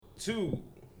2,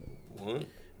 1.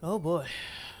 Oh boy,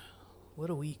 what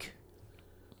a week!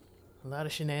 A lot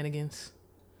of shenanigans.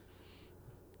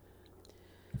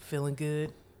 Feeling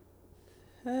good.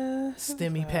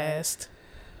 Stimmy passed.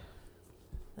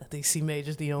 I think C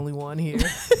Major's the only one here.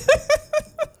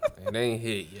 It ain't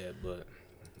hit yet, but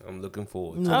I'm looking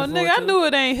forward to No. it. Oh, nigga, I knew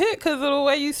it ain't hit because of the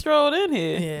way you strolled in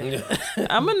here. Yeah,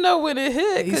 I'm going to know when it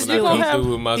hit because When you're I going to come have...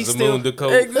 through with my he's still- Zamunda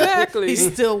coat. Exactly.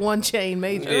 he's still one chain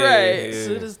major. Yeah, Right. yeah. As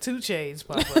soon as 2 chains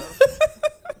pop up.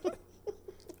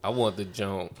 I want the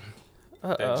jump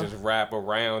that just wrap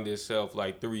around itself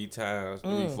like 3 times,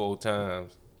 4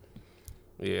 times.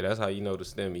 Yeah, that's how you know the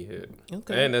stimmy hit.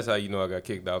 Okay. And that's how you know I got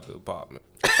kicked out the apartment.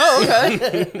 Oh,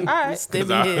 okay. All right.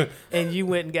 Stimmy hit, and you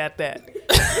went and got that.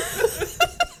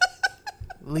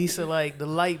 Lisa, like, the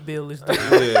light bill is due,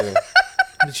 Yeah,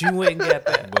 but you went and got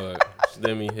that. but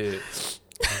stimmy hit,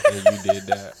 and you did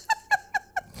that.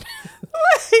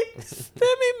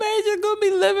 Stimmy Major going to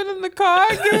be living in the car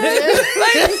again?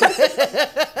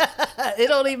 It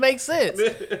don't even make sense.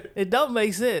 It don't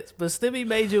make sense. But Stimmy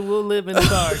Major will live in the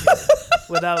car again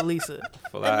without Lisa.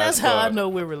 Fly And that's as how I fuck. know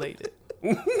we're related.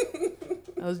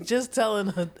 I was just telling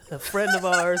a friend of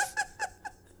ours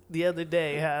the other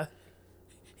day how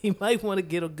he might want to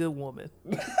get a good woman.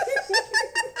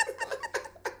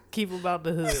 Keep him out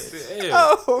the hood. Yeah.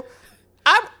 Oh,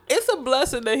 it's a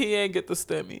blessing that he ain't get the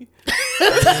Stimmy.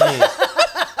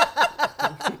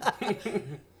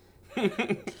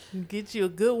 Get you a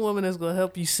good woman that's going to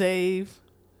help you save.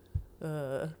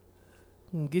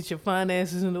 Get your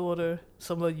finances in order.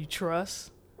 Someone you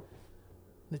trust.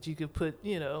 That you could put,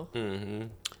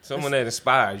 Someone that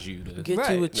inspires you to. Get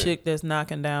Right. you a chick that's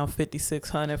knocking down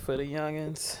 5,600 for the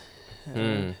youngins.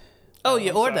 Oh,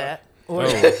 yeah, or that. Or,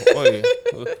 Yeah.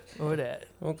 or that.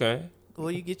 Okay.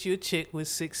 Or you get you a chick with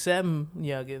 6, 7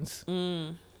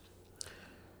 youngins.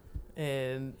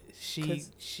 And she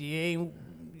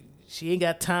ain't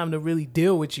got time to really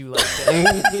deal with you like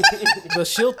that. But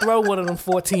she'll throw one of them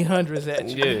 1400s at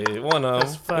you. Yeah, one of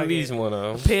That's them. fucking- At least one of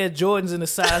them. A pair of Jordans in a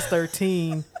size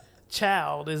 13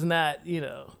 child is not,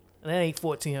 that ain't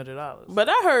 $1,400. But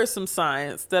I heard some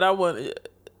science that I want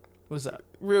What's up?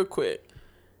 real quick.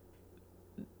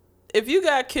 If you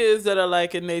got kids that are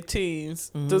like in their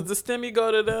teens, does the Stimmy go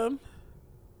to them?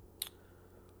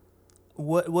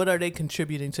 What are they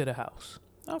contributing to the house?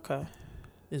 Okay.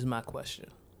 Is my question.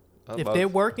 How If about- they're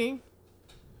working,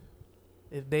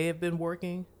 if they have been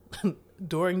working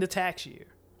during the tax year.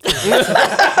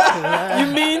 You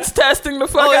means testing the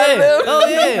fuck Oh out of yeah. them? Oh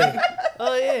yeah.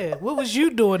 Oh yeah. What was you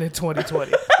doing in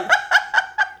 2020?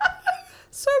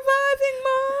 Surviving,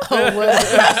 Mom. Oh, well.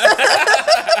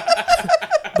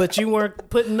 But you weren't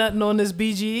putting nothing on this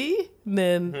BGE,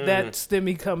 then that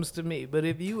stimmy comes to me. But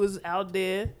if you was out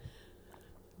there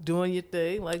doing your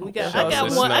thing, like I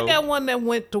got one that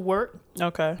went to work.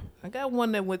 Okay. I got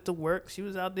one that went to work. She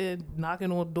was out there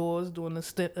knocking on doors, doing the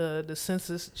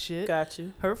census shit. Got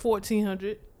you. Her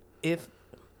 1,400, if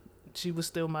she was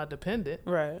still my dependent,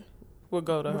 Right. We'll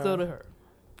go to would her. go to her.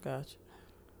 Got you.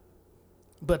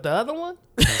 But the other one,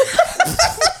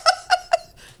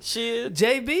 Shit.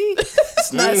 JB,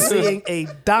 is not seeing a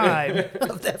dime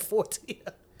of that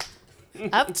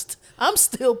 1,400. I'm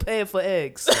still paying for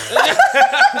eggs. Still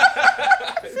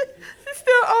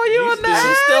owe you on She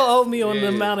that? still owe me on the Yeah.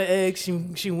 amount of eggs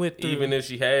she went through. Even if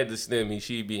she had the stimmy,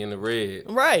 she'd be in the red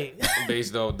Right.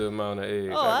 based off the amount of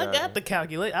eggs. Oh, I got the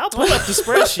calculate. I'll pull up the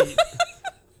spreadsheet.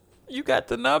 You got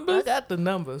the I numbers? got the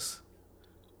numbers.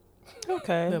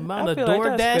 Okay. The amount I of feel door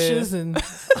like that's dashes fair. and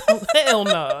hell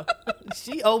no.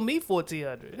 She owe me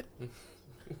 1,400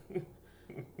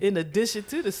 in addition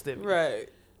to the stimmy. Right.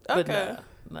 But Okay.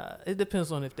 nah, it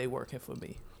depends on if they working for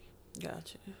me.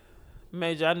 Gotcha.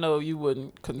 Major, I know you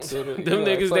wouldn't consider Them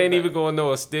like, niggas fuck ain't that. even gonna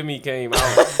know a stimmy came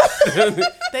out.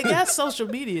 They got social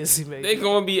media, see, maybe. They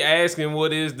gonna be asking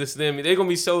what is the stimmy. They gonna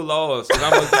be so lost. 'Cause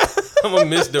I'm gonna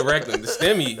misdirect them. The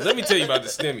stimmy. Let me tell you about the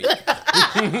stimmy.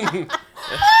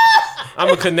 I'm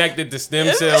gonna connect it to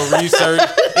stem cell research.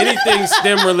 Anything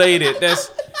STEM related. That's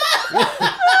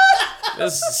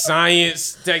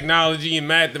science, technology, and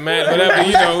mathematics, whatever,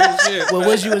 shit. Well,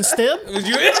 was you in STEM? Was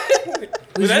you?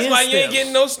 Was That's you why in you ain't STEM?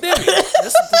 getting no stimmy.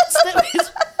 That's what STEM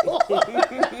is.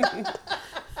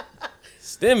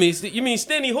 Stimmy? You mean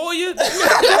Steny Hoyer?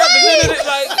 Representative,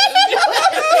 like.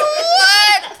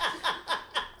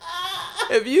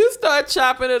 If you start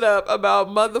chopping it up about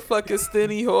motherfucking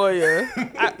Steny Hoyer,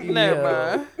 never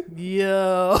mind.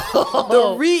 Yo.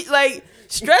 Like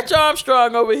Stretch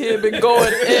Armstrong over here been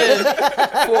going in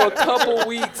for a couple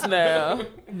weeks now.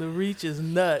 The reach is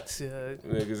nuts. Yeah.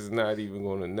 Niggas is not even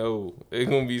gonna know. They're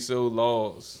gonna be so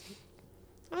lost.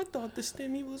 I thought the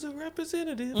STEMI was a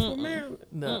representative for Maryland.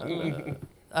 No.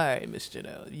 All right, Miss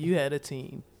Janelle, you had a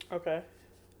team. Okay.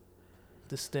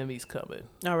 The STEMI's coming.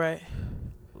 All right.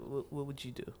 What would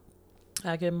you do?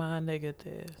 I get my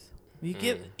negatives. You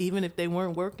get even if they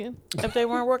weren't working. If they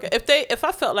weren't working, if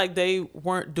I felt like they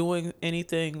weren't doing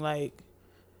anything like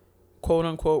quote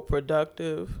unquote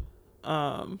productive,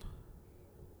 I'd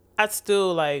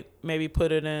still like maybe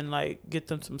put it in, like get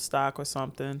them some stock or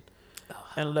something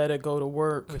and let it go to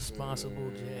work.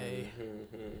 Responsible Jay.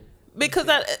 Because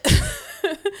I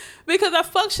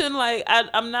function like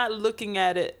I'm not looking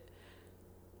at it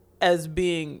as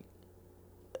being,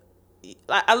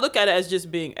 I look at it as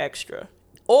just being extra.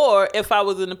 Or if I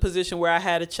was in a position where I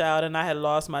had a child and I had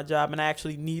lost my job and I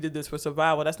actually needed this for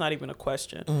survival, that's not even a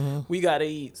question. Mm-hmm. We gotta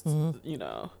eat, you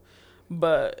know.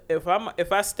 But if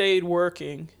I stayed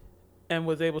working and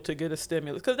was able to get a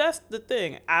stimulus, because that's the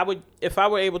thing, if I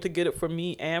were able to get it for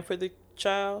me and for the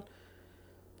child,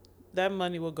 that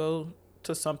money will go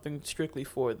to something strictly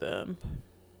for them.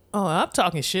 Oh, I'm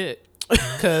talking shit.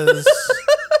 Because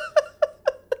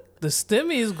the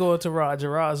STEMI is going to Ron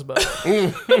Gerasmo.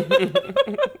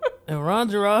 And Ron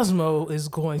Gerasmo is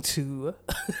going to,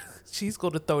 she's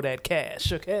going to throw that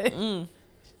cash, okay?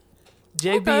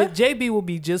 JB will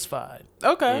be just fine.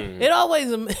 Okay. It always,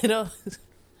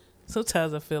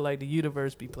 sometimes I feel like the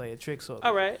universe be playing tricks on me.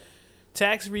 All right.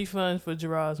 Tax refund for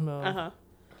Gerasmo. Uh-huh.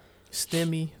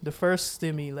 STEMI, the first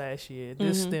STEMI last year,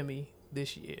 this STEMI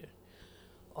this year.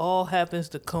 All happens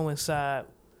to coincide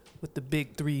with the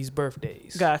big three's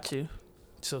birthdays. Got you.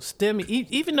 So STEMI,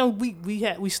 even though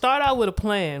we start out with a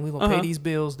plan, we're gonna pay these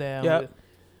bills down,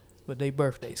 but their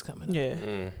birthdays coming up.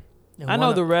 Yeah. And I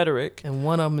know the rhetoric. And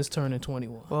one of them is turning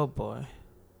 21. Oh boy.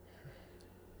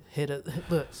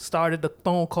 Started the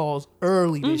phone calls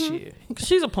early this year.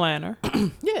 She's a planner.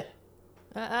 Yeah.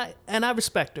 I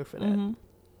respect her for that.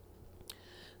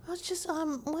 I was just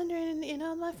wondering,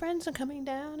 my friends are coming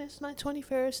down. It's my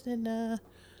 21st, and I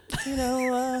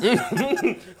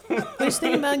was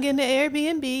thinking about getting an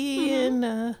Airbnb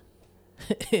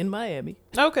in Miami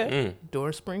Okay.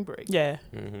 during spring break. Yeah.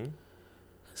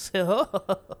 So,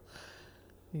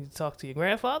 you talk to your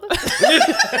grandfather?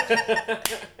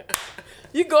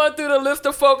 You going through the list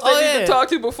of folks that you need to talk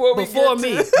to before me. Before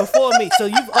me. So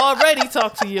you've already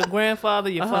talked to your grandfather,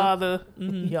 your father,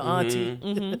 your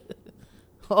auntie,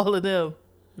 all of them.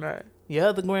 Right. Your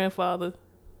other grandfather.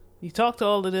 You talk to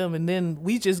all of them, and then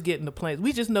we just get in the plans.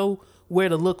 We just know where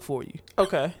to look for you.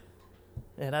 Okay.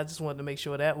 And I just wanted to make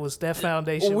sure that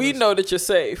foundation. We know that you're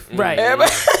safe. Right.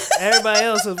 Everybody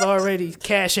else has already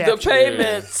cash out. The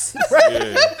payments. Yeah.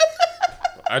 Right.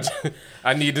 Yeah.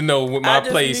 I need to know what my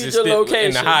place is still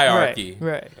in the hierarchy.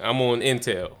 Right. I'm on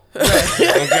Intel.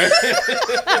 Okay.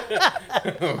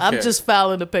 I'm just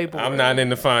filing the paperwork. I'm not in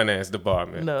the finance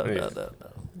department. No.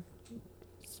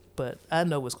 But I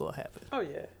know what's going to happen. Oh,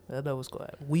 yeah. I know what's going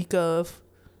to happen. Week of.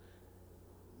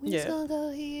 We Yeah. just going to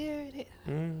go here.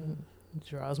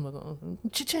 Gerasmo going,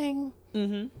 cha-ching.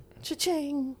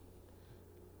 Cha-ching.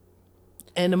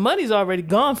 And the money's already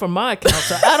gone from my account,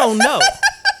 so I don't know.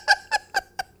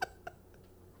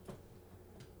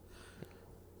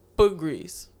 Foot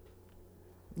grease.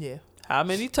 Yeah. How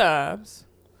many times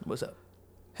What's up?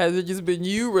 has it just been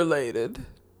you related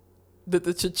that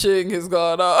the cha-ching has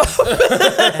gone off?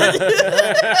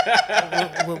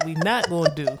 What we not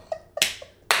going to do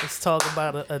is talk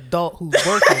about an adult who's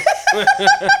working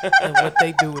and what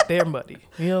they do with their money.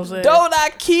 You know what I'm saying? Don't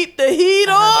I keep the heat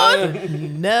on? You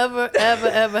never, ever,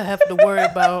 ever have to worry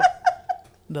about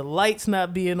the lights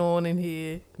not being on in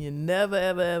here. You never,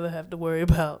 ever, ever have to worry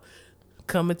about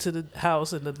coming to the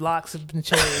house and the locks have been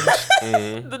changed.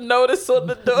 The notice on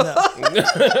the door. No.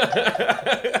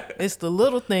 It's the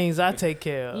little things I take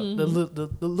care of. The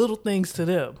little things to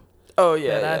them Oh,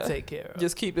 yeah. that I take care of.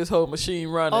 Just keep this whole machine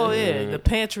running. Oh, yeah. The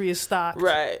pantry is stocked.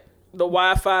 Right. The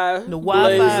Wi-Fi. The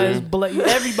Wi-Fi is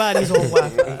everybody's on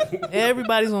Wi-Fi.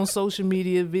 Everybody's on social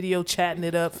media, video chatting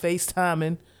it up,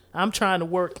 FaceTiming. I'm trying to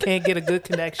work, can't get a good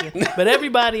connection. But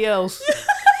everybody else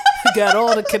got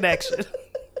all the connection.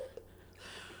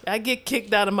 I get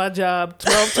kicked out of my job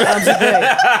 12 times a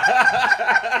day.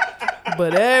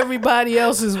 But everybody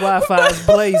else's Wi-Fi is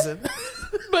blazing.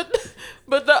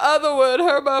 But the other one,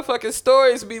 her motherfucking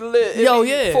stories be lit. It Yo, be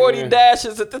yeah. 40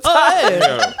 dashes at the time. Oh,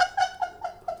 yeah. Yeah.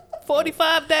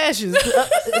 45 dashes.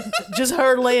 Just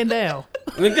her laying down.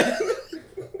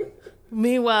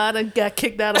 Meanwhile, I done got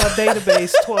kicked out of my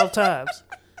database 12 times.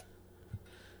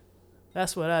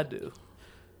 That's what I do.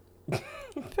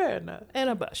 Fair enough. And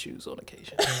I buy shoes on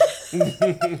occasion.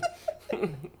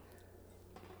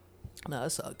 No,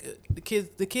 it's all good.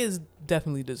 The kids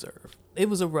definitely deserve. It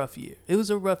was a rough year.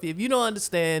 If you don't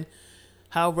understand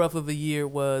how rough of a year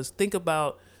it was, think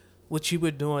about what you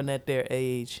were doing at their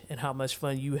age and how much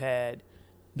fun you had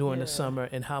during the summer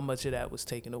and how much of that was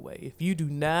taken away. If you do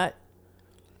not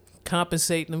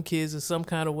compensate them kids in some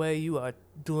kind of way, you are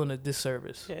doing a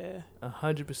disservice. Yeah.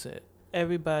 100%.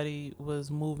 Everybody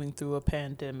was moving through a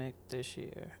pandemic this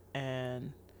year,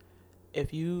 and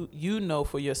if you know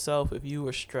for yourself, if you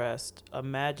were stressed,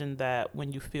 imagine that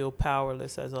when you feel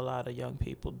powerless, as a lot of young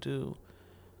people do,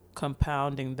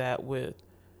 compounding that with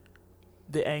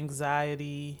the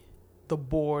anxiety, the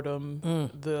boredom,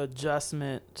 the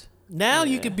adjustment. Now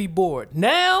you could be bored.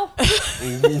 Now,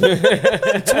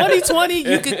 2020,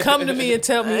 you could come to me and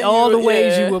tell me all the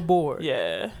ways you were bored.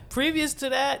 Yeah. Previous to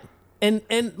that, and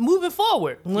moving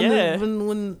forward,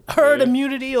 when herd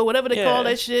immunity or whatever they call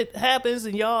that shit happens,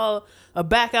 and y'all are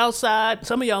back outside.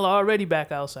 Some of y'all are already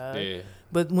back outside. Yeah.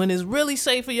 But when it's really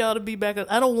safe for y'all to be back,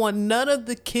 I don't want none of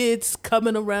the kids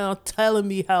coming around telling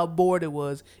me how bored it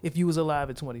was if you was alive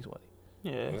in 2020.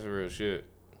 Yeah, that's real shit.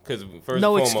 Because first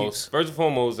and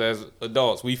foremost, as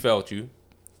adults, we felt you.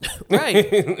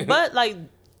 Right. But like,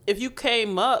 if you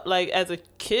came up like as a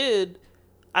kid,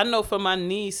 I know for my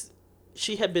niece,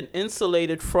 she had been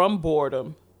insulated from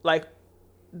boredom. Like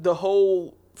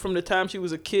from the time she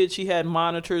was a kid, she had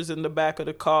monitors in the back of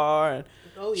the car, and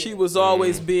she was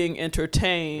always being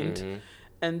entertained. Mm-hmm.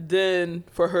 And then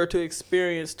for her to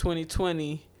experience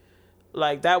 2020,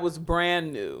 like that was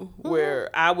brand new, where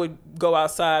I would go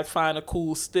outside, find a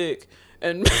cool stick,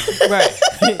 and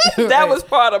that was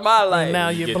part of my life. And now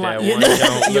you're blind. You're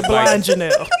blind,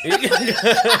 Janelle.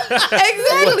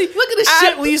 Exactly. Look at the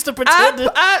shit we used to pretend.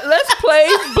 Let's play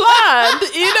blind.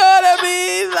 You know what I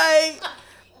mean? Like,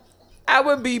 I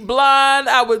would be blind.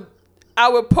 I would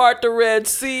part the Red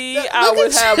Sea. I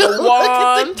would have a wand. Look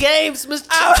at the games, Mr.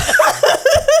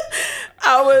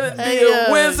 I would be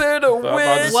a wizard, a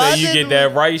witch. You get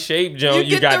that right shape, Joe.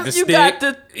 You got the stick.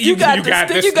 You got that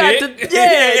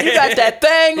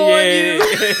thing on you.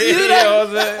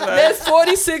 There's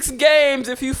 46 games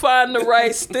if you find the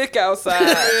right stick outside.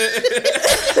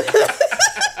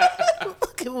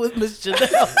 Look at what Miss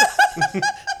Janelle.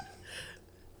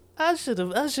 I should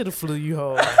have flew you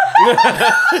home.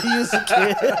 You was a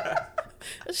kid.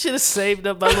 I should have saved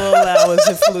up my little allowance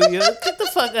and flew you. Get the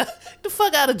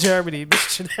fuck out of Germany,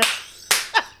 Miss Janelle.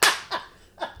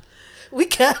 We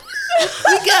got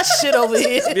shit over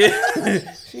here.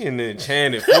 Yeah. She in the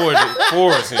enchanted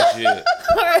forest and shit.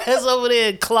 Her ass over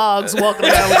there in clogs walking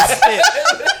around with a stick.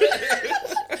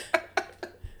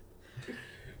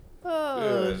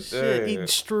 Oh shit! Eating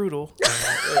strudel.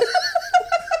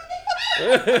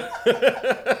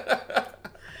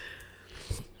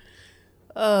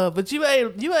 But you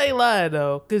ain't lying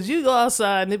though, cause you go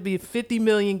outside and it be 50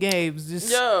 million games.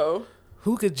 Just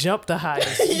who could jump the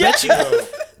highest?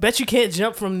 Bet you can't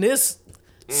jump from this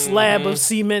slab of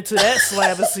cement to that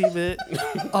slab of cement.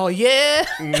 Oh yeah,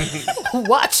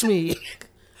 watch me.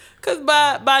 Cause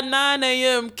by 9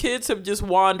 a.m. kids have just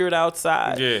wandered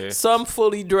outside. Yeah. Some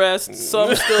fully dressed,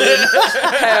 some still in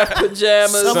half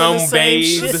pajamas, some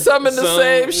bathed, some in the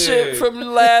same shit from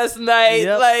last night.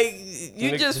 Yep. Like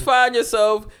you just find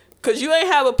yourself, cause you ain't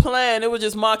have a plan. It was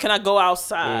just, Mom, can I go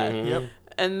outside? Mm-hmm. Yep.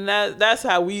 And that's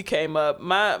how we came up.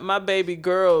 My baby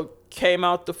girl came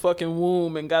out the fucking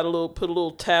womb and put a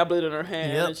little tablet in her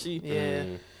hand. Yep. And she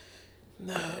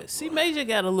No. See, Major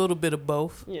got a little bit of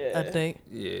both, I think.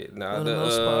 Yeah,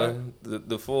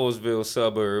 the Forestville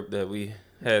suburb that we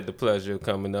had the pleasure of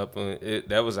coming up on,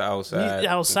 that was outside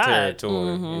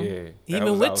territory. Mm-hmm. Yeah,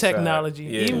 even with outside. Technology,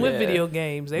 even with video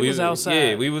games, we was outside.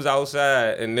 Yeah, we was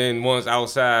outside, and then once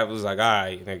outside, it was like, all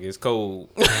right, nigga, it's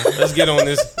cold. Let's get on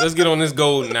this. Let's get on this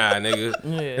golden eye, nigga.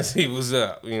 Yeah. Let's see what's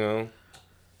up, you know.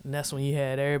 And that's when you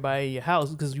had everybody in your house,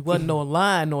 because you wasn't on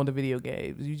line on the video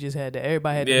games. You just had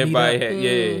everybody had to meet up.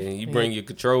 You bring your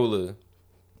controller.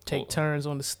 Take turns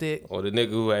on the stick. Or the nigga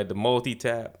who had the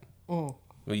multi-tap. Where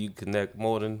you connect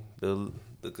more than the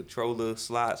controller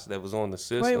slots that was on the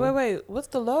system. Wait. What's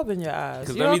the love in your eyes?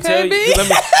 Because let me tell you,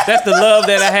 that's the love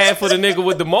that I had for the nigga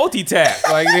with the multi-tap.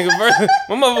 Like, nigga, first,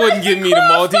 my mother wouldn't give me the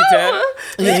multi-tap.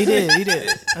 Yeah, he did.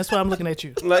 That's why I'm looking at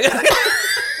you. Like...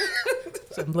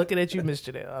 So I'm looking at you, Miss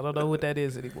Janelle. I don't know what that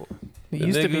is anymore. He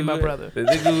used to be my brother. The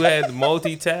nigga who had the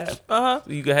multi-tap.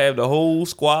 You could have the whole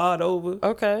squad over.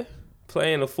 Okay.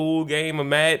 Playing a full game of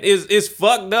Madden. It's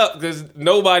fucked up because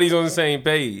nobody's on the same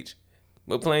page.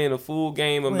 But playing a full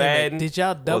game of Madden. Did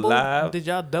y'all double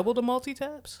the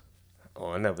multi-taps?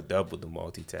 Oh, I never doubled the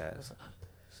multi-taps.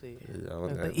 See,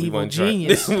 the evil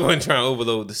genius. We wasn't trying to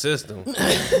overload the system.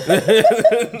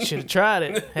 Should have tried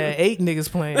it. Had 8 niggas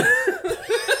playing.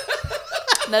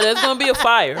 Now there's gonna be a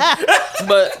fire,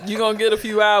 but you gonna get a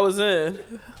few hours in.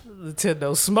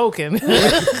 Nintendo smoking. You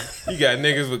got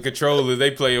niggas with controllers.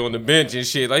 They play on the bench and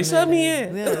shit. Like, sub me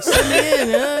in. Yeah, sub me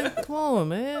in, man. Come on,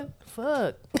 man.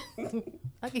 Fuck.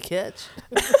 I can catch.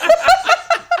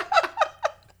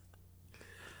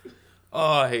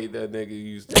 Oh, I hate that nigga who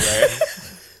used to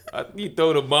laugh. He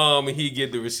throw the bomb and he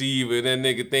get the receiver, and that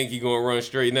nigga think he gonna run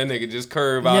straight, and that nigga just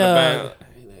curve out of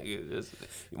bounds.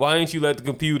 Why ain't you let the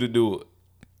computer do it?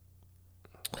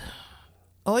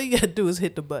 All you gotta do is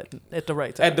hit the button at the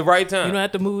right time. At the right time. You don't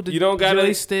have to move the gotta,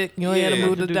 joystick. You don't have to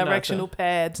move the do directional nothing.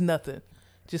 pads. Nothing.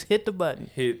 Just hit the button.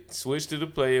 Switch to the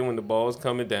player when the ball's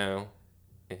coming down,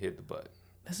 and hit the button.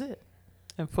 That's it.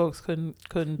 And folks couldn't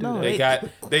do No, that.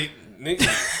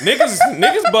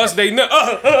 Niggas bust they nut.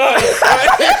 Like,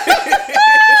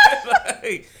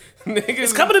 niggas,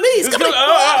 It's coming to me. It's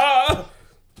coming.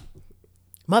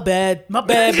 My bad,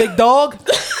 big dog.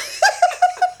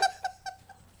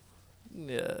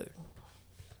 Yeah,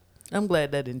 I'm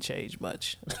glad that didn't change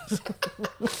much.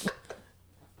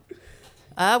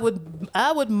 I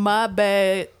would my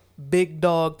bad big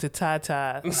dog to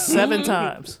Ty 7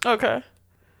 times. Okay,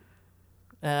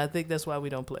 And I think that's why we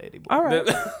don't play anymore. all right,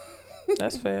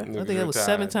 that's fair. I think it was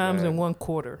 7 times in 1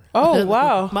 quarter. Oh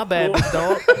wow, My bad, big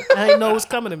dog. I didn't know it was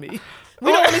coming to me.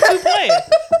 We the only 2 playing.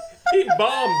 He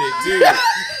bombed it, dude.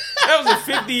 That was a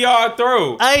 50-yard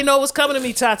throw. I didn't know it was coming to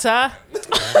me, Ty.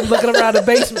 I'm looking around the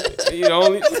basement. You the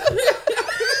only.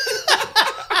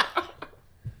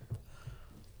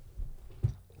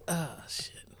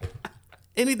 Shit.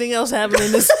 Anything else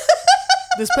happening this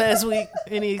past week?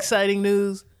 Any exciting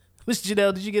news? Miss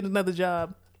Janelle, did you get another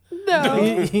job? no.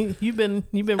 You've been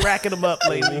racking them up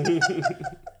lately.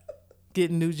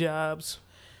 Getting new jobs,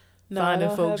 No, I finding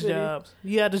don't folks have any. jobs.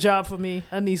 You got a job for me?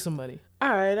 I need some money. All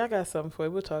right, I got something for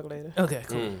you. We'll talk later. Okay,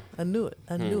 cool. I knew it.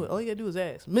 All you gotta do is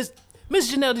ask. Miss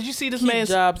Janelle, did you see this Keep man's?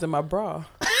 jobs in my bra.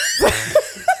 Did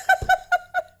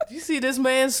you see this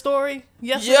man's story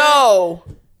yesterday? Yo,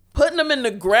 putting them in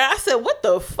the grass. I said, what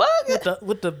the fuck?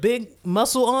 With the big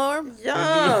muscle arm.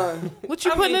 Yeah. What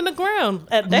you putting in the ground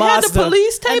at They Mazda? had the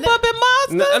police tape up in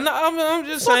Mazda? No, I'm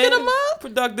just Fucking saying. him up?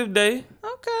 Productive day.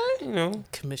 Okay. You know.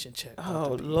 Commission check.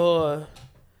 Oh, Lord.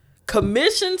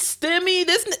 Commission Stimmy?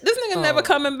 This nigga never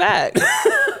coming back.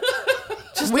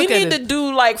 Just We look at need it to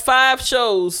do like 5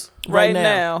 shows right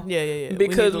now. Yeah.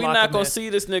 Because we're we're not going to see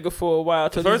this nigga for a while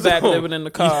till he's First back of all, living in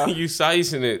the car. You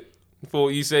sizing it for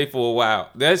a while.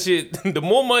 That shit. The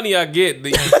more money I get,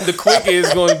 the quicker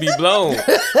it's going to be blown.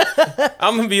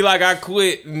 I'm gonna be like I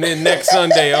quit, and then next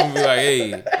Sunday I'm gonna be like,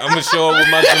 hey, I'm gonna show up with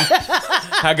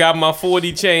I got my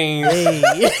 40 chains,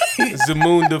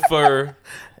 Zamunda fur,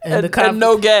 and the cop, and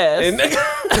no gas. and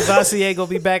Cavassier ain't gonna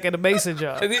be back at the Mason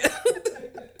job.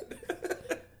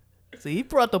 See, he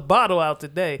brought the bottle out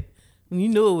today. You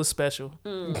knew it was special.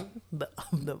 Yo,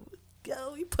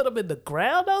 you put him in the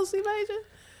ground, though, C Major?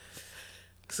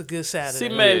 It's a good Saturday.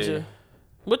 C Major,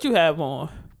 what you have on?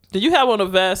 Did you have on a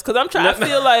vest? Because I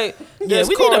feel like there's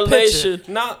we need a correlation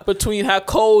Not between how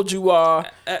cold you are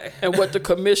and what the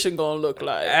commission gonna look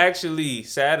like. actually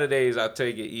Saturdays. I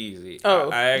take it easy. Oh,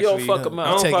 I you don't actually fuck 'em up. I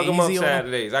don't Take fuck it them up easy on 'em?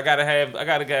 Saturdays.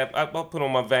 I'll put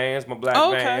on my Vans, my black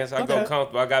Oh, okay, Vans. I go okay.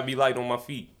 comfortable. I gotta be light on my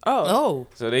feet. Oh,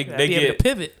 So they be able to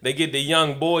pivot. They get the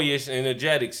young boyish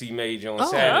energetic C Major on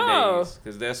Saturdays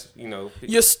because that's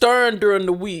You're stern during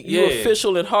the week. You're Yeah.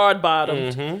 official and hard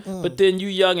bottomed, but then you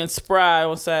young and spry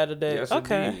on Saturday. Yes,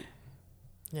 Okay. indeed.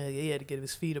 Yeah, he had to give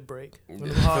his feet a break. With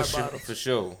them hard for sure, bottles. for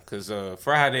sure. Because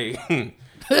Friday,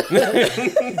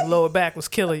 Lower back was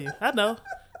killing you. I know.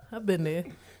 I've been there.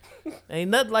 Ain't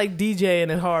nothing like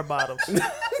DJing in hard bottoms.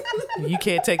 You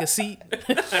can't take a seat.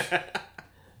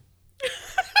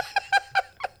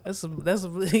 That's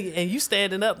and you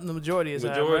standing up the majority of the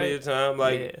time. majority right? of the time,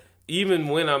 like Yeah. even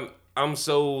when I'm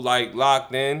so like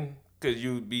locked in, because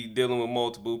you be dealing with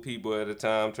multiple people at a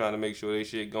time, trying to make sure they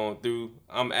shit going through.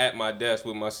 I'm at my desk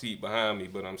with my seat behind me,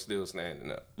 but I'm still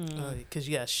standing up. Because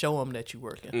you gotta show them that you're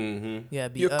working. Mm-hmm. You gotta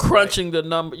be You're upright. crunching the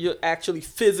number. You're actually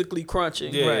physically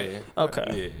crunching. Yeah. Right.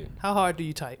 Okay. Yeah. How hard do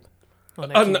you type? On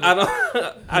that I keyboard?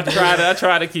 don't. I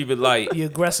try to keep it light. You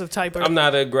aggressive typer. I'm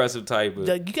not an aggressive type.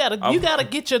 But You gotta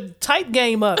get your type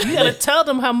game up. You gotta tell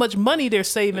them how much money they're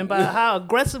saving by how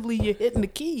aggressively you're hitting the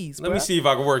keys. let me see if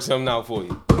I can work something out for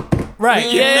you.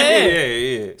 Right. Yeah.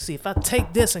 Yeah. See if I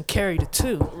take this and carry the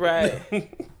 2. Right.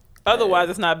 Otherwise,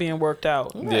 it's not being worked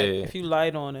out. Yeah. If you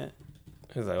light on it.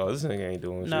 He's like, oh, this nigga ain't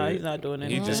doing shit. No, he's not doing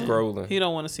anything. He's just scrolling. He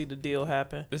don't want to see the deal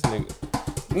happen. This nigga.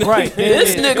 Right.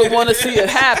 This nigga want to see it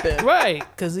happen. Right,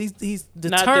 because he's this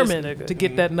determined nigga. to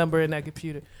get that number in that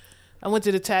computer. I went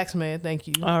to the tax man. Thank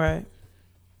you. All right.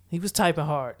 He was typing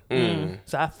hard,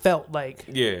 so I felt like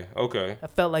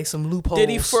some loopholes. Did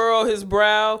he furrow his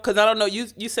brow? Because I don't know. You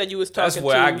said you was talking. That's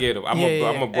where I get him. I'm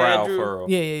a brow Andrew. furrow.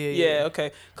 Yeah.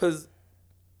 Okay. Because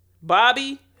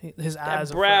Bobby, his eyes.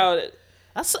 that brow.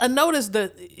 I noticed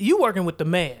that you working with the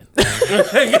man.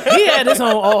 He had his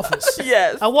own office.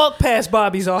 Yes. I walked past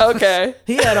Bobby's office. Okay.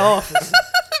 He had an office.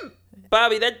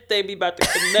 Bobby, that thing be about to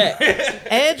connect.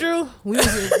 Andrew, we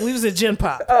was at Gen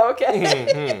Pop. Oh,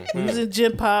 okay. We was in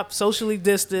Gen Pop, socially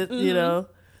distant, you know.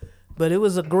 But it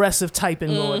was aggressive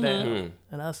typing going down.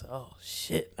 And I said, oh,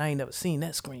 shit. I ain't never seen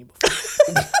that screen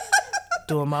before.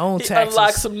 Doing my own taxes.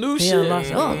 Unlock some new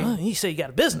shit. He said you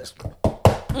got a business.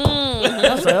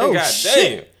 I was like, oh, God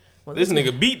shit. damn. This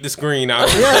nigga beat the screen out.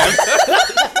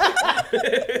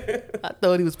 I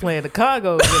thought he was playing the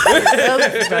Congo.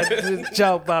 Just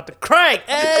jump about to crank.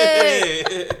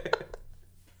 Hey!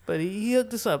 But he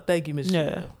hooked us up. Thank you, Mr.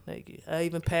 Yeah. Thank you. I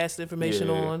even passed the information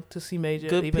on to C Major.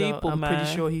 Good even though people, I'm man.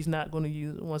 pretty sure he's not going to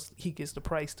use it once he gets the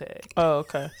price tag. Oh,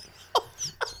 okay.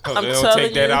 They I'm don't telling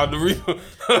take that you. out the real.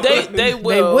 They will.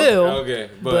 They will. Okay,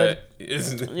 but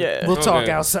it's, Yeah. We'll talk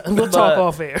outside. We'll talk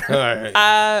off air. all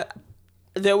right.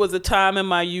 There was a time in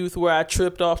my youth where I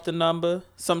tripped off the number.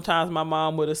 Sometimes my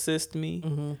mom would assist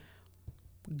me.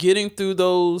 Getting through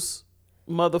those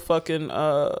motherfucking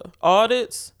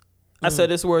audits, I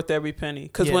said it's worth every penny.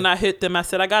 Because when I hit them, I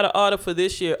said, I got an audit for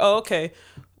this year. Oh, okay.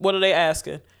 What are they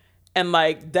asking? And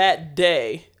like that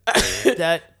day,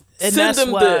 send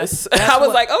them this. I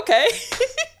was like, okay.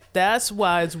 That's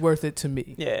why it's worth it to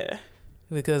me. Yeah.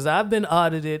 Because I've been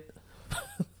audited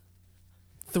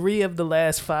 3 of the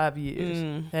last 5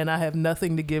 years, and I have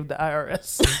nothing to give the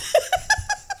IRS.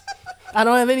 I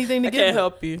don't have anything to give. Can't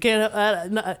help you.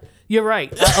 You're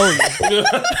right. I owe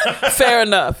you. Fair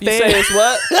enough. You say it's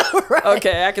what? Right.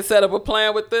 Okay, I can set up a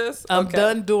plan with this. I'm Okay.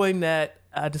 done doing that.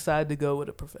 I decided to go with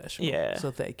a professional. Yeah. So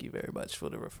thank you very much for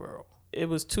the referral. It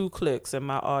was 2 clicks and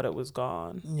my audit was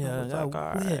gone. Yeah, I was like,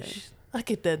 all right. I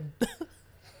get that.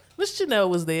 Miss Chanel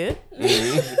was there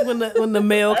when the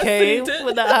mail came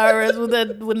with the IRS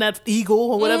with that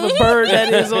eagle or whatever bird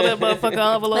that is on that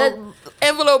motherfucking envelope. That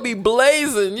envelope be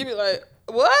blazing. You be like,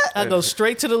 what? I go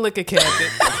straight to the liquor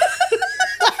cabinet.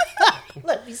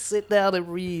 Let me sit down and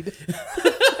read.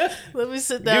 Let me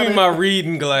sit down. Give me my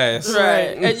reading glass.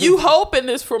 Right. And you hoping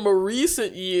it's from a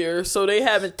recent year so they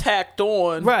haven't tacked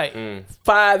on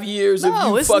 5 years of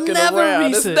you it's fucking never around.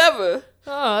 recent. It's never.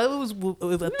 Oh, it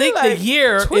was. I think Like the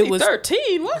year it was.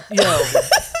 2013. What? Yo,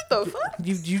 What the fuck?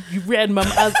 you read my.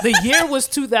 The year was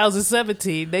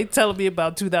 2017. They telling me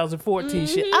about 2014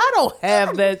 shit. I don't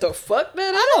have that. The fuck,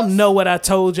 man? I don't know what I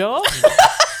told y'all.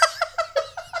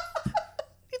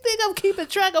 You think I'm keeping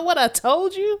track of what I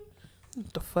told you?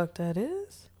 What the fuck that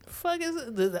is? Fuck is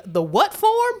it? The what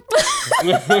form?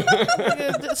 Payment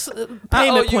I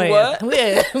owe you plan. what?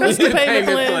 Yeah, what's the payment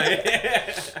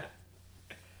plan?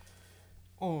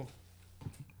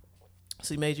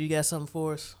 See, Major, you got something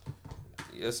for us?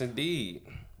 Yes, indeed.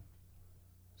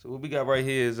 So what we got right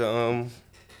here is an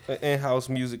in-house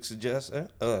music suggestion.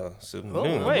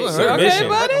 Submission. okay,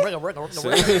 buddy.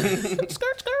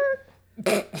 Skirt,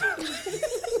 skirt.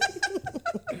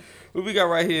 What we got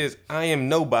right here is "I Am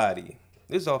Nobody."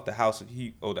 This is off the House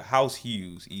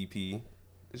Hues EP.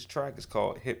 This track is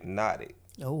called "Hypnotic."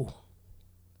 Oh.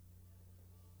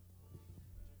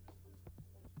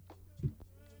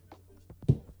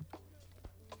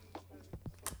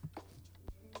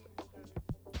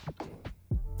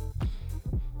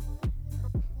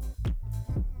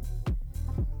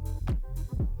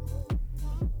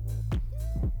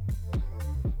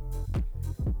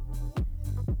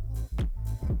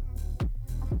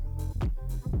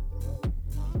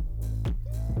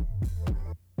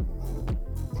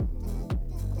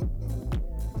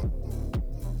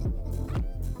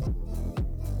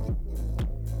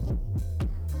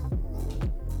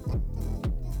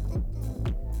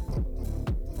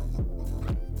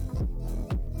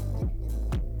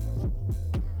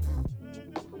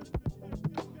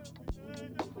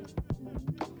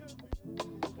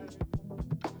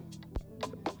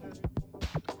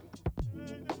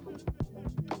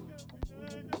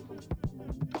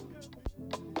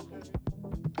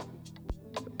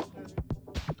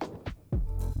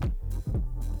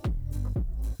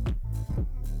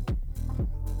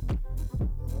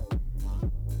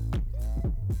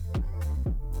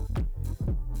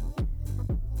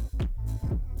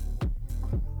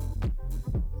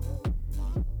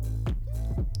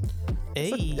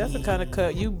 Hey. That's the kind of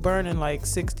cut you burning like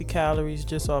 60 calories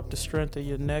just off the strength of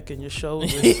your neck and your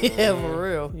shoulders. Yeah, for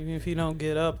real. Even if you don't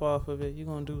get up off of it, you're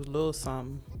gonna do a little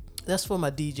something. That's for my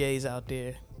DJs out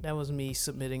there. That was me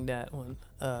submitting that one.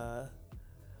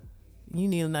 You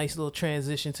need a nice little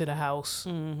transition to the house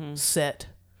set.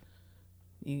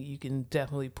 You can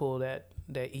definitely pull that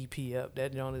EP up.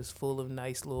 That joint is full of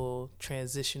nice little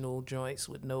transitional joints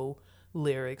with no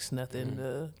lyrics, nothing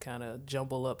to kind of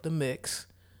jumble up the mix.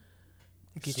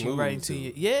 Get Smooth, you right into too.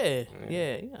 your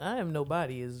yeah. I Am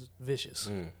Nobody is vicious.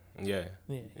 Yeah.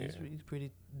 He's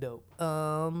pretty dope.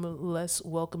 Let's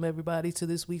welcome everybody to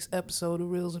this week's episode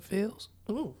of Reels and Feels.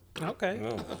 Ooh. Okay.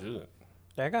 No, shit.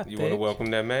 I got You thick. want to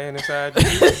welcome that man inside you?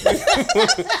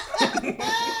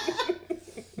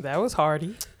 That was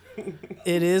Hardy.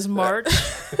 It is March.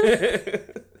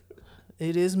 It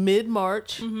is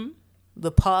mid-March.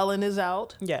 The pollen is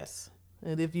out. Yes.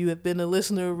 And if you have been a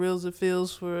listener of Reels and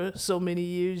Feels for so many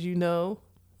years, you know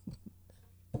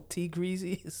T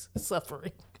Greasy is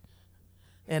suffering.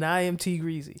 And I am T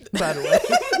Greasy, by the way.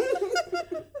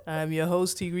 I'm your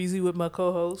host, T Greasy, with my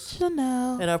co-host.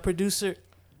 Chanel. And our producer,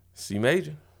 C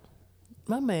Major.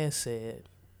 my man said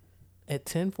at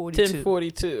 10:42.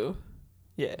 10:42.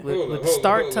 Yeah. With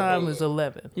start time is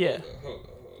 11. Yeah.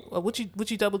 Well, what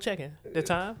you double checking? The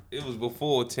time? It was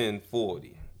before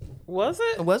 10:40. Was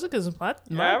it? Was it? Because my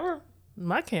Ever?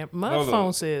 phone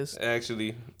on. says.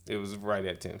 Actually, it was right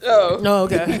at 10:40. Oh. Oh,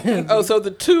 okay. Oh, so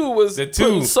the 2 was The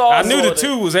putting 2. sauce I knew on the it.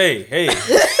 2 was hey.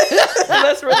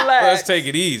 Let's relax. Let's take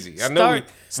it easy. I know we're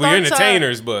Start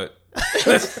entertainers, but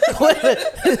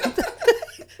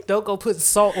Don't go put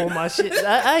salt on my shit.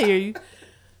 I hear you.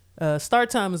 Start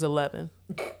time is 11.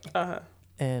 Uh-huh.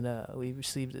 And we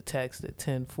received a text at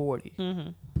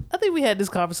 10:40. I think we had this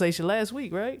conversation last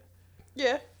week, right?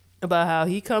 Yeah. About how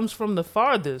he comes from the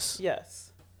farthest.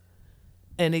 Yes.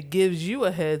 And it gives you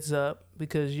a heads up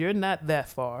because you're not that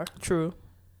far. True.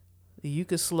 You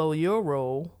could slow your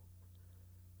roll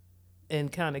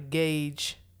and kind of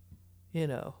gauge, He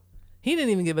didn't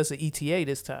even give us an ETA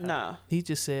this time. Nah. He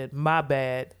just said, my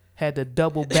bad, had to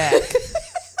double back.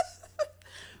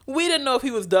 We didn't know if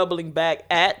he was doubling back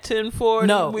at 10:40.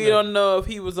 No. We don't know if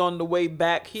he was on the way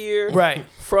back here. Right.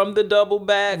 From the double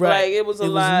back. Right. Like, it was a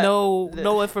lot.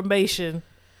 no information.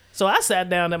 So I sat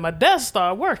down at my desk,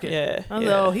 started working. Yeah, I was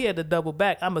yeah. like, oh, he had to double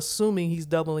back. I'm assuming he's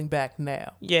doubling back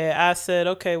now. Yeah, I said,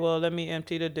 okay, well, let me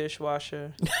empty the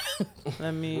dishwasher.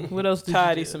 Let me What else did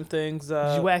tidy you do? some things Did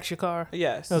up. you wax your car?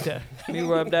 Yes. Okay. Let me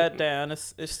rub that down.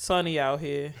 It's sunny out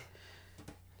here.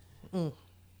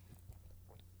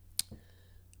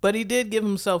 But he did give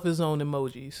himself his own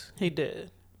emojis. He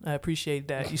did. I appreciate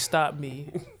that. You stopped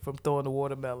me from throwing the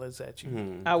watermelons at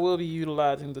you. I will be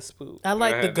utilizing the spoon. I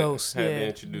like the had ghost. To, had to Yeah.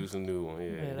 introduce a new one.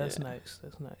 Yeah, that's Yeah. nice.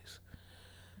 That's nice.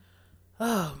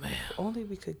 Oh, man. Only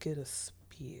we could get a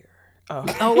spear. Oh.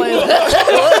 Oh, wait.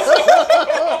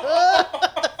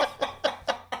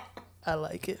 I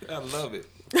like it. I love it.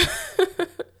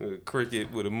 A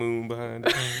cricket with a moon behind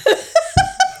it.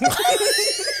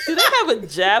 Do they have a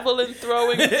javelin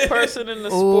throwing person in the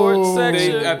sports Ooh.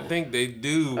 section? I think they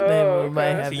do. They might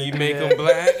have Can to you do make that. them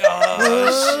black?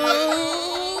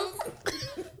 Oh,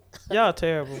 Y'all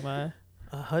terrible, man.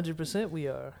 100% we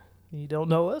are. You don't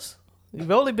know us?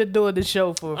 We've only been doing this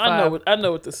show for I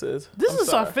know what this is. This I'm is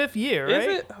our sorry. 5th year, right?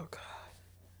 Is it? Oh God.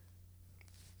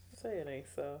 Say it ain't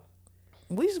so.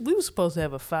 We were supposed to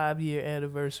have a 5-year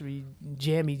anniversary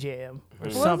jammy jam or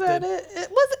Was something. that it?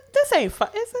 Was it? This ain't fun,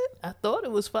 is it? I thought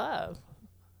it was 5.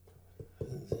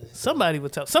 Somebody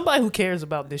would tell. Somebody who cares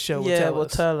about this show will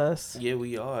tell us. yeah,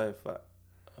 we are at 5.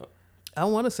 I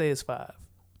want to say it's 5.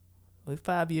 We're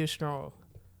 5 years strong.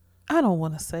 I don't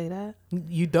want to say that.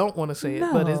 You don't want to say it,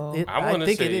 but No. I I wanna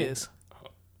think it say- is.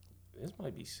 This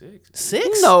might be 6.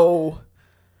 6? No.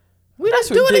 we that's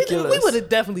didn't do ridiculous. anything. We would have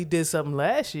definitely did something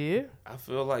last year. I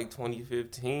feel like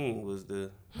 2015 was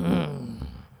the.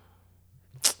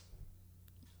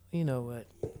 You know what?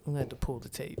 I'm gonna have to pull the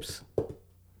tapes. I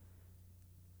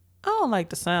don't like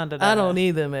the sound of that. I don't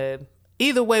either, man.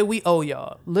 Either way, we owe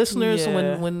y'all listeners.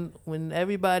 Yeah. When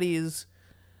everybody is,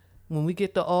 when we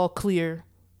get the all clear,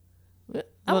 I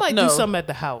Well, might no. do something at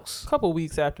the house. A couple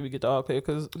weeks after we get the all clear,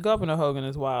 because Governor Hogan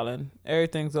is wilding.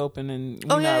 Everything's open and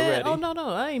we're not ready. Oh no,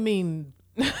 I ain't mean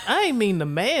the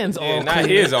man's Yeah, all not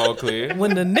clear. his all clear.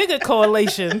 When the nigga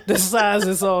coalition decides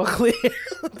it's all clear.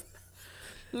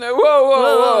 No,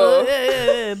 whoa.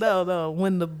 Yeah. No.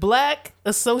 When the Black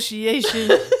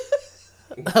Association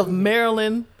of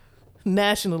Maryland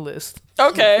Nationalists.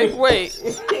 Okay, wait.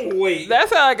 Wait. That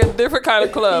sounds like a different kind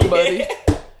of club, buddy.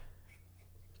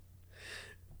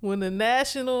 When the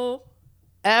National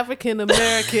African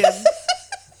American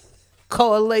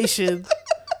coalition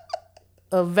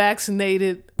of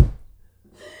vaccinated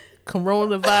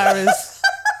coronavirus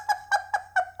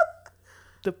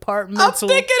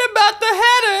departmental. I'm thinking about the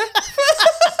header.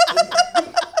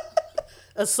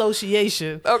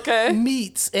 Association. Okay.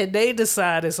 Meets and they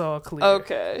decide it's all clear.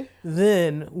 Okay.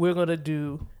 Then we're gonna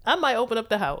do. I might open up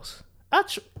the house. I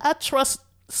trust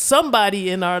somebody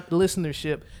in our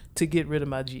listenership to get rid of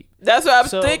my Jeep. That's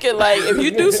what I'm thinking. Like, if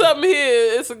you do something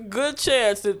here, it's a good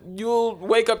chance that you'll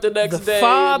wake up the next day. The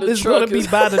fob is going to be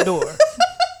by the door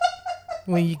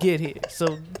when you get here.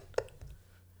 So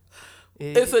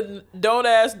it's a don't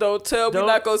ask, don't tell. We're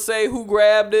not going to say who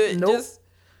grabbed it. Nope.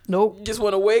 Nope. Just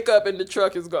want to wake up and the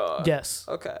truck is gone. Yes.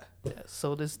 Okay. Yes.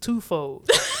 So there's twofold.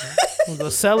 We're going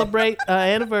to celebrate our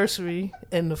anniversary,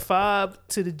 and the fob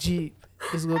to the Jeep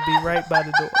is going to be right by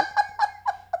the door.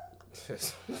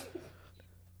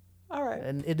 All right.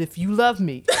 And if you love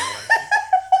me,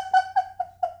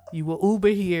 you will Uber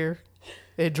here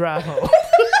and drive home.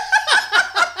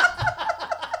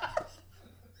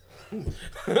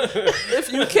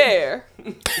 If you care.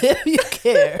 If you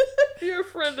care. You're a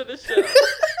friend of the show.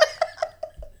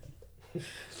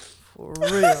 For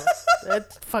real.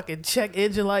 That fucking check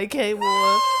engine light came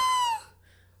on.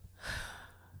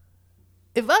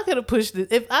 If I could have pushed it,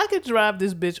 if I could drive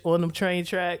this bitch on them train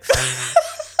tracks,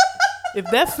 if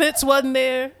that fence wasn't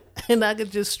there and I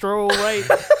could just stroll right,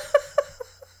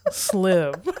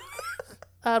 slim,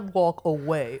 I'd walk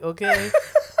away, okay?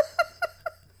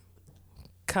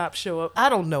 Cops show up. I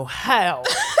don't know how.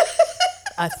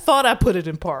 I thought I put it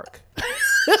in park.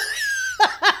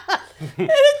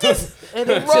 And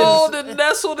it rolled and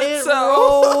nestled itself. It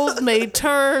rolled, made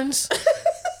turns.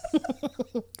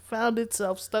 Found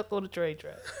itself stuck on the train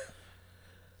track.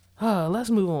 Let's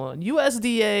move on.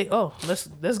 USDA. Oh, let's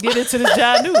get into the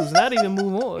Jai News. Not even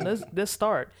move on. Let's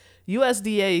start.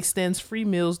 USDA extends free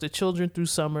meals to children through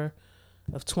summer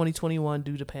of 2021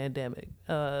 due to pandemic.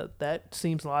 That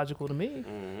seems logical to me.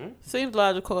 Mm-hmm. Seems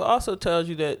logical. It also tells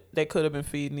you that they could have been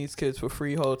feeding these kids for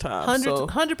free whole time.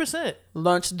 100%.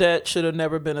 Lunch debt should have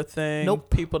never been a thing. Nope.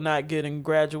 People not getting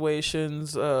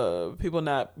graduations. People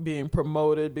not being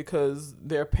promoted because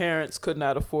their parents could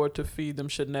not afford to feed them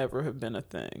should never have been a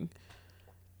thing.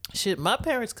 Shit, my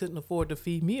parents couldn't afford to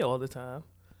feed me all the time.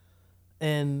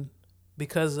 And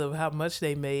because of how much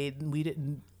they made, we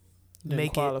didn't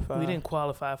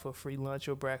qualify for free lunch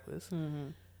or breakfast. Mm-hmm.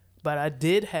 But I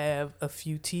did have a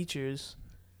few teachers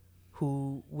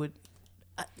who would,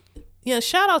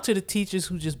 shout out to the teachers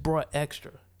who just brought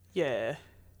extra. Yeah.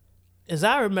 As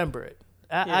I remember it.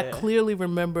 I clearly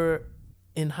remember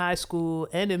in high school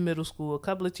and in middle school, a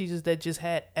couple of teachers that just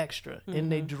had extra in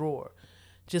their drawer.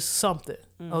 Just something.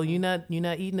 Mm-hmm. Oh, you're not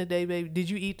eating today, baby? Did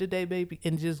you eat today, baby?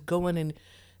 And just going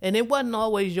and it wasn't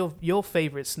always your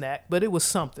favorite snack, but it was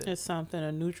something. It's something,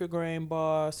 a Nutri-Grain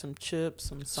bar, some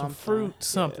chips, some fruit,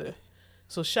 something. Yeah.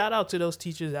 So shout out to those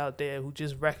teachers out there who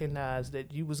just recognized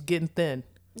that you was getting thin.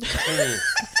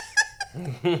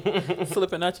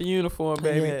 Flipping out your uniform,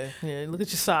 baby. Yeah. Look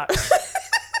at your socks.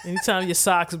 Anytime your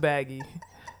socks baggy,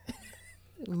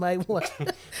 you might want. By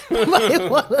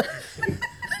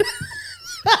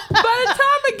the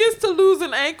time it gets to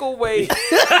losing ankle weight,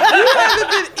 you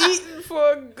haven't been eating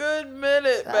for a good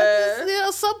minute,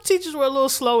 man. Some teachers were a little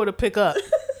slower to pick up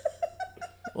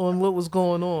on what was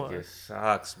going on. Your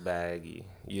socks baggy.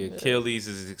 Your Achilles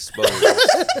is exposed.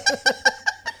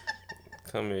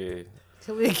 Come here.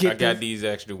 I got these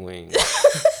extra wings.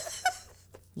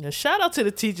 Shout out to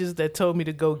the teachers that told me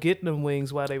to go get them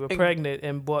wings while they were pregnant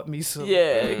and bought me some.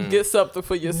 Yeah, get something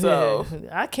for yourself. Yeah.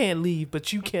 I can't leave,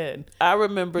 but you can. I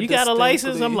remember. You got a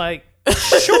license? I'm like,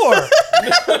 sure.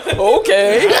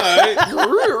 Okay.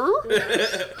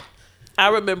 I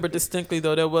remember distinctly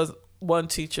though, there was one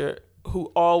teacher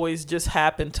who always just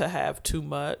happened to have too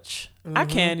much. Mm-hmm. I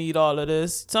can't eat all of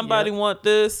this. Somebody want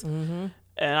this? Mm-hmm.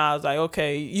 And I was like,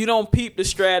 okay, you don't peep the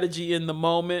strategy in the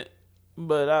moment.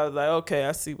 But I was like, okay,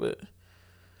 I see what.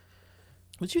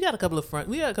 But you got a couple of friends.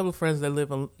 We got a couple of friends that live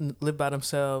by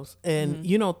themselves, and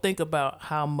you don't think about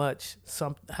how much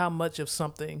of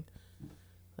something.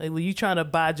 Like when you trying to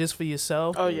buy just for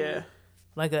yourself. Oh yeah.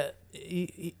 Like a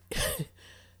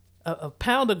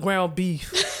pound of ground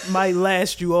beef might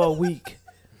last you all week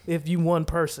if you one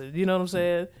person. You know what I'm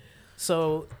saying?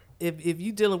 So. If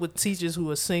you dealing with teachers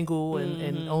who are single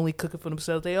and only cooking for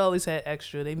themselves, they always had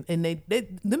extra. Them be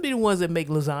the ones that make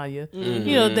lasagna. Mm-hmm.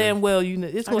 You know damn well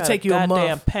it's gonna take you a month.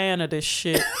 Goddamn pan of this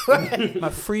shit.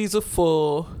 My freezer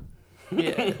full.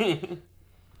 Yeah,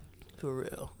 for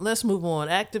real. Let's move on.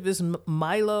 Activist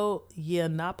Milo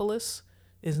Yiannopoulos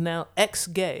is now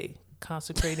ex-gay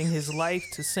consecrating his life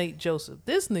to Saint Joseph.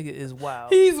 This nigga is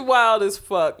wild. He's wild as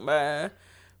fuck, man.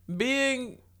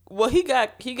 He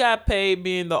got paid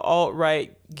being the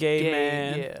alt-right gay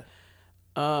man. Yeah.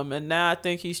 And now I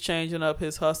think he's changing up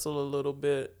his hustle a little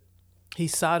bit.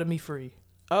 He's sodomy free.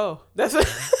 Oh, that's what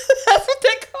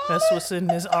they call That's it? what's in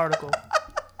this article.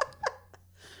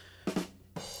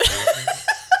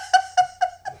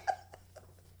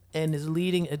 And is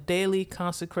leading a daily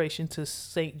consecration to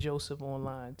Saint Joseph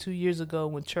online. 2 years ago,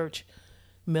 when church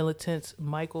militants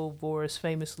Michael Voris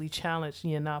famously challenged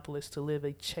Yiannopoulos to live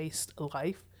a chaste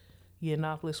life,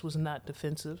 Yiannopoulos was not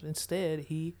defensive. Instead,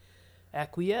 he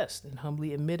acquiesced and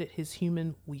humbly admitted his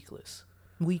human weakness.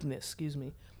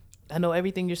 I know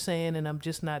everything you're saying, and I'm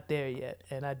just not there yet,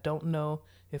 and I don't know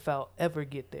if I'll ever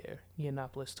get there,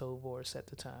 Yiannopoulos told Voris at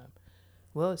the time.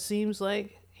 Well, it seems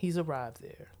like he's arrived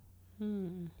there.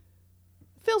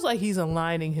 Feels like he's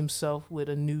aligning himself with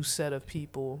a new set of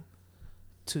people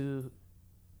to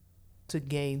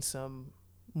gain some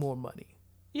more money.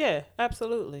 Yeah,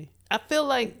 absolutely. I feel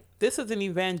like This is an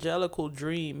evangelical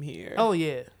dream here. oh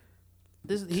yeah,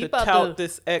 he to about tout to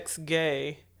this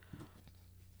ex-gay.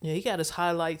 yeah he got his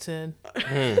highlights in.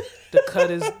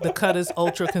 The cut is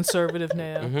ultra conservative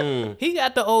now. He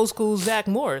got the old school Zach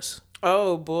Morris.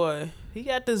 Oh boy, He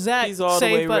got the Zach. He's all the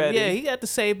way Saved by, ready. yeah, he got the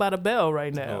Saved by the Bell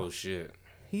right now. Oh shit.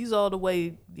 He's all the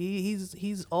way.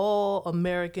 He's all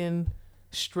American,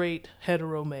 straight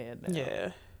hetero man now.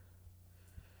 yeah.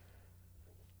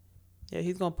 Yeah,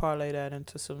 he's gonna parlay that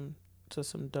into some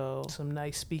dough. Some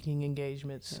nice speaking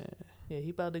engagements. Yeah, he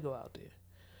about to go out there.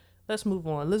 Let's move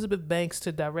on. Elizabeth Banks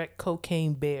to direct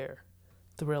Cocaine Bear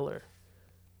thriller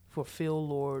for Phil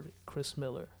Lord, Chris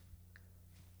Miller.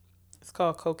 It's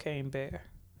called Cocaine Bear.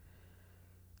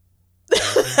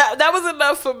 That was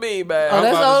enough for me, man. Oh,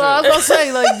 that's all I was gonna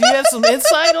say. Like, do you have some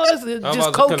insight on this?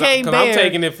 Just Cocaine Bear. I'm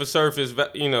taking it for surface,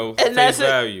 And face that's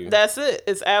value. it. That's it.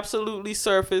 It's absolutely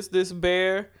surface. This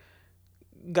bear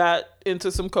got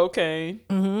into some cocaine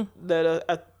that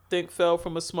I think fell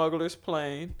from a smuggler's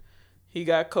plane. He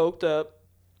got coked up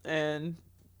and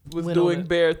was Went on doing it.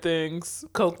 bear things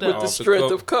Coked with up. the Off the strength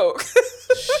coke. of coke.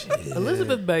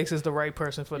 Elizabeth Banks is the right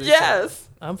person for this. show. Yes.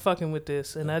 I'm fucking with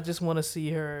this, and I just want to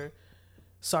see her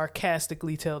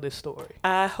sarcastically tell this story.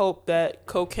 I hope that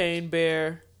Cocaine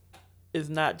Bear is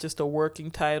not just a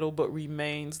working title, but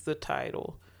remains the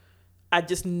title. I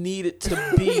just need it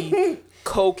to be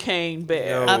Cocaine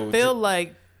Bear. Yo. I feel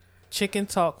like Chicken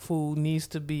Talk Food needs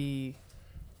to be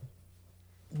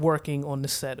working on the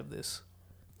set of this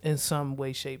in some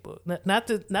way, shape, or not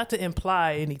to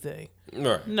imply anything,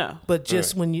 Right. No. but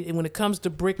just when it comes to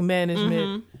brick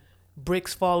management,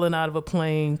 bricks falling out of a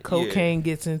plane, cocaine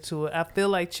gets into it. I feel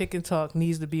like Chicken Talk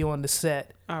needs to be on the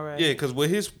set. All right. Yeah, because with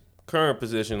his current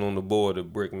position on the board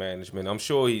of brick management, I'm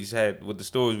sure he's had, with the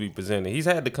stories we presented, he's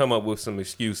had to come up with some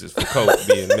excuses for coke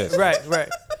being missing. Right.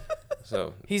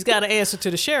 So He's got to answer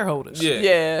to the shareholders. yeah.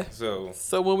 Yeah. So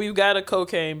when we've got a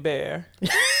Cocaine Bear,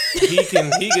 he can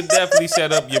definitely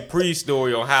set up your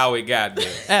pre-story on how it got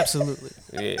there. Absolutely.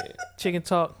 Yeah. Chicken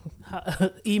Talk.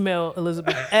 Email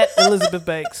Elizabeth at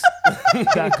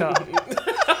ElizabethBanks.com.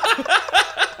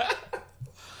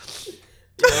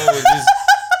 It's just,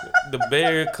 the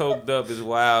bear coked up is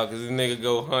wild because this nigga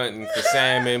go hunting for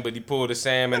salmon, but he pull the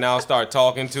salmon out, start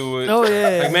talking to it. Oh,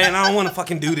 yeah. Like, man, I don't want to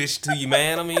fucking do this to you,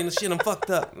 man. I mean, the shit, I'm fucked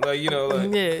up. Like, like.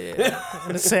 Yeah.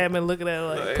 And the salmon looking at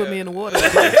her like, put me in the water.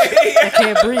 I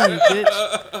can't breathe,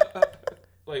 bitch.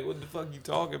 Like, what the fuck you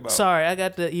talking about? Sorry, I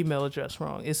got the email address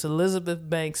wrong. It's Elizabeth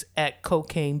Banks at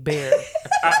Cocaine Bear.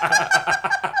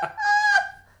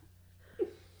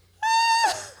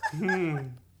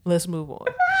 Let's move on.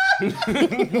 wait, did I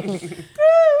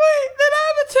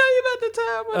ever tell you about the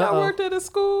time when I worked at a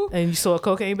school? And you saw a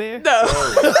Cocaine Bear? No.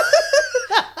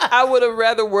 I would have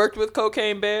rather worked with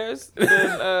Cocaine Bears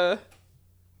than,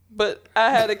 but I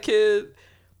had a kid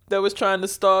that was trying to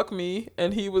stalk me,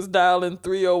 and he was dialing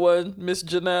 301 Miss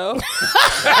Janelle.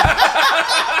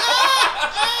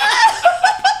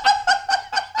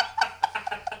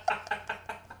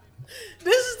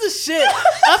 This is the shit.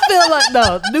 I feel like,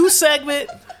 no,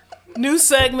 new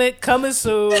segment coming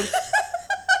soon.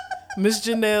 Miss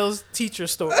Janelle's teacher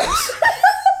stories.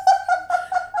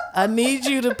 I need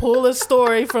you to pull a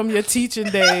story from your teaching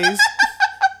days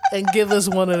and give us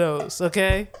one of those,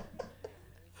 okay?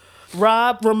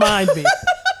 Rob, remind me.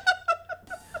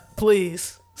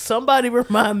 Please. Somebody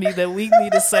remind me that we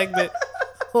need a segment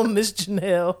on Miss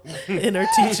Janelle in her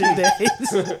teaching days.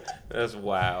 That's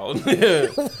wild.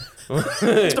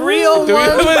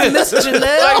 301 Miss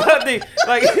Janelle.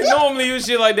 like normally you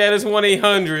shit like that is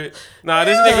 1-800. Nah,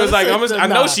 this nigga was like, I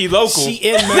know she local. She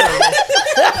in Maryland.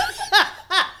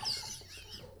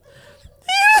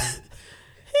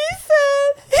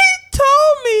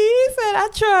 said, I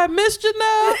tried Miss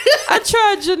Janelle. I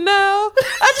tried Janelle.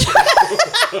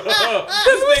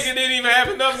 This nigga didn't even have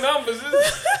enough numbers.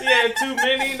 He had too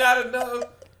many, not enough.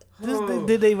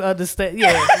 Did they understand?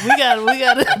 Yeah, we got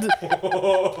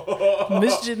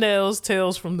Miss Janelle's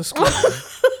Tales from the School.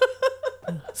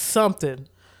 Something.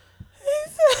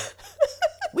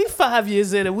 We 5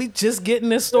 years in and we just getting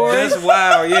this story. That's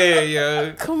wild.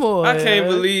 Yeah. Come on. I can't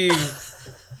believe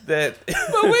that.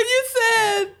 But when you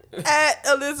said at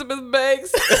Elizabeth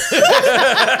Banks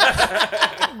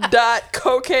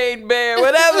 .cocaine bear,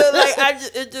 whatever, like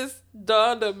it just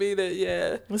dawned on me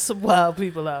that there's some wild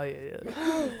people out here.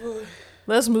 Yeah.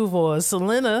 Let's move on.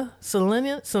 Selena.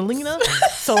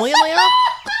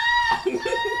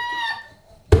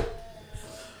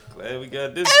 Glad we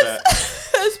got this back.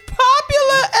 As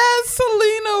popular as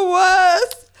Selena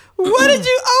was, what did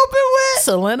you open with?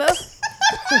 Selena.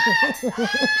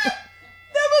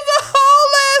 There was a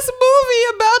whole ass movie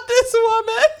about this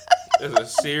woman. There's a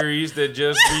series that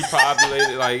just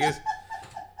repopulated. Like it's.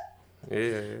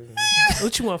 Yeah.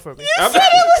 What you want from me? You said it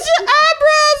was your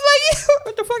eyebrows. Like,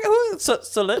 what the fuck? Who?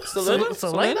 Selena?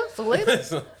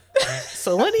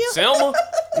 Selma?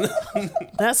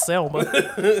 That's Selma.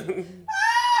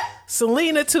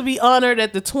 Selena to be honored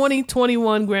at the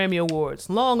 2021 Grammy Awards.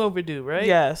 Long overdue, right?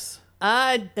 Yes.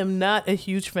 I am not a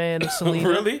huge fan of Selena.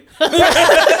 Really?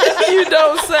 You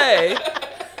don't say.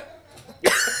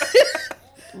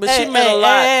 But she meant a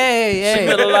lot. She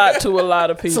meant a lot to a lot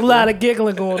of people. It's a lot of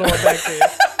giggling going on back there.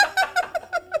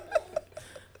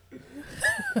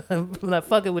 I'm not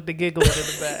fucking with the giggling in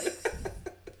the back.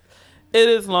 It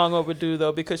is long overdue,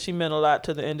 though, because she meant a lot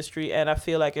to the industry. And I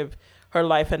feel like if her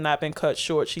life had not been cut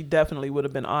short, she definitely would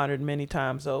have been honored many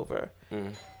times over.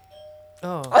 Mm.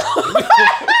 Oh.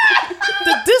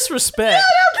 The disrespect. I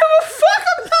don't give a fuck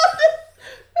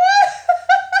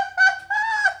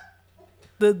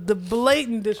about The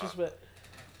blatant disrespect.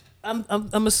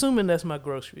 I'm assuming that's my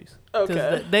groceries.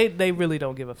 Okay. They really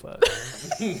don't give a fuck.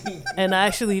 And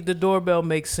actually, the doorbell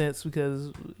makes sense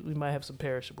because we might have some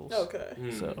perishables. Okay.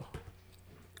 So,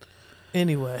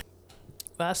 anyway,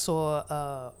 I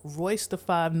saw Royce the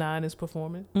 5'9" is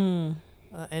performing.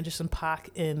 Anderson .Paak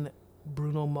and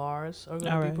Bruno Mars are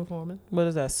going to be performing. What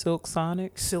is that? Silk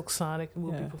Sonic? Silk Sonic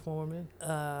will be performing.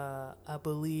 I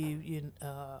believe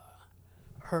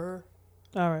her.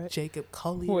 All right. Jacob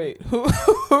Collier. Wait, who?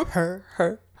 Her.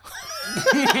 All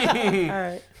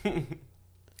right.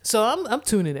 So I'm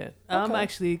tuning in. I'm Okay.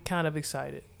 actually kind of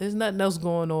excited. There's nothing else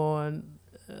going on.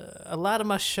 A lot of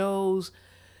my shows,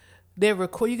 they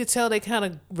record. You can tell they kind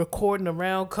of recording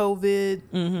around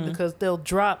COVID because they'll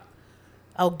drop.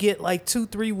 I'll get like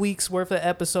 2-3 weeks worth of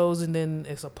episodes, and then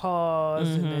it's a pause,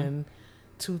 and then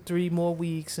 2-3 more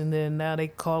weeks, and then now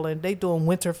they doing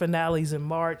winter finales in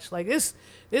March. Like it's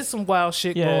some wild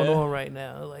shit going on right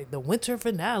now. Like the winter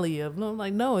finale of, I'm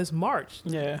like, no, it's March.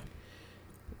 Yeah.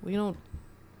 We don't.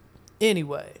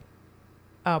 Anyway,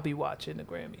 I'll be watching the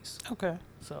Grammys. Okay.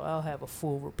 So I'll have a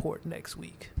full report next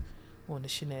week on the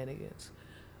shenanigans.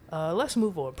 Let's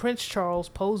move on. Prince Charles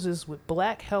poses with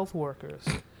black health workers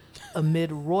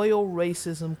amid royal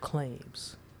racism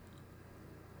claims.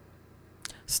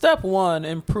 Step one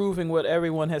in proving what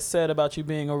everyone has said about you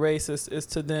being a racist is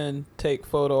to then take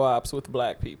photo ops with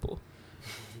black people.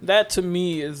 That to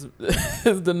me is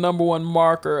the number one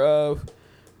marker of,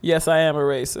 yes, I am a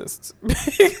racist.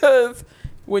 Because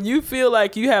when you feel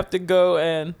like you have to go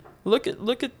and look at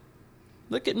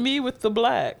me with the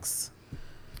blacks.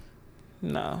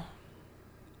 No.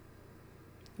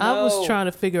 I was trying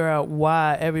to figure out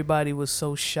why everybody was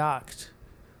so shocked,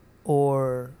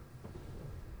 or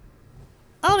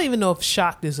I don't even know if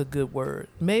shocked is a good word.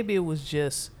 Maybe it was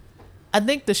just, I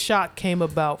think the shock came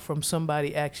about from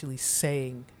somebody actually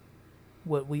saying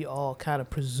what we all kind of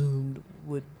presumed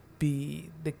would be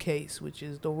the case, which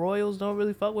is the royals don't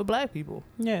really fuck with black people.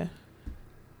 Yeah.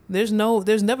 There's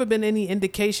never been any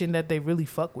indication that they really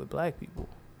fuck with black people.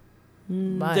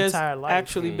 There's entire life.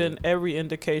 actually been every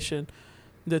indication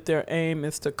that their aim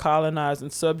is to colonize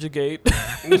and subjugate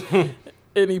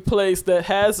any place that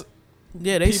has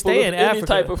they stay in Africa. Any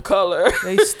type of color.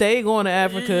 They stay going to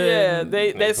Africa. Yeah,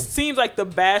 that seems like the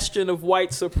bastion of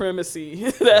white supremacy.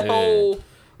 That whole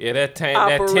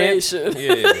operation.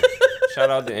 Yeah. Shout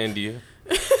out to India.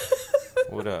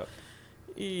 What up?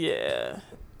 Yeah.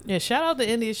 Yeah, shout out to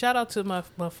India. Shout out to my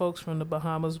folks from the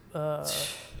Bahamas.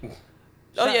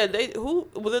 Who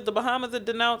was it? The Bahamas that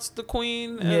denounced the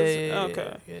Queen?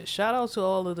 Okay. Yeah. Shout out to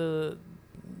all of the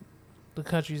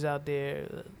countries out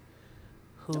there.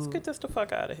 Let's get this the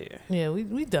fuck out of here. Yeah,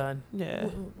 we done. Yeah.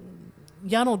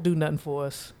 Y'all don't do nothing for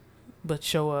us but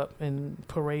show up and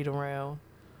parade around.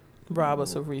 rob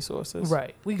us of resources.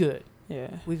 Right. We good. Yeah.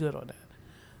 We good on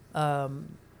that.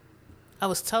 I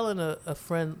was telling a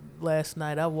friend last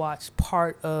night, I watched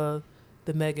part of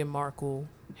the Meghan Markle,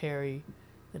 Harry,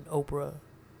 and Oprah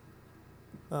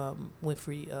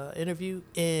Winfrey interview,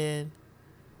 and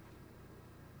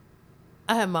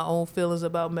I have my own feelings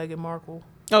about Meghan Markle.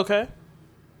 Okay.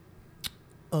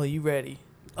 Oh, you ready?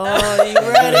 Oh, you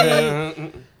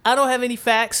ready? I don't have any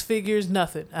facts, figures,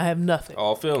 nothing. I have nothing.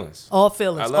 All feelings. All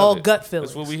feelings. I love All it. gut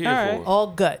feelings. That's what we here All right. for. All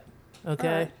gut. Okay?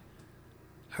 All right.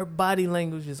 Her body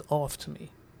language is off to me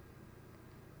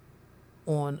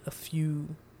in a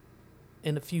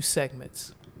few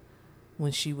segments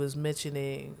when she was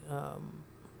mentioning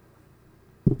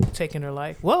taking her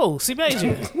life. Whoa, see,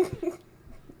 Major.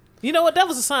 You know what? That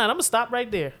was a sign. I'm going to stop right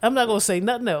there. I'm not going to say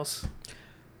nothing else.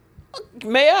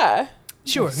 May I?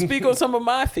 Sure. Speak on some of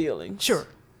my feelings. Sure.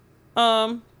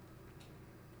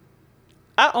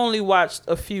 I only watched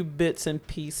a few bits and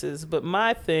pieces, but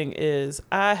my thing is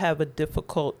I have a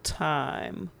difficult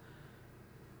time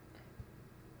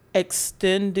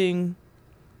extending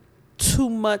too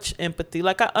much empathy.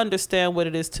 Like, I understand what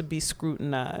it is to be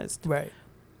scrutinized. Right.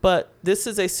 But this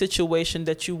is a situation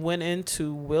that you went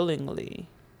into willingly,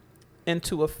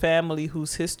 into a family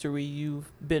whose history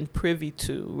you've been privy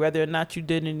to. Whether or not you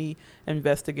did any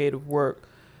investigative work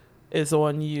is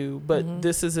on you. But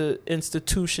this is an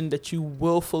institution that you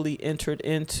willfully entered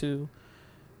into.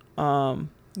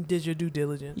 Did your due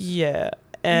diligence. Yeah.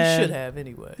 And you should have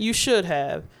anyway. You should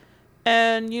have.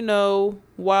 And, you know,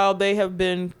 while they have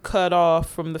been cut off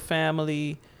from the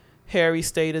family, Harry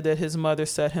stated that his mother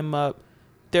set him up.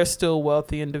 They're still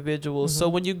wealthy individuals. So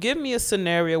when you give me a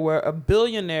scenario where a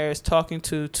billionaire is talking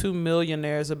to two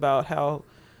millionaires about how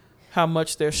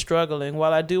much they're struggling,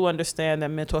 while I do understand that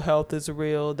mental health is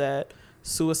real, that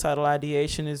suicidal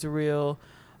ideation is real,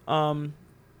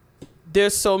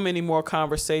 there's so many more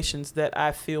conversations that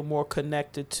I feel more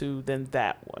connected to than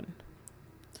that one.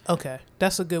 Okay.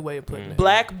 That's a good way of putting it.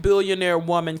 Black billionaire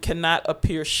woman cannot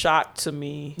appear shocked to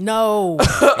me No.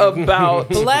 about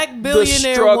Black the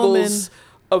billionaire woman. struggles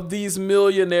of these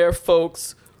millionaire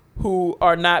folks who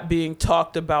are not being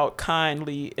talked about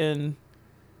kindly in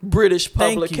British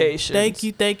publications. Thank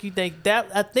you. That,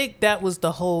 I think that was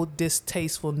the whole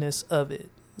distastefulness of it.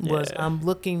 Was Yeah. I'm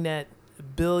looking at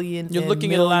billion. You're and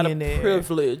looking at a lot of millionaire.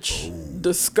 privilege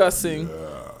discussing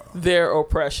their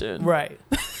oppression. Right.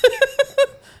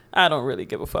 I don't really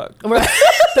give a fuck. Right.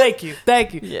 Thank you.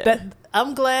 Yeah.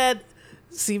 I'm glad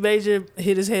C Major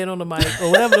hit his head on the mic or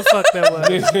whatever the fuck that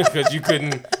was. Because you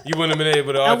wouldn't have been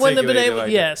able to I wouldn't have been articulate it able.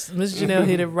 like Yes, Miss Janelle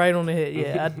hit it right on the head.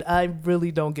 Yeah, I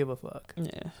really don't give a fuck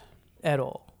Yeah. at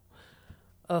all.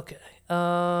 Okay.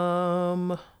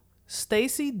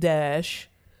 Stacey Dash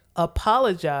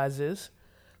apologizes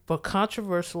for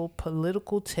controversial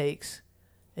political takes,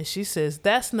 and she says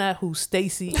that's not who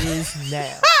Stacey is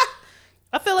now.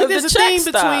 I feel like 'Cause there's the a theme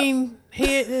check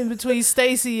stopped. between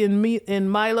Stacey and me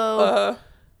and Milo.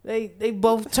 They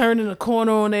both turning a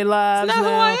corner on their lives Not who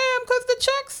now. I am, because the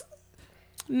checks.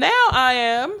 Now I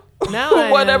am. Now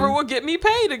I Whatever am will get me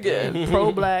paid again.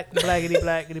 pro-black, blackity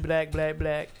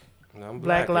black. No, I'm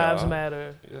Black Lives y'all.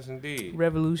 Matter. Yes, indeed.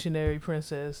 Revolutionary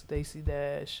Princess Stacey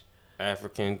Dash.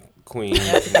 African Queen,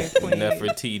 African Queen.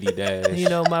 Nefertiti Dash, You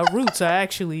know, my roots are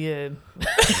actually in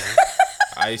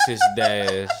Isis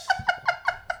Dash.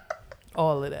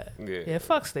 all of that. Yeah. Yeah,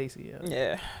 fuck Stacey.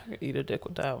 Yeah. Yeah. Eat a dick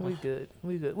with that We one. good.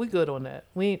 We good on that.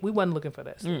 We wasn't looking for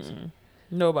that, Stacey.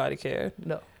 Nobody cared.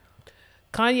 No.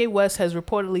 Kanye West has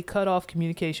reportedly cut off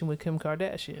communication with Kim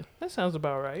Kardashian. That sounds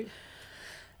about right.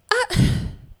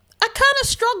 I kind of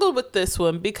struggled with this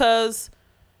one because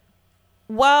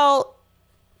while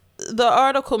the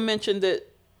article mentioned that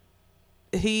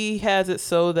he has it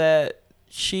so that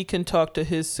she can talk to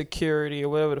his security or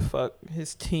whatever the fuck,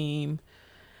 his team,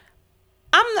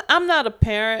 I'm not a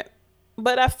parent,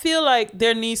 but I feel like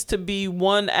there needs to be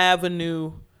one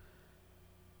avenue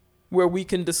where we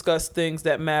can discuss things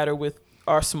that matter with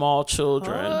our small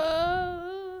children.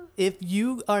 If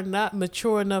you are not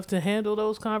mature enough to handle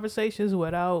those conversations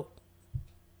without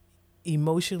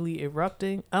emotionally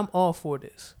erupting, I'm all for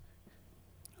this.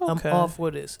 Okay. I'm all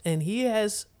for this. And he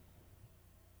has,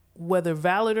 whether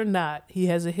valid or not, he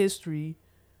has a history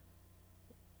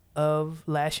of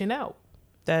lashing out.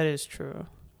 That is true.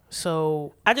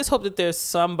 So I just hope that there's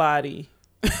somebody.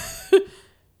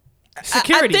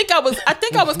 security. I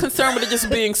think I was concerned with it just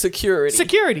being security.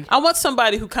 Security. I want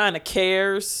somebody who kind of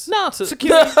cares. No,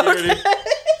 security.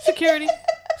 Security.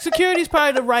 Security's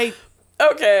probably the right.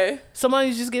 Okay. Somebody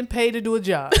who's just getting paid to do a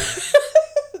job.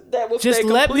 That will Just stay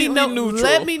let me completely know. neutral.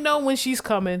 Let me know when she's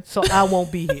coming, so I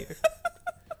won't be here.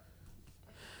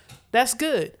 That's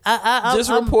good.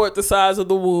 I'm report the size of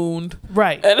the wound.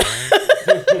 Right.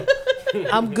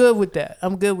 I'm good with that.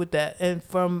 And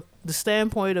from the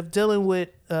standpoint of dealing with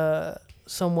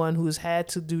someone who's had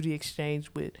to do the exchange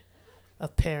with a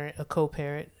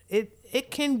co-parent, it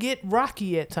can get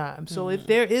rocky at times. So if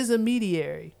there is a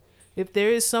mediary, if there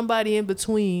is somebody in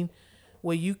between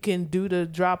where you can do the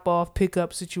drop-off,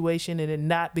 pick-up situation and it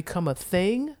not become a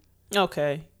thing.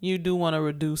 Okay. You do want to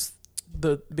reduce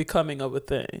the becoming of a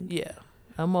thing. Yeah.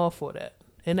 I'm all for that.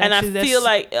 And I feel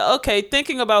like, okay,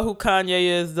 thinking about who Kanye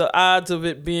is, the odds of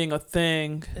it being a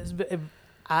thing,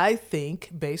 I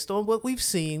think, based on what we've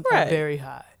seen, right, are very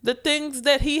high. The things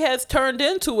that he has turned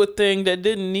into a thing that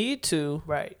didn't need to.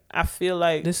 Right. I feel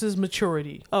like this is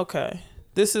maturity. Okay.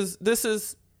 This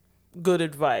is good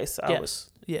advice.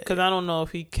 Yeah. Because I don't know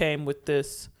if he came with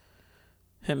this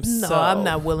himself. No, I'm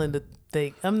not willing to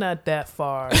think. I'm not that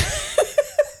far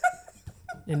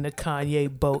in the Kanye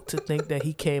boat to think that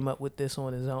he came up with this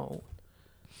on his own.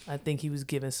 I think he was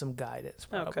given some guidance,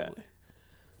 probably. Okay.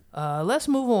 Let's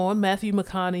move on. Matthew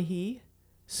McConaughey,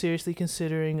 seriously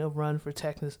considering a run for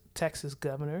Texas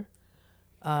governor.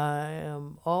 I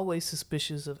am always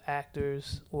suspicious of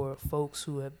actors or folks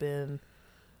who have been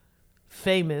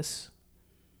famous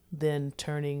then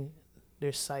turning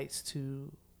their sights to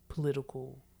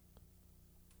political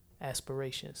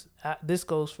aspirations. This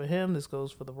goes for him. This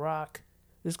goes for The Rock.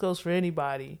 This goes for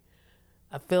anybody.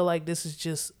 I feel like this is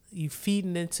just you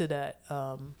feeding into that.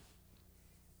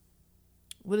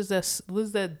 What is that? What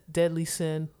is that deadly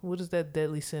sin? What is that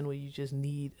deadly sin where you just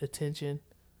need attention?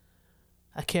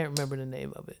 I can't remember the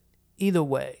name of it. Either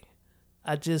way,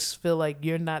 I just feel like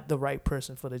you're not the right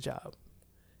person for the job.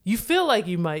 You feel like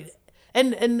you might,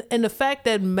 and the fact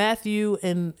that Matthew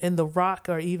and The Rock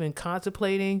are even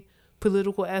contemplating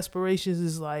political aspirations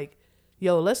is like,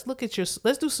 yo, let's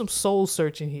do some soul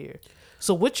searching here.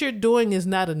 So what you're doing is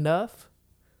not enough.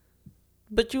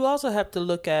 But you also have to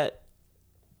look at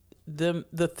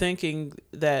the thinking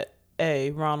that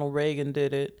Ronald Reagan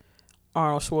did it,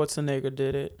 Arnold Schwarzenegger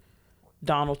did it,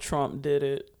 Donald Trump did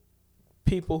it.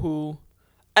 People who,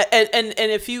 and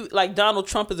if you like, Donald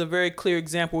Trump is a very clear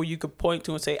example where you could point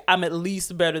to and say, I'm at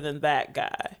least better than that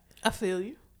guy. I feel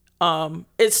you.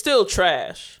 It's still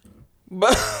trash,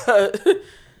 but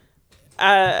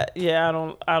I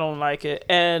don't like it.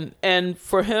 And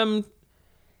for him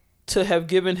to have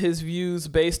given his views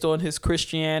based on his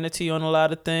Christianity on a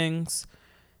lot of things,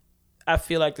 I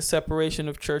feel like the separation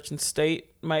of church and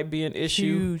state might be an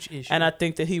issue. Huge issue. And I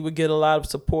think that he would get a lot of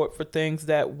support for things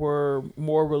that were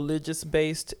more religious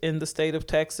based in the state of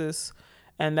Texas.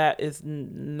 And that is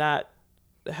not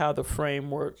how the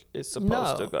framework is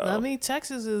supposed to go. I mean,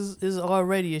 Texas is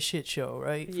already a shit show,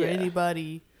 right? For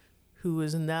anybody who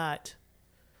does not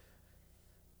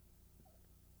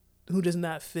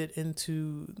fit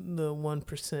into the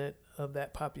 1% of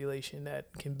that population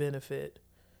that can benefit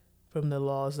from the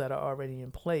laws that are already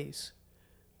in place.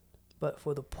 But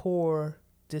for the poor,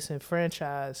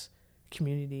 disenfranchised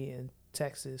community in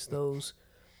Texas, those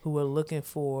who are looking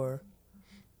for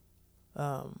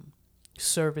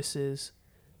services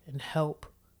and help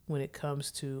when it comes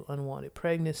to unwanted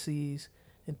pregnancies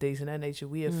and things of that nature,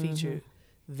 we have featured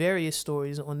various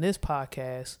stories on this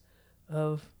podcast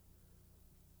of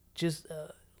just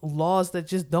laws that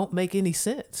just don't make any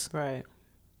sense. Right.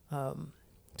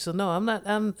 So no, I'm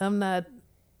not.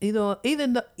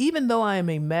 Even though I am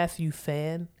a Matthew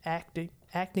fan,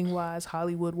 acting wise,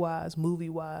 Hollywood wise, movie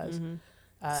wise,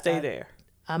 stay there.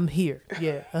 I'm here.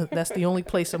 Yeah, that's the only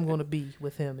place I'm going to be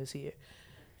with him is here.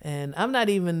 And I'm not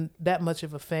even that much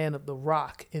of a fan of The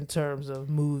Rock in terms of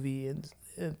movie and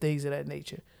things of that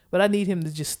nature. But I need him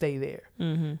to just stay there.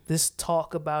 Mm-hmm. This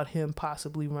talk about him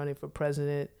possibly running for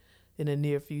president in the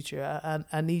near future,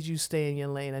 I need you to stay in your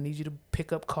lane. I need you to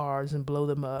pick up cars and blow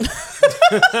them up.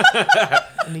 I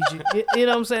need you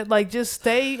know what I'm saying? Like, just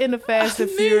stay in the Fast and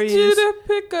Furious. I need you to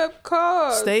pick up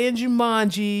cars. Stay in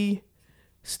Jumanji.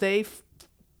 Stay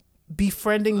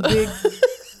befriending big,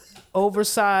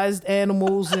 oversized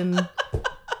animals and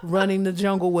running the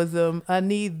jungle with them. I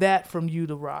need that from you,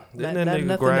 The Rock. Didn't that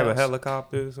nigga grab a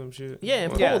helicopter or some shit? Yeah,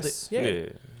 and pulled it. Yeah.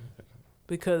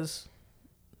 Because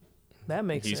that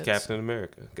makes sense. He's Captain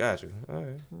America. Got you. All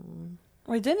right.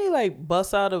 Wait, didn't he like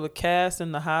bust out of a cast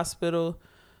in the hospital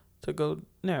to go?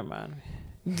 Never mind.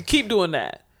 Keep doing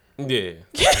that. Yeah.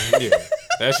 Yeah.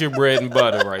 That's your bread and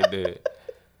butter right there.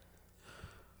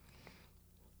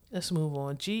 Let's move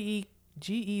on.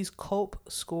 GE's Culp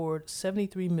scored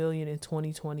 $73 million in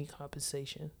 2020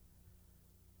 compensation.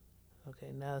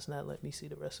 Okay, now it's not letting me see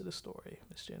the rest of the story,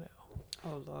 Miss Janelle.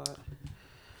 Oh Lord.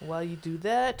 While you do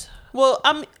that, well,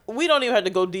 we don't even have to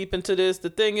go deep into this. The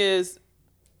thing is,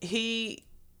 they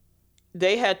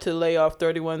had to lay off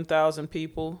 31,000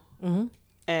 people,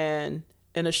 and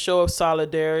in a show of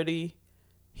solidarity,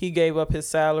 he gave up his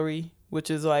salary, which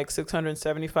is like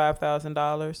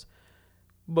 $675,000.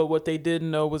 But what they didn't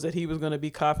know was that he was going to be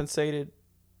compensated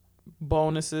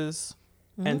bonuses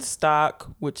and stock,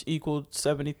 which equaled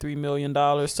 $73 million.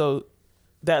 So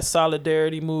that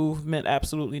solidarity move meant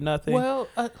absolutely nothing. well,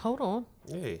 hold on.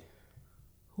 Hey.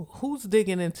 Who's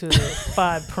digging into the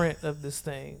fine print of this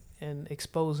thing and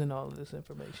exposing all of this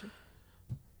information?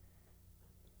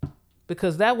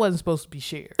 Because that wasn't supposed to be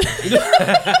shared.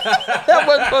 That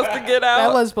wasn't supposed to get out.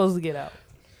 That wasn't supposed to get out.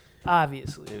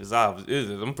 Obviously. It was obvious.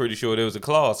 I'm pretty sure there was a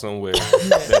clause somewhere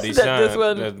that he signed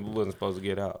that wasn't supposed to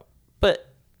get out. But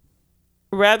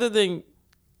rather than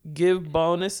give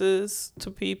bonuses to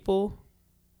people,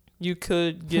 you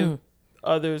could give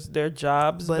others their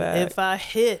jobs But back. if I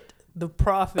hit the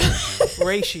profit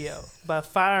ratio by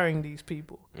firing these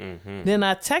people, then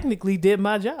I technically did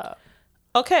my job.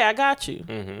 Okay, I got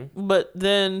you. But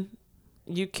then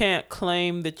you can't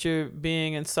claim that you're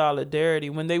being in solidarity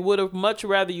when they would have much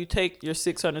rather you take your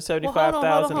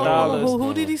 $675,000.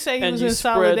 Who did he say he and was you in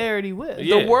spread- solidarity with?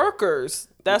 Yeah. The workers.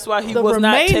 That's why he The was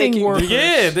not remaining taking workers.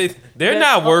 Yeah, they're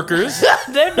not workers.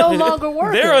 They're no longer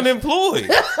workers. They're unemployed.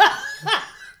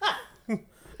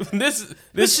 This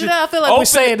Shit, I feel like we're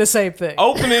saying the same thing.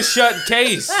 Open and shut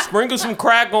case. Sprinkle some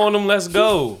crack on them. Let's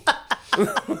go.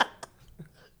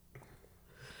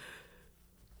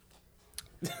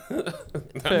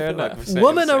 Fair enough.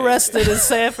 Woman arrested in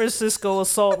San Francisco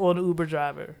assault on Uber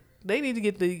driver. They need to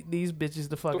get these bitches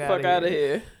the fuck out of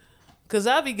here. Cause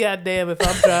I be goddamn if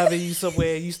I'm driving you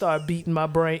somewhere, you start beating my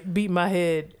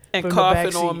head And from the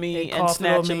coughing backseat on me and coughing on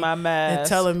snatching me my mask. and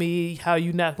telling me how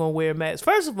you not gonna wear a mask.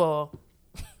 First of all,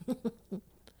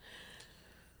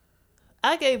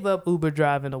 I gave up Uber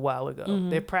driving a while ago.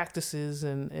 Their practices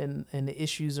and the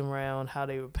issues around how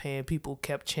they were paying people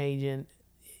kept changing.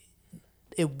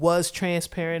 It was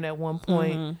transparent at one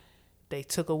point. They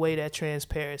took away that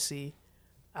transparency.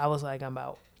 I was like, I'm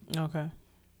out. Okay.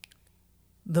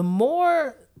 The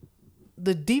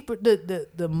deeper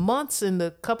the months and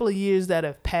the couple of years that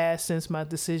have passed since my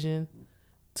decision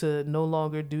to no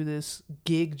longer do this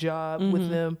gig job with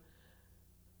them,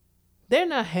 they're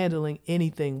not handling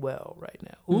anything well right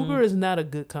now. Uber is not a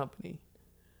good company,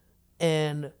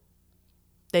 and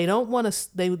they don't want to.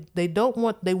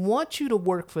 They want you to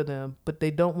work for them, but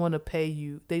they don't want to pay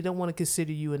you. They don't want to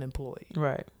consider you an employee.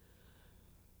 Right.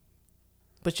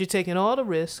 But you're taking all the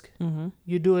risk.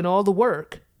 You're doing all the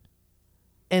work.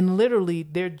 And literally,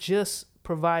 they're just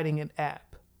providing an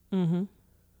app. The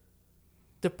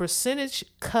percentage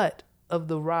cut of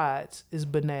the rides is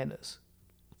bananas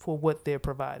for what they're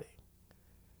providing.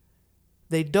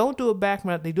 They don't do a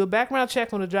background. They do a background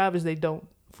check on the drivers. They don't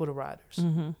for the riders.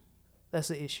 That's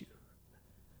the issue.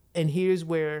 And here's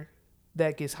where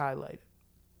that gets highlighted.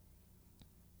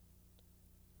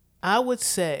 I would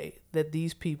say that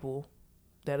these people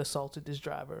that assaulted this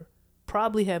driver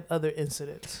probably have other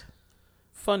incidents.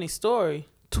 Funny story.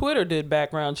 Twitter did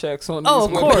background checks on these Oh,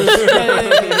 of women.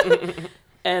 course. Yeah.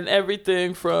 And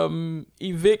everything from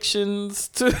evictions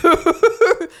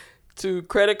to to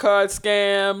credit card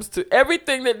scams to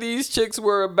everything that these chicks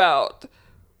were about.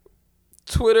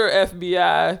 Twitter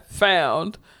FBI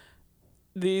found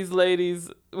these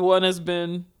ladies. One has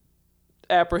been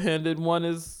apprehended. One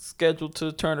is scheduled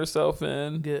to turn herself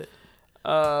in. Good.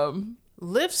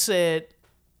 Lyft said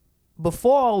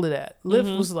before all of that,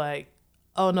 Lyft was like,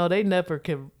 "Oh no, they never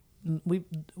can.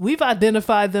 We've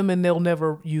identified them, and they'll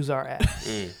never use our app.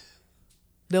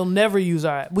 They'll never use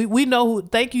our app. We know who.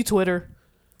 Thank you, Twitter.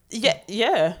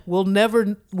 Yeah. We'll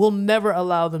never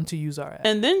allow them to use our app."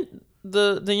 And then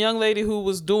the young lady who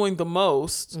was doing the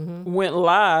most went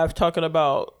live talking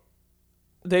about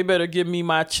they better give me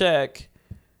my check.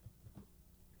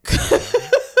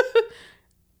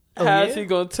 How's he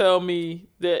gonna tell me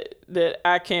that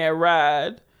I can't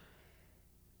ride?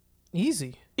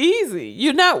 Easy.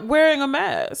 You're not wearing a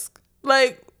mask.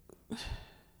 Like,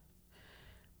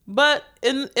 but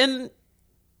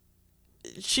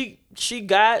she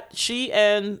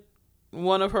and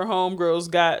one of her homegirls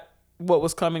got what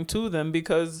was coming to them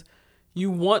because you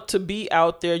want to be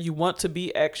out there, you want to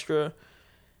be extra.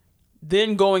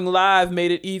 Then going live made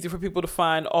it easy for people to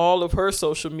find all of her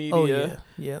social media. Oh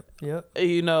yeah. Yep.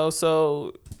 You know,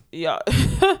 so y'all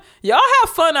have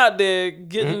fun out there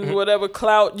getting whatever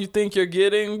clout you think you're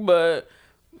getting, but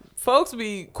folks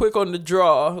be quick on the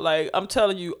draw. Like, I'm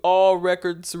telling you, all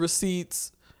records,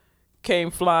 receipts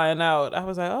came flying out. I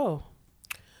was like, oh,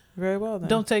 very well then.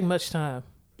 Don't take much time.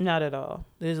 Not at all.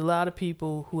 There's a lot of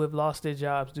people who have lost their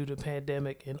jobs due to the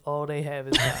pandemic, and all they have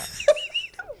is time.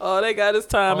 All they got is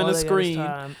time and a screen.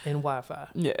 Time and Wi-Fi.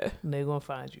 Yeah. And they're going to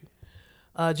find you.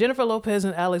 Jennifer Lopez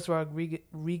and Alex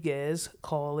Rodriguez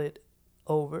call it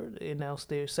over. They announced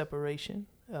their separation.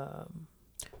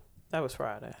 That was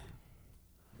Friday.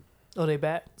 Oh, they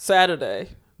back? Saturday.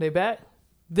 They back?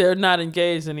 They're not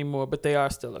engaged anymore, but they are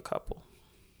still a couple.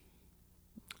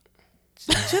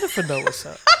 Jennifer know what's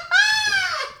up.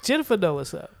 Jennifer know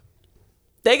what's up.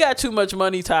 They got too much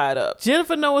money tied up.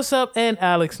 Jennifer know what's up, and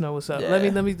Alex know what's up. Yeah.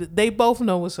 Let me. They both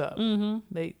know what's up. Mm-hmm.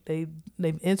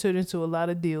 They've entered into a lot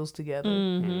of deals together.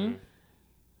 Mm-hmm.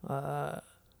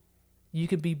 You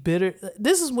could be bitter.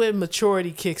 This is where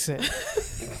maturity kicks in.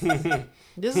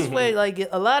 This is where, like,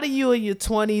 a lot of you in your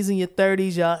 20s and your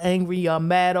 30s, y'all angry, y'all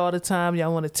mad all the time,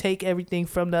 y'all want to take everything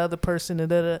from the other person.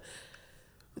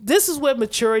 This is where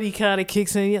maturity kind of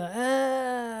kicks in. You're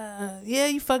like, yeah,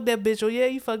 you fuck that bitch, or yeah,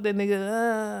 you fuck that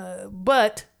nigga.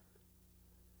 But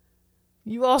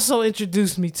you also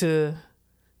introduced me to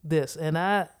this, and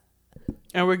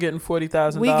we're getting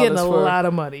 $40,000. We getting a lot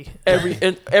of money. Every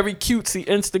cutesy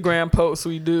Instagram post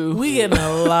we do. We getting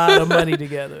a lot of money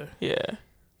together. Yeah.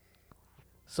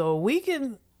 So we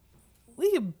can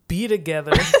be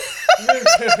together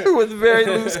With very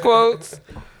loose quotes.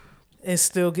 and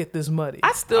still get this money.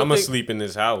 I'm gonna sleep in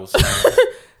this house.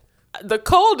 The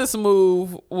coldest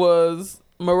move was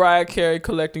Mariah Carey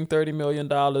collecting $30 million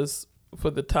for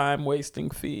the time wasting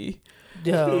fee.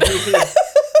 Yo.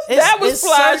 That was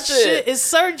fly shit. It's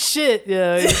certain shit.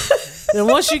 Yeah. And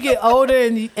once you get older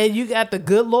and you got the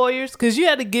good lawyers, because you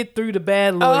had to get through the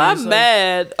bad lawyers. Oh, I'm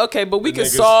mad. Okay, but we The can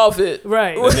niggas- solve it.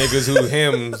 Right. The niggas who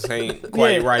hymns ain't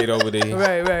quite Yeah. right over there.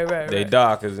 Right. They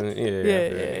doctors and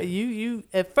Yeah. You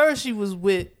at first you was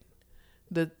with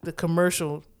the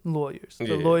commercial lawyers, the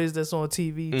Yeah. lawyers that's on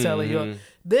TV telling you.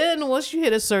 Then once you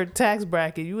hit a certain tax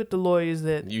bracket, you with the lawyers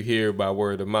that You hear by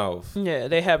word of mouth, Yeah,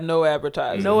 they have no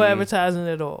advertising. no advertising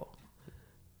at all.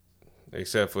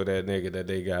 except for that nigga that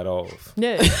they got off.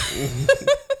 Yeah.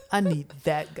 I need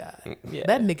that guy. Yeah.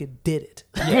 That nigga did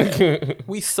it.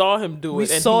 We saw him do it. We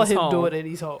and saw he's him home. do it and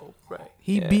he's home. Right.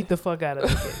 He Yeah. beat the fuck out of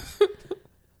the case.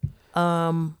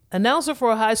 Announcer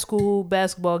for a high school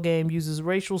basketball game uses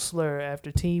racial slur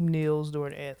after team kneels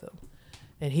during anthem.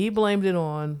 And he blamed it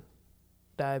on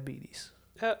diabetes.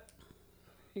 Yep.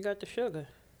 You got the sugar.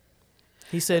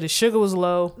 He said his sugar was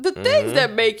low. The things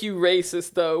that make you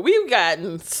racist, though, we've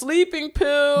gotten sleeping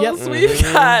pills, Yep. we've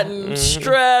gotten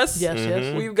stress,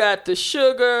 Yes. we've got the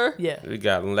sugar, Yeah. We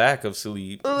got lack of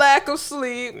sleep. lack of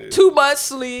sleep, too much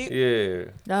sleep. Yeah.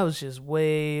 I was just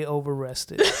way over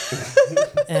rested.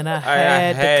 And I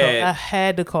had-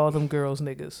 had to call them girls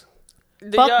niggas.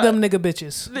 Do Fuck y'all- them nigga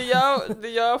bitches. Do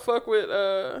y'all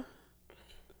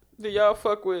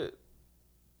fuck with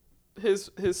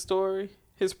his story,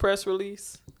 his press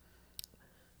release?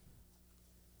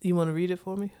 You want to read it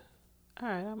for me? All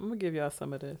right, I'm gonna give y'all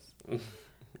some of this. Here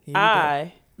you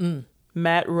I, go.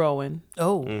 Matt Rowan,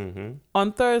 Oh.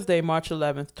 on Thursday, March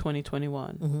 11th,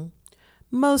 2021,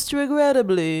 most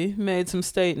regrettably made some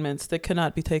statements that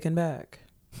cannot be taken back.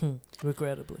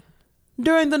 Regrettably.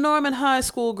 During the Norman High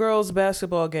School girls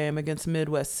basketball game against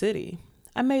Midwest City,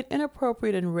 I made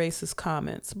inappropriate and racist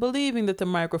comments, believing that the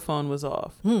microphone was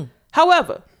off.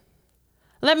 However,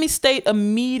 let me state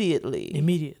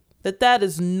immediately that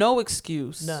is no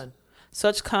excuse. None.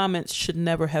 Such comments should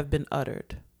never have been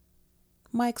uttered.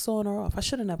 Mic's on or off. I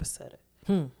should have never said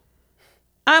it.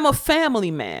 I'm a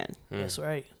family man. That's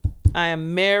right. I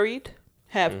am married,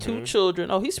 have 2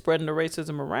 children. Oh, he's spreading the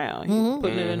racism around. He's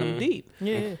putting it in them deep.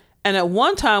 Yeah. And at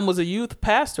one time was a youth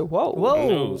pastor. Whoa.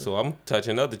 No, so I'm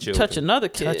touching other children. Touching other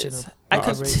kids. Touching them. I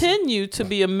Racist. continue to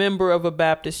be a member of a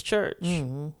Baptist church.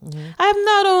 I have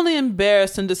not only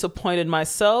embarrassed and disappointed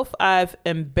myself, I've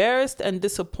embarrassed and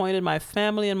disappointed my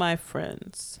family and my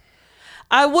friends.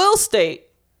 I will state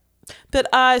that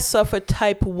I suffer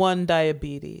type 1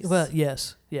 diabetes. Well,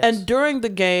 yes. And during the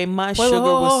game, my Wait, sugar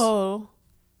hold was... on.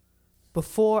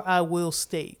 Before I will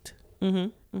state,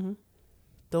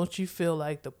 don't you feel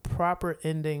like the proper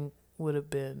ending would have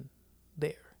been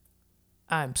there?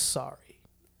 I'm sorry.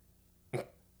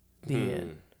 The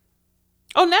end.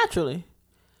 Oh, naturally.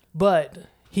 But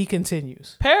he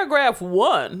continues. Paragraph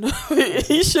 1,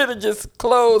 he should have just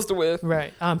closed with,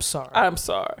 Right. I'm sorry. I'm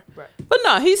sorry. Right. But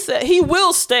no, he said he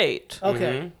will state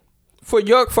Okay.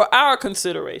 for our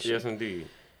consideration Yes, indeed.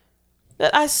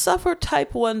 that I suffer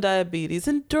type 1 diabetes,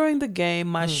 and during the game,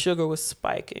 my sugar was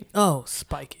spiking. Oh,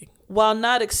 spiking. While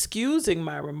not excusing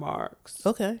my remarks,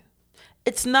 Okay.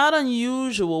 it's not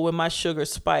unusual when my sugar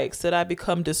spikes that I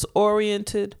become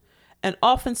disoriented and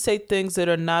often say things that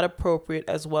are not appropriate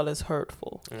as well as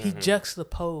hurtful. He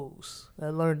juxtapose. I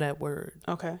learned that word.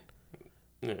 Okay.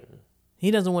 Yeah. He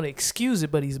doesn't want to excuse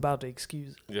it, but he's about to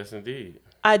excuse it. Yes, indeed.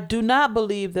 I do not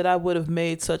believe that I would have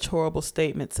made such horrible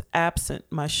statements absent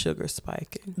my sugar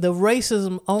spiking. The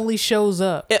racism only shows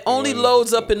up It only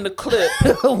loads up in the clip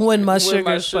when my with sugar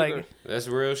my is spiking. sugar. That's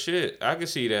real shit. I can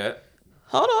see that.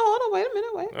 Hold on, wait a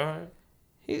minute. All right.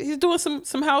 He's doing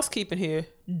some housekeeping here.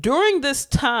 During this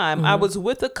time, I was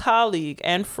with a colleague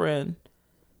and friend,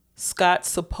 Scott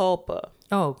Sepulpa.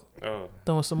 Oh, Oh.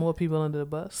 throwing some more people under the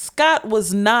bus. Scott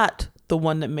was not the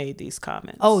one that made these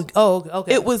comments. Oh,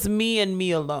 okay. It was me and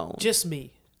me alone. Just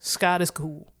me. Scott is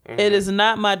cool. It is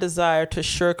not my desire to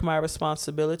shirk my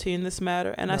responsibility in this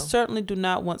matter, and I No. certainly do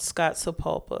not want Scott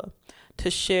Sepulpa to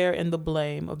share in the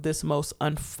blame of this most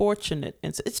unfortunate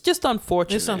incident. It's just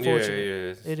unfortunate. It's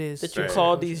unfortunate. Yeah. It is. that you Right.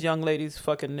 call these young ladies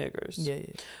fucking niggers. Yeah.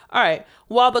 All right.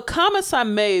 While the comments I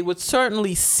made would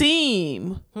certainly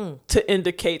seem to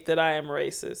indicate that I am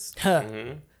racist, Huh.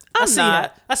 I'm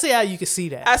not. I see how you can see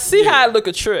that. I see how I look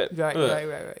a trip.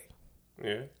 Right.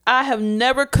 Yeah. I have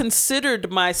never considered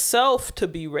myself to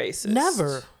be racist.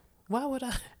 Never. Why would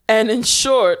I? And in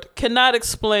short, cannot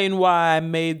explain why I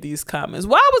made these comments.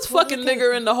 Why was fucking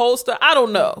nigger in the holster? I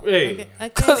don't know. Hey.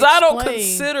 Because I don't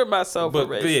consider myself a But,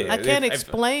 racist. yeah. I can't If-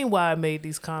 explain why I made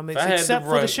these comments If I had to except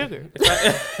for run- the sugar.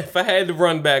 If I had to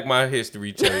run back my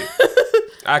history tape,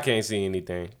 I can't see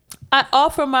anything. I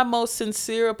offer my most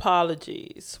sincere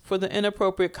apologies for the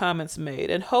inappropriate comments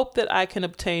made and hope that I can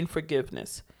obtain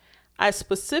forgiveness. I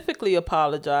specifically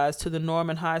apologize to the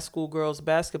Norman High School girls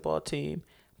basketball team,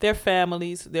 their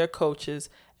families, their coaches,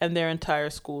 and their entire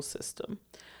school system.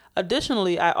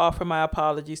 Additionally, I offer my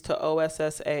apologies to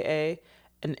OSSAA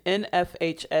and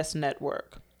NFHS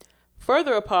Network.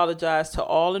 Further apologize to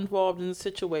all involved in the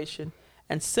situation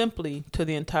and simply to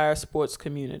the entire sports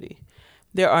community.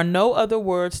 There are no other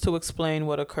words to explain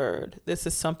what occurred. This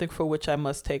is something for which I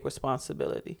must take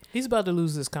responsibility. He's about to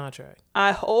lose his contract.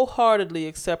 I wholeheartedly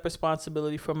accept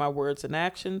responsibility for my words and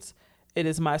actions. It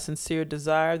is my sincere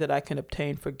desire that I can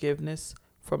obtain forgiveness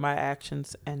for my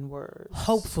actions and words.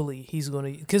 Hopefully he's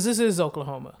going to, because this is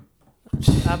Oklahoma.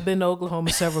 I've been to Oklahoma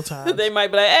several times. They might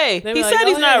be like, hey, They he be like, said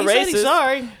he's "Oh, not yeah, he racist. said he's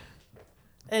sorry.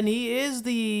 And he is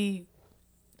the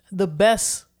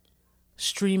best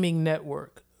streaming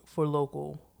network for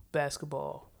local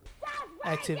basketball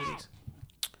activities.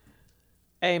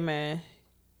 Hey, man.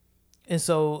 And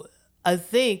so I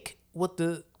think what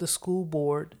the school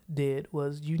board did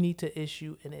was you need to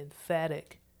issue an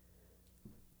emphatic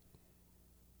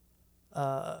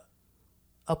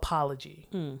apology.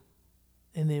 And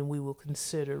then we will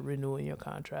consider renewing your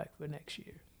contract for next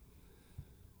year.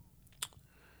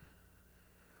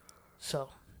 So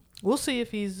we'll see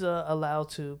if he's allowed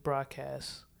to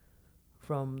broadcast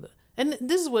from the. And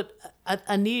this is what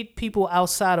I need people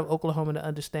outside of Oklahoma to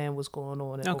understand what's going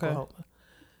on in Oklahoma.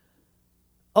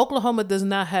 Oklahoma does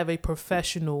not have a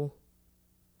professional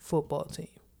football team.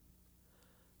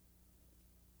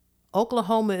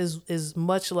 Oklahoma is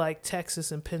much like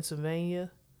Texas and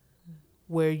Pennsylvania,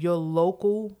 where your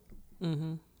local,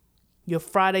 your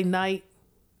Friday night,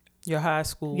 Your high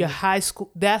school. your high school,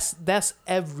 that's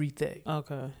everything.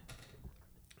 Okay.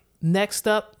 Next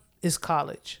up is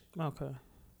college. Okay.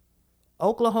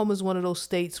 Oklahoma is one of those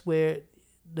states where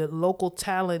the local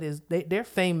talent is they're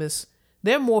famous.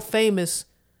 They're more famous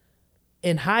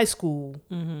in high school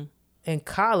and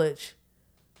college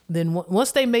than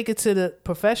once they make it to the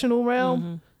professional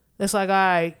realm. It's like, all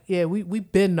right, yeah,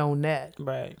 we've been on that.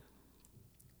 Right.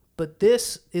 But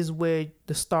this is where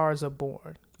the stars are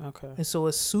born. Okay. And so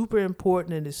it's super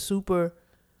important and it's super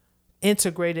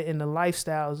integrated in the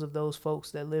lifestyles of those folks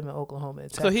that live in Oklahoma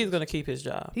and Texas. So he's going to keep his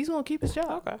job. He's going to keep his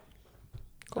job. Okay.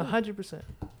 Cool. 100%.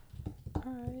 All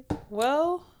right.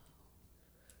 Well,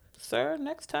 sir,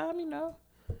 next time,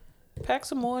 pack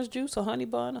some orange juice or honey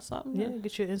bun or something. Yeah,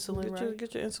 get your insulin right.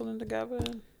 Get your insulin together.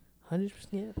 100%.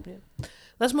 Yeah.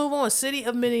 Let's move on. City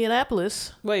of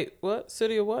Minneapolis. Wait, what?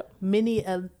 City of what?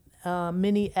 Minneapolis?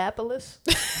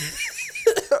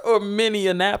 Or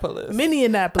Minneapolis?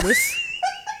 Minneapolis.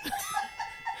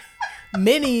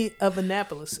 Many of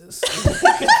Annapolises.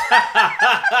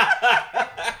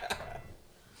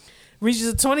 Reaches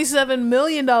a $27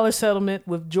 million settlement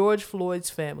with George Floyd's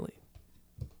family.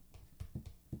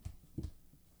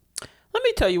 Let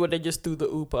me tell you what they just threw the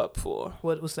oop up for.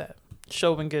 What was that?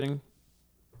 Chauvin getting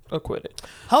acquitted.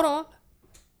 Hold on.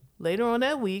 Later on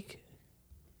that week,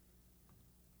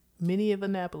 Minnie of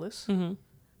Annapolis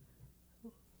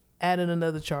added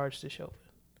another charge to Chauvin.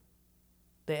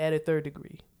 They added third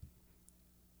degree.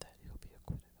 That he'll be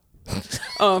acquitted.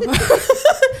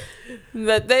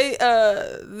 That they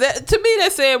that to me they're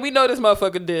saying we know this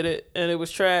motherfucker did it and it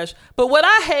was trash. But what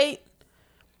I hate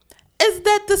is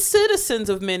that the citizens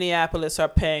of Minneapolis are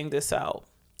paying this out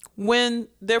when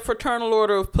their fraternal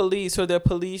order of police or their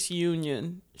police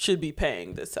union should be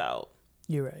paying this out.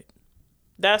 You're right.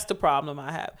 That's the problem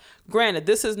I have. Granted,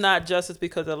 this is not justice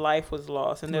because a life was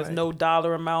lost and there's no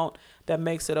dollar amount that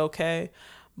makes it okay.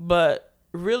 But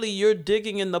really, you're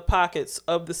digging in the pockets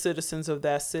of the citizens of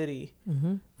that city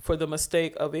for the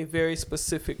mistake of a very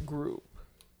specific group.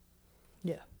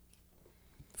 Yeah.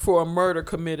 For a murder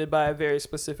committed by a very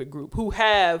specific group who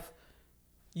have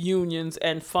unions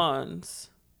and funds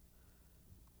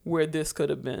where this could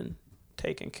have been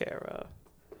taken care of.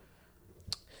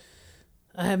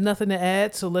 I have nothing to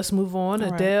add, so let's move on.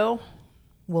 All Adele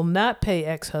will not pay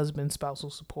ex-husband spousal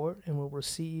support and will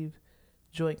receive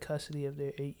joint custody of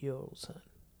their 8-year-old son.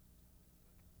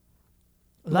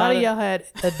 A lot of y'all had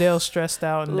Adele stressed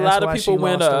out, and that's why she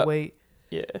lost the weight.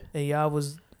 Yeah. And y'all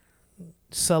was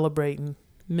celebrating.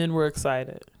 Men were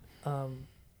excited. And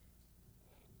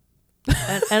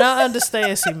I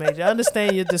understand, C Major. I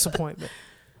understand your disappointment.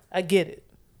 I get it.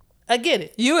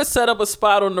 You had set up a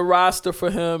spot on the roster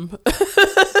for him.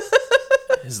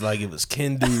 It's like it was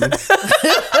Kendu.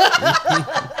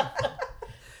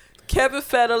 Kevin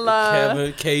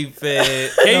Federline.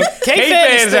 K-Fed.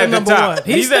 K-Fed is still number one.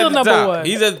 He's still number one.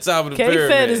 He's at the top of the pyramid.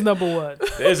 K-Fed is number one.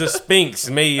 There's a Sphinx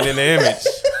made in the image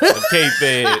of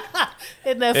K-Fed.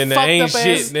 And that and the fucked ain't up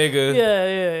shit, ass,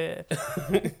 nigga.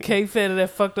 Yeah. K-Fed in that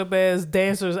fucked up ass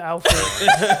dancer's outfit.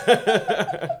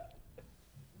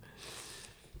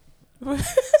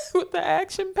 With the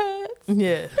action pads.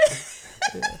 Yeah.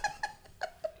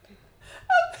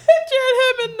 I'm picturing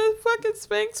him in the fucking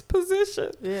Sphinx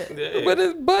position. Yeah. With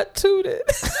his butt tooted.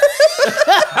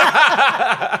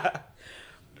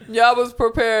 Y'all was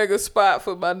preparing a spot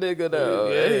for my nigga though.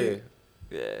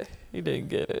 Yeah. He didn't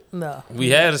get it. No. We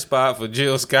had a spot for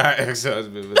Jill Scott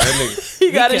ex-husband, but that nigga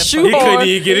he got his shoe on. He couldn't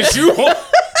even get his shoe on.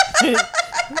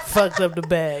 Fucked up the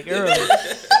bag early.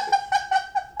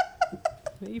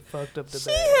 He fucked up the bag.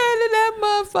 She handed that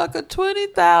motherfucker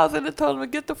 $20,000 and told him to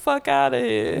get the fuck out of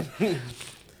here.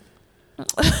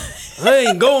 I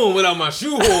ain't going without my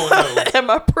shoe on though. And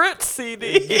my Prince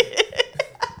CD.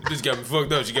 This got me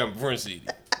fucked up. She got my Prince CD.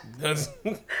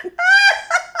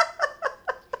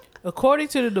 According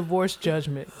to the divorce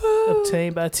judgment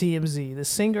obtained by TMZ, the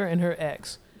singer and her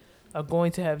ex are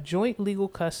going to have joint legal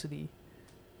custody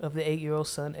of the 8-year-old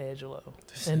son, Angelo.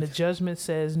 And the judgment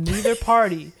says neither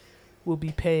party will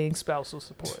be paying spousal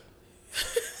support.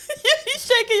 You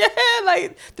shaking your head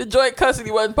like the joint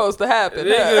custody wasn't supposed to happen.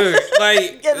 Nigga,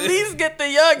 like at least get the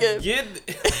youngin.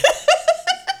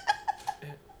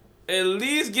 At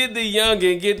least get the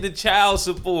youngin, get the child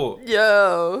support.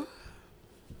 Yo.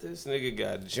 This nigga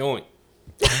got joint.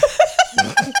 Y'all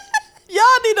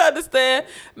need to understand,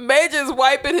 Major's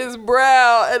wiping his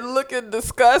brow and looking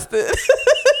disgusted.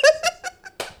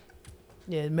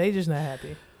 Yeah, Major's not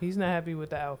happy. He's not happy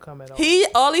with the outcome at all.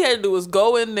 All he had to do was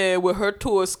go in there with her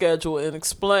tour schedule and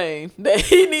explain that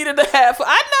he needed to have.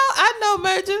 I know,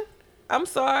 Major. I'm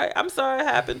sorry it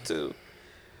happened too.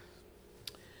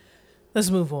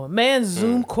 Let's move on. Man's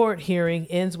Zoom court hearing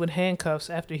ends with handcuffs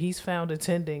after he's found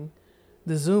attending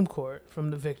the Zoom court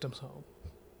from the victim's home.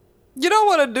 You don't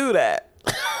want to do that.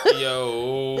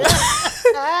 Yo.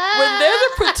 When there's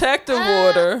a protective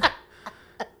order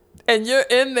and you're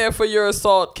in there for your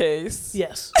assault case.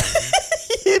 Yes.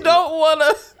 You don't want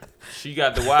to. She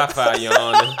got the Wi-Fi, Your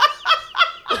Honor.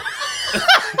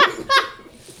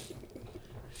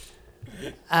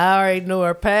 I already know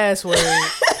her password.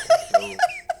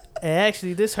 And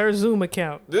actually, this her Zoom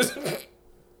account.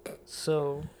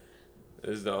 So.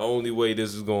 This is the only way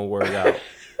this is going to work out.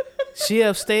 She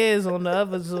upstairs on the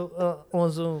other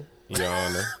on Zoom. Your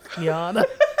Honor. Your Honor.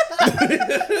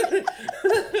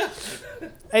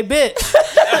 Hey, bitch.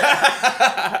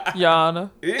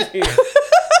 Yana.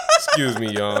 Excuse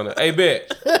me, Your Honor. Hey,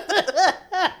 bitch.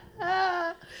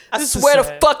 I swear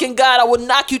to fucking God, I will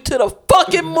knock you to the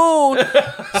fucking moon.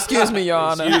 Excuse me, Your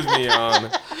Honor. Excuse me, Your Honor.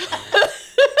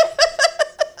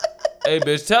 Hey,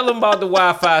 bitch, tell them about the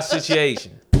Wi-Fi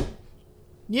situation.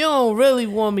 You don't really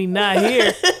want me not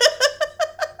here.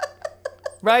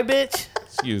 Right, bitch?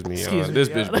 Excuse me, Your Honor. This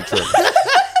bitch been tripping.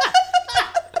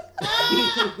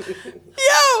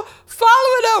 Yo,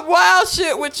 following up wild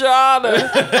shit with Your Honor.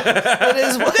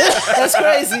 That's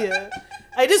crazy.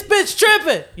 Hey, this bitch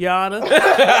tripping, Your Honor.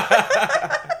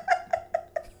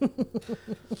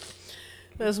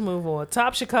 Let's move on.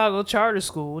 Top Chicago charter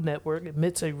school network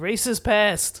admits a racist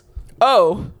past.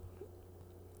 Oh.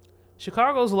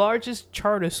 Chicago's largest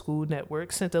charter school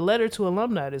network sent a letter to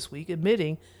alumni this week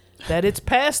admitting that its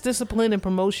past discipline and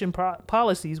promotion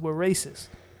policies were racist.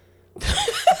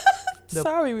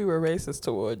 Sorry we were racist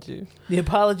towards you. The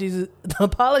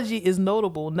apology is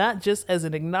notable not just as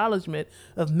an acknowledgement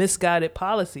of misguided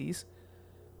policies,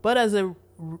 but as a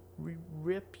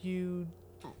repudiation,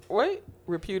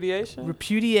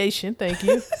 thank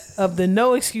you, of the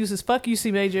no excuses, fuck you,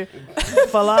 C Major,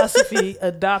 philosophy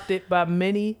adopted by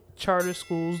many charter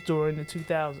schools during the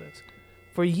 2000s.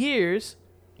 For years,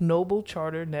 Noble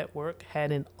Charter Network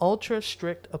had an ultra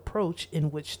strict approach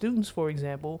in which students, for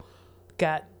example,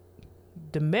 got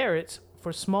demerits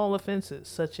for small offenses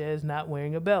such as not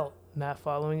wearing a belt, not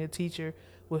following a teacher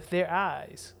with their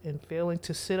eyes, and failing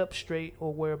to sit up straight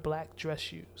or wear black dress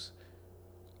shoes.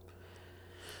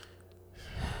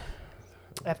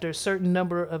 After a certain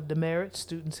number of demerits,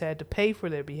 students had to pay for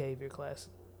their behavior classes.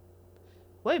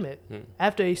 Wait a minute.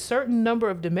 After a certain number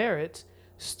of demerits,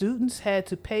 students had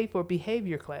to pay for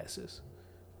behavior classes.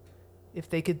 If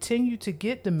they continued to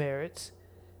get demerits,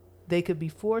 they could be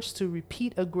forced to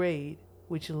repeat a grade,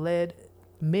 which led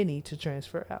many to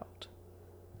transfer out.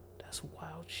 That's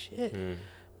wild shit.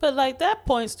 But like that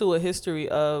points to a history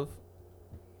of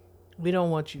we don't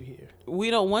want you here.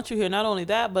 We don't want you here. Not only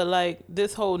that, but like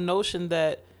this whole notion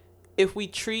that if we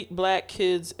treat black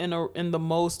kids in the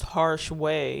most harsh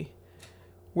way,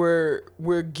 we're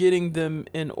getting them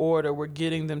in order, we're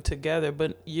getting them together,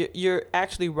 but you're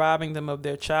actually robbing them of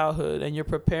their childhood, and you're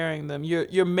preparing them.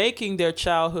 You're making their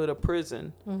childhood a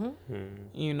prison.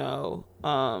 You know,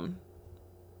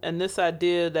 and this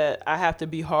idea that I have to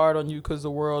be hard on you because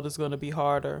the world is going to be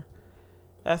harder.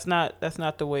 That's not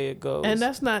the way it goes. And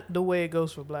that's not the way it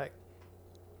goes for black.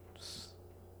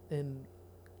 And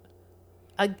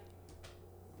I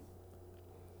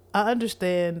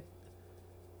understand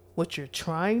what you're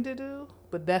trying to do,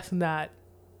 but that's not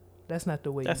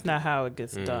the way. That's not how it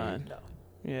gets done. No.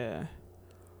 Yeah.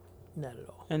 Not at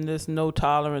all. And this no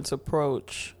tolerance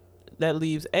approach that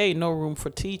leaves no room for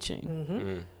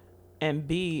teaching, and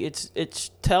B,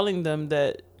 it's telling them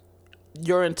that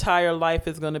your entire life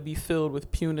is going to be filled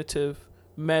with punitive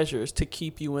measures to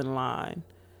keep you in line.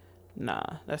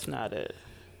 Nah, that's not it.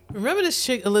 Remember this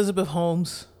chick Elizabeth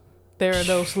Holmes,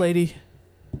 Theranos lady,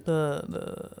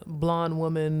 the blonde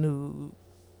woman who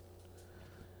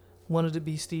wanted to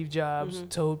be Steve Jobs,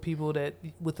 told people that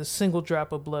with a single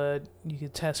drop of blood you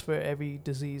could test for every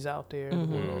disease out there in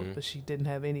the world, but she didn't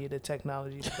have any of the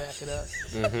technology to back it up.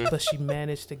 But she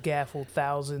managed to gaffle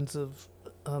thousands of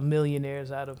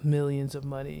millionaires out of millions of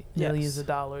millions of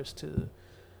dollars to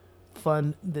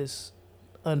fund this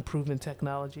unproven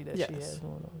technology that she has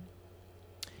going on.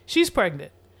 She's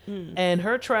pregnant. And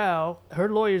her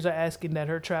lawyers are asking that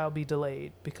her trial be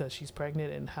delayed because she's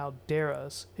pregnant, and how dare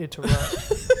us interrupt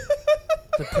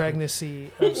the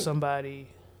pregnancy of somebody.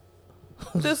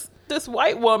 This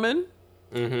white woman.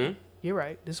 You're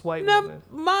right. This white now, woman.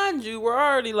 Mind you, we're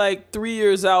already like 3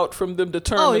 years out from them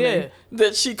determining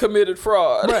that she committed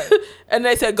fraud. Right. And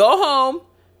they said, go home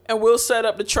and we'll set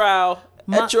up the trial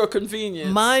at your convenience.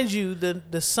 Mind you,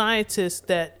 the scientist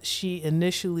that she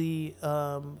initially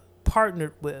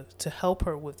partnered with to help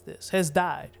her with this has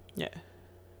died. Yeah.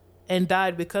 And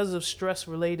died because of stress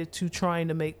related to trying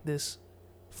to make this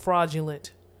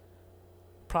fraudulent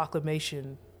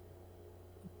proclamation,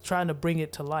 trying to bring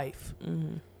it to life.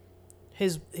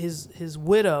 His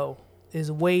widow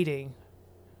is waiting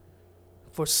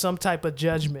for some type of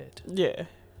judgment. Yeah.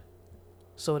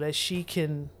 So that she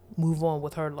can move on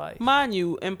with her life. Mind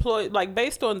you,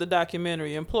 based on the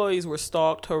documentary, employees were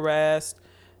stalked, harassed,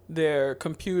 their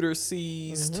computers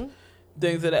seized,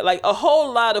 things of that. Like a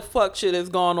whole lot of fuck shit has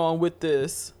gone on with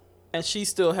this, and she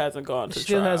still hasn't gone to trial.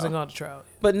 Still hasn't gone to trial.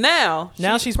 But now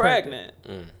she's pregnant.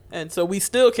 And so we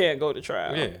still can't go to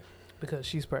trial. Yeah. Because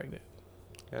she's pregnant.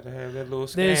 Gotta have that little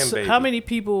scam baby. How many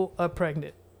people are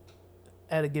pregnant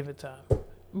at a given time?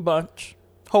 Bunch.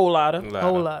 Whole lot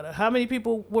of. How many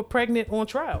people were pregnant on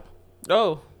trial?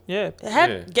 Oh, yeah.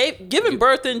 Giving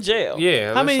birth in jail.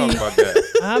 Yeah, let's talk about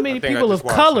that. How many people of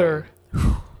color?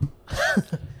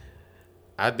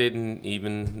 I didn't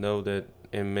even know that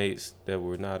inmates that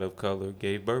were not of color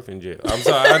gave birth in jail. I'm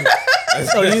sorry.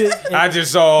 I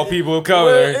just saw people of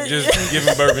color just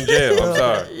giving birth in jail. I'm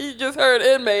sorry. You just heard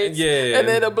inmates. Yeah. And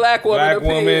then a black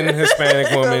woman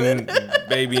Hispanic woman,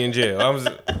 baby in jail.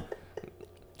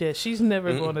 Yeah, she's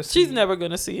never going to see. She's never going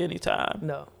to see any time.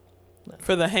 No.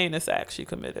 For the heinous act she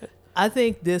committed. I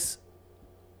think this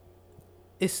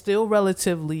is still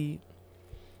relatively.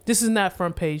 This is not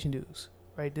front page news,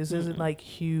 right? This isn't like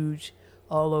huge,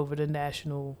 all over the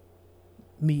national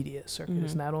media circuit.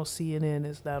 It's not on CNN.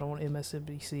 It's not on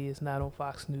MSNBC. It's not on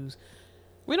Fox News.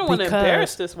 We don't want to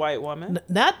embarrass this white woman.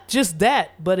 Not just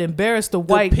that, but embarrass the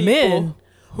white men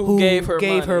who gave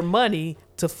her money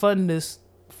to fund this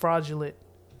fraudulent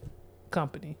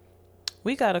company.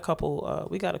 We got a couple.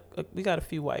 We got a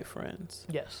few white friends.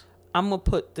 Yes. I'm gonna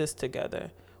put this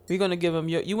together. We're gonna give them.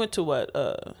 You went to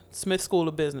what? Smith School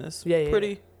of Business. Yeah.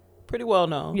 Pretty well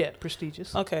known. Yeah,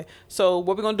 prestigious. Okay. So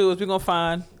what we're gonna do is we're gonna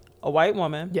find a white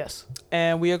woman. Yes.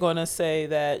 And we are gonna say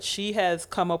that she has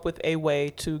come up with a way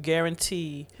to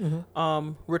guarantee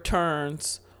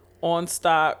returns on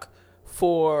stock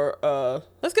for.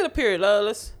 Let's get a period.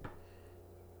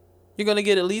 You're going to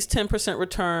get at least 10%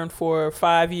 return for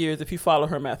 5 years if you follow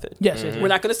her method. Yes. We're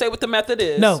not going to say what the method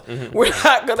is. No. We're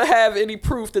not going to have any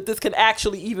proof that this can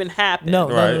actually even happen. No.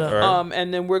 Right.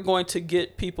 And then we're going to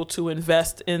get people to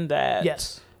invest in that.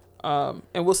 Yes. And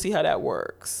we'll see how that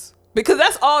works. Because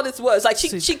that's all this was. Like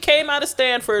she came out of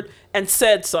Stanford and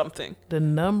said something. The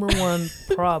number one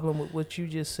problem with what you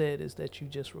just said is that you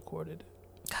just recorded it.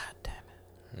 God damn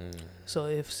it. So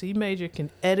if C Major can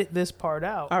edit this part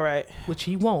out, All right. which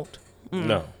he won't,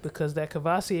 No. because that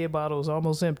Cavassier bottle is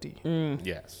almost empty,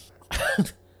 Yes.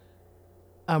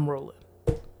 I'm rolling.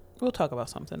 We'll talk about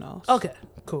something else. Okay,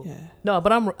 cool. Yeah. No,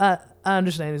 but I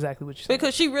understand exactly what you're saying.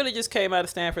 Because she really just came out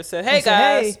of Stanford and said, "Hey said,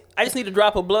 guys, hey. I just need a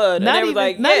drop of blood." And they was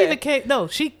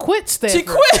like, she quit Stanford. She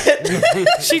quit.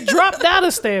 She dropped out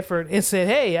of Stanford and said,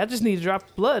 "Hey, I just need a drop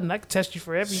of blood, and I can test you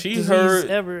for every disease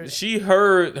ever." She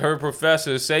heard her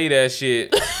professor say that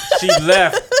shit. She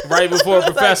left right before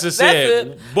professor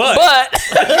said, "But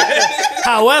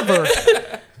However,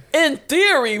 in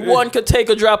theory, one could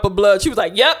take a drop of blood." She was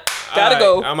like, "Yep, gotta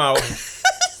go." I'm out.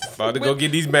 About to go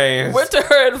get these bands." Went to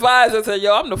her advisor and said,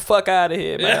 "Yo, I'm the fuck out of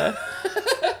here, man."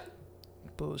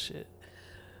 bullshit.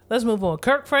 Let's move on.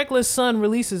 Kirk Franklin's son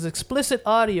releases explicit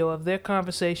audio of their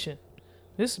conversation.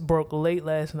 This broke late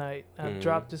last night. I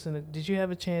dropped this in. Did you have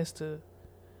a chance to?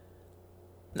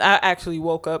 I actually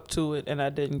woke up to it and I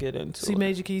didn't get into it. C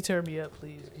Major, can you turn me up,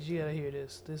 please? Because you gotta hear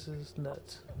this. This is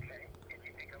nuts.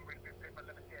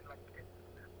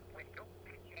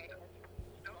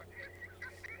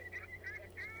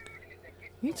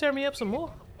 Can you turn me up some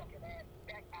more?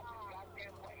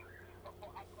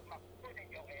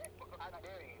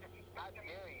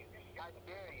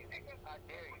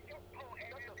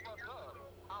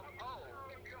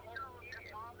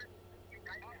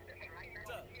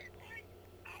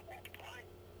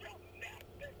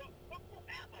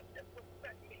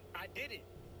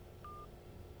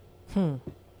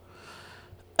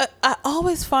 I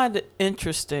always find it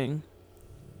interesting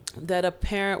that a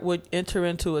parent would enter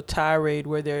into a tirade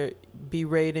where they're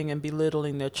berating and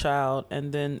belittling their child,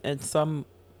 and then in some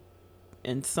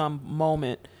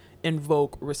moment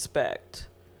invoke respect.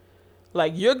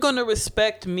 Like, you're gonna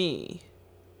respect me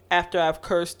after I've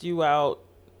cursed you out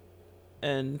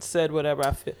and said whatever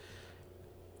I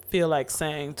feel like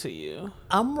saying to you.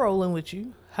 I'm rolling with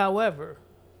you. However,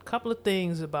 a couple of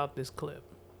things about this clip.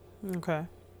 Okay.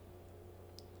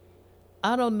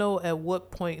 I don't know at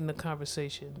what point in the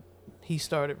conversation he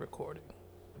started recording.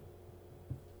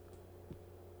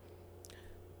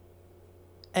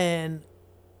 And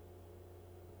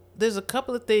there's a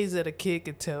couple of things that a kid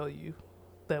could tell you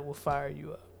that will fire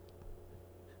you up.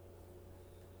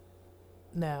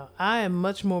 Now, I am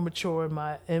much more mature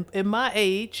in my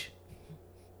age,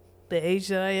 the age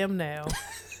that I am now.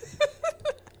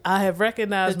 I have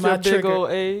recognized my big trigger. old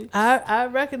age. I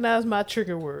recognize my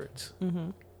trigger words.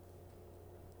 Mm-hmm.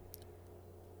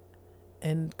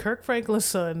 And Kirk Franklin's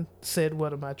son said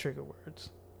one of my trigger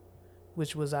words,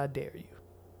 which was "I dare you."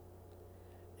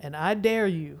 And "I dare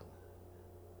you"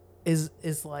 is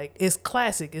like, it's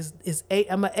classic.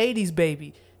 I'm an 80s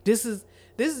baby. This is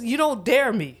you don't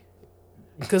dare me,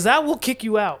 because I will kick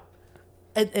you out.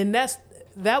 And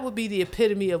that would be the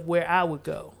epitome of where I would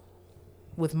go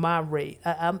with my rate.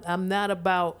 I'm not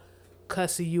about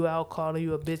cussing you out, calling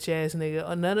you a bitch ass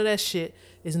nigga. None of that shit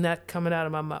is not coming out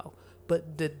of my mouth.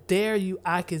 But the "dare you,"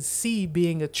 I can see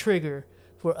being a trigger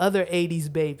for other 80s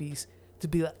babies to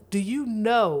be like, do you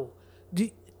know?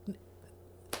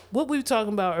 What we were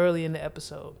talking about earlier in the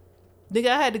episode. Nigga,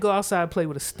 I had to go outside and play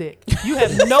with a stick. You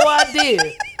have no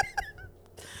idea.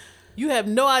 You have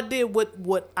no idea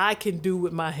what I can do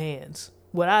with my hands.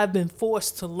 What I've been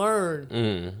forced to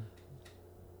learn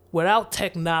without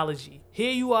technology.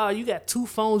 Here you are, you got 2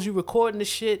 phones, you recording the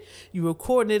shit, you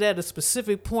recording it at a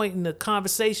specific point in the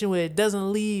conversation where it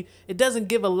doesn't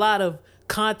give a lot of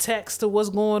context to what's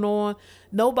going on.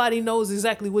 Nobody knows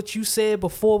exactly what you said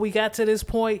before we got to this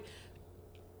point.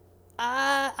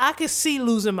 I could see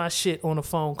losing my shit on a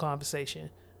phone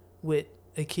conversation with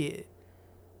a kid.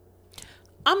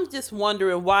 I'm just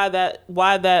wondering why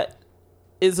that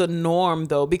is a norm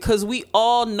though, because we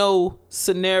all know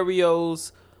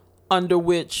scenarios under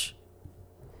which,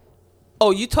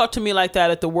 oh, you talk to me like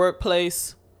that at the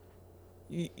workplace,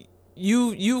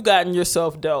 you've gotten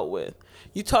yourself dealt with.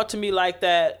 You talk to me like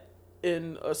that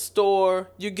in a store,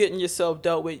 you're getting yourself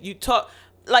dealt with. You talk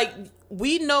like,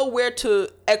 we know where to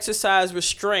exercise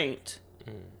restraint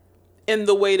in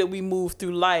the way that we move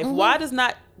through life. Mm-hmm. Why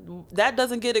that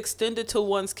doesn't get extended to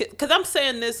one's kid? Because I'm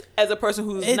saying this as a person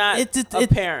who's not a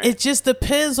parent. It just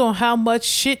depends on how much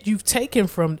shit you've taken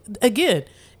from. Again,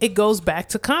 it goes back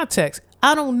to context.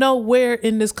 I don't know where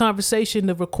in this conversation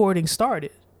the recording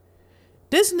started.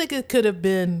 This nigga could have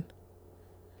been,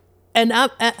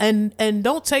 and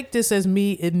don't take this as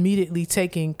me immediately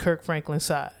taking Kirk Franklin's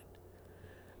side,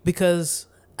 because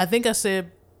I think I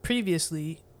said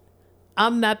previously,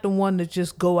 I'm not the one to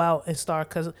just go out and start,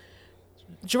 because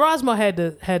Gerasmo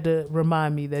had to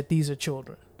remind me that these are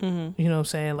children. Mm-hmm. You know what I'm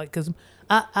saying? Like, because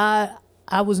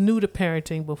I was new to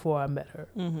parenting before I met her.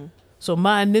 Mm-hmm. So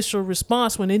my initial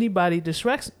response when anybody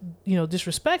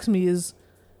disrespects me is,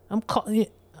 I'm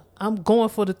going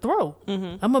for the throat.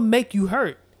 Mm-hmm. I'm gonna make you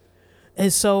hurt.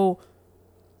 And so,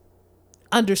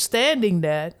 understanding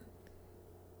that,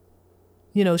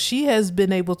 she has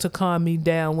been able to calm me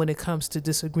down when it comes to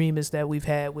disagreements that we've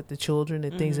had with the children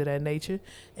and things of that nature.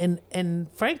 And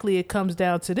frankly, it comes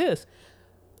down to this.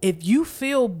 If you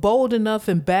feel bold enough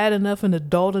and bad enough and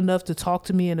adult enough to talk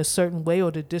to me in a certain way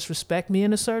or to disrespect me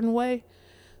in a certain way,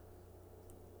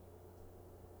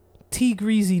 T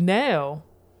Greasy now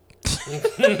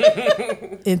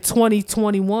in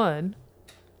 2021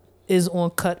 is on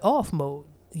cut off mode.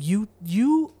 You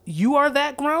are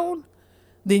that grown,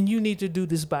 then you need to do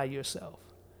this by yourself.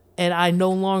 And I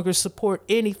no longer support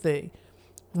anything.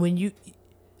 You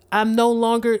no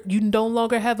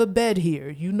longer have a bed here.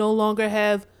 You no longer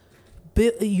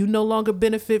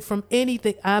benefit from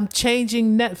anything. I'm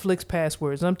changing Netflix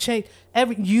passwords. I'm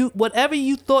whatever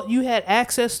you thought you had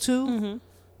access to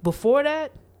before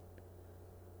that,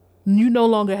 you no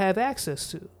longer have access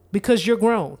to, because you're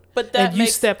grown. But you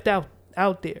stepped out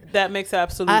there. That makes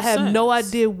absolute sense. I have no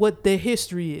idea what their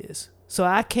history is. So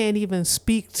I can't even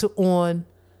speak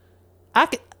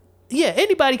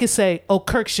anybody can say, oh,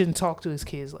 Kirk shouldn't talk to his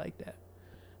kids like that.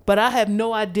 But I have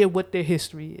no idea what their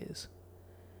history is.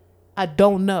 I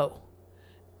don't know.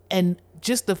 And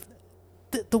just the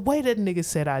way that nigga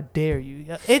said, I dare you,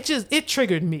 it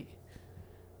triggered me.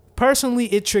 Personally,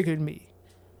 it triggered me.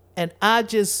 And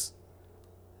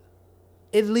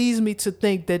it leads me to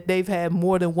think that they've had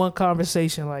more than one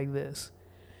conversation like this.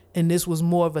 And this was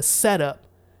more of a setup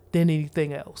than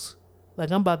anything else.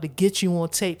 Like, I'm about to get you on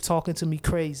tape talking to me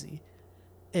crazy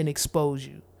and expose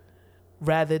you,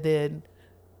 rather than,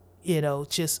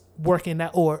 just working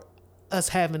out or us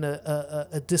having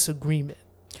a disagreement.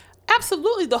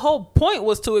 Absolutely. The whole point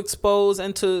was to expose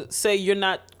and to say you're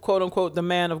not, quote unquote, the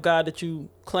man of God that you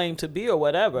claim to be or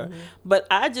whatever. Mm-hmm. But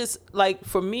I just, like,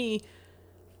 for me,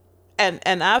 and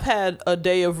I've had a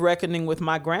day of reckoning with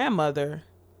my grandmother,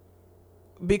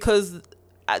 because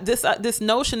this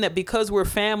notion that because we're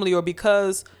family or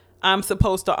because I'm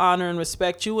supposed to honor and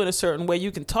respect you in a certain way, you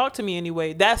can talk to me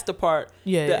anyway. That's the part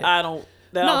that I don't.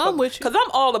 I'm with you. Because I'm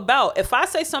all about, if I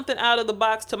say something out of the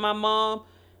box to my mom,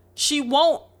 she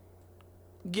won't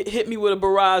hit me with a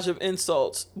barrage of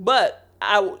insults, but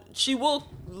she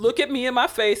will look at me in my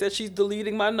face as she's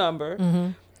deleting my number,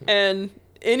 and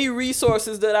any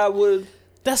resources that I would.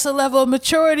 That's a level of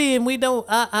maturity, and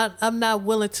I'm not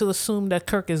willing to assume that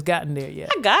Kirk has gotten there yet.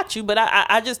 I got you, but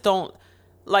I just don't,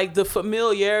 like, the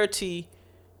familiarity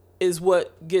is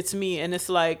what gets me, and it's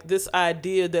like this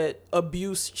idea that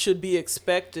abuse should be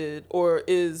expected or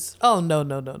is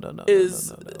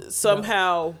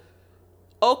somehow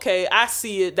okay, I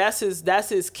see it, that's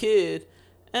his kid,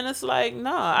 and it's like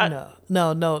no.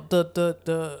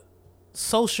 The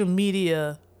social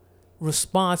media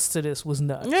response to this was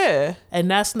nuts. Yeah. And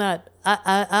that's not,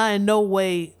 I in no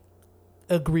way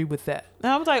agree with that.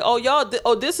 And I was like,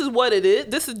 this is what it is?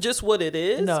 This is just what it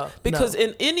is? No. Because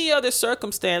in any other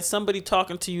circumstance, somebody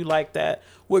talking to you like that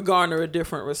would garner a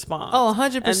different response. Oh,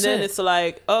 100%. And then it's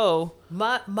like,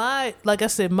 my like I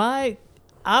said,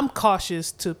 I'm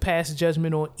cautious to pass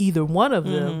judgment on either one of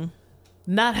them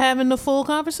not having the full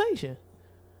conversation.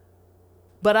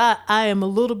 But I am a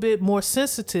little bit more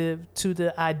sensitive to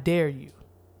the I dare you,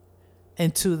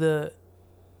 and to the,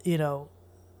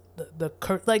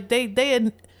 like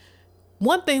they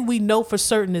one thing we know for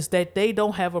certain is that they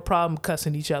don't have a problem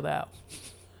cussing each other out.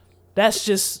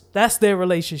 That's their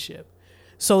relationship.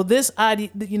 So this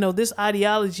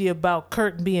ideology about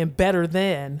Kirk being better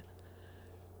than,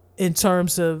 in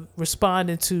terms of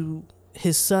responding to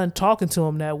his son talking to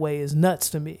him that way, is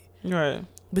nuts to me. Right.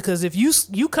 Because if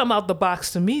you come out the box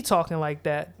to me talking like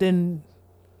that, then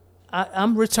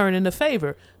I'm returning the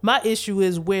favor. My issue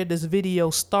is where this video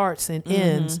starts and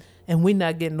ends, and we're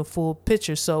not getting the full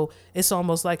picture. So it's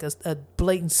almost like a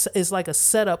blatant. It's like a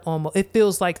setup. Almost, it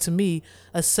feels like to me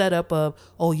a setup of,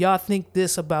 oh, y'all think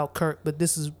this about Kirk, but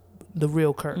this is the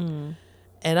real Kirk. And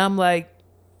I'm like,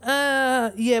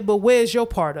 yeah, but where's your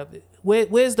part of it?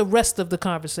 Where's the rest of the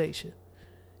conversation?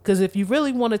 Because if you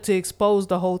really wanted to expose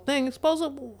the whole thing, expose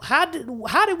it. How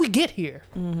did we get here?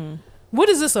 What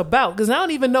is this about? Because I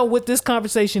don't even know what this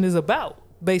conversation is about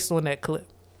based on that clip.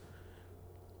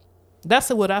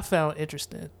 That's what I found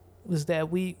interesting, was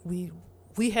that we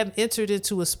have entered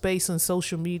into a space on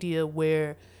social media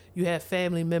where you have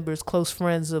family members, close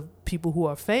friends of people who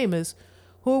are famous,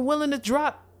 who are willing to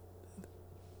drop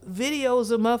videos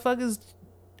of motherfuckers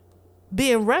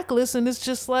being reckless, and it's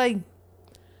just like,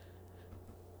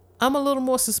 I'm a little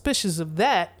more suspicious of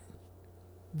that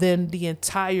than the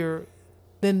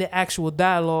actual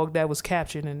dialogue that was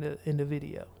captured in the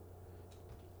video.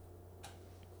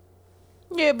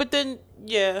 Yeah, but then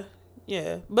yeah.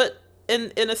 But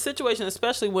in a situation,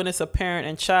 especially when it's a parent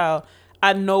and child,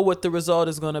 I know what the result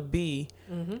is going to be,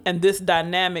 and this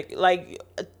dynamic. Like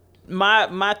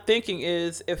my thinking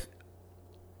is, if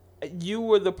you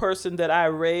were the person that I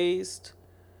raised,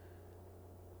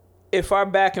 if our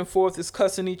back and forth is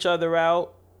cussing each other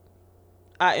out,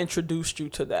 I introduced you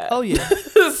to that. Oh, yeah.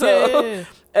 So, yeah.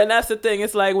 And that's the thing.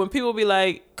 It's like when people be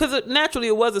like, because naturally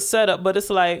it was a setup, but it's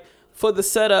like for the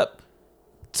setup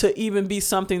to even be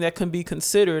something that can be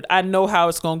considered, I know how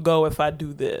it's going to go if I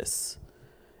do this.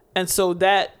 And so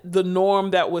that the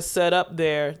norm that was set up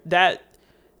there, that,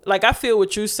 like, I feel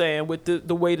what you're saying with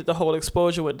the way that the whole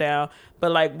exposure went down.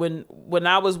 But like when what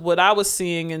I was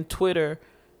seeing in Twitter,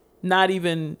 not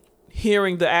even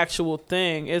hearing the actual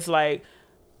thing, it's like,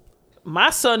 my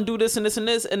son do this and this and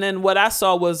this, and then what I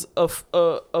saw was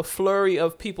a flurry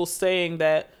of people saying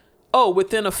that, oh,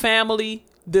 within a family,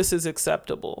 this is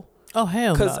acceptable. Oh,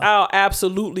 hell no. Because I'll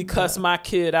absolutely cuss my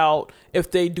kid out if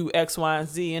they do X, Y, and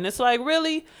Z. And it's like,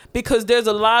 really? Because there's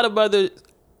a lot of other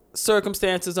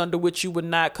circumstances under which you would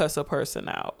not cuss a person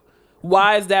out.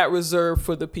 Why is that reserved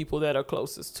for the people that are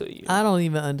closest to you? I don't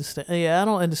even understand. Yeah, I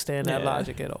don't understand that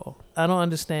logic at all. I don't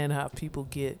understand how people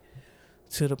get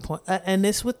to the point. And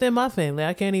it's within my family.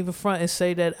 I can't even front and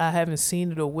say that I haven't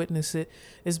seen it or witnessed it.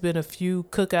 It's been a few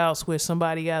cookouts where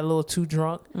somebody got a little too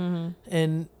drunk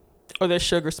and... Or their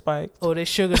sugar spiked.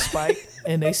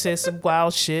 And they said some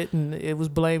wild shit, and it was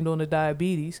blamed on the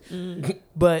diabetes.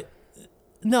 But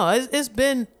no, it's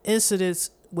been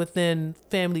incidents within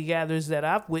family gatherings that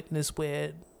I've witnessed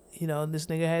where, you know, this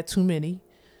nigga had too many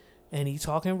and he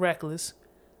talking reckless,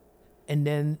 and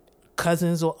then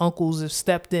cousins or uncles have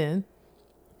stepped in,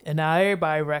 and now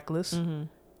everybody reckless, and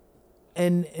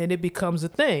it becomes a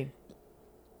thing.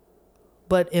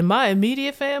 But in my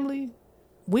immediate family,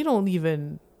 we don't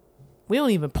even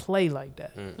play like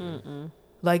that.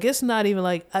 Like, it's not even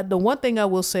like, the one thing I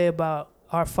will say about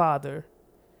our father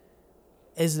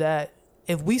is that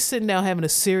if we sitting down having a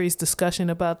serious discussion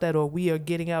about that, or we are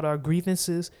getting out our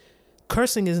grievances,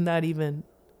 cursing is not even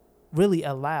really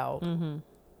allowed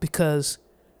because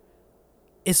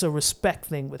it's a respect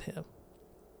thing with him.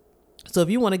 So if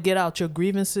you want to get out your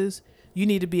grievances, you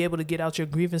need to be able to get out your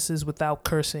grievances without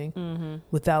cursing,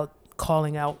 without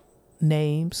calling out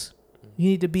names. You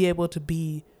need to be able to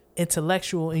be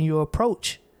intellectual in your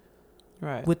approach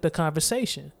with the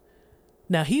conversation.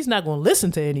 Now, he's not going to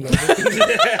listen to any of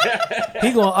it.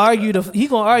 He going to argue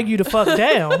the fuck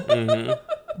down.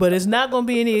 But it's not going to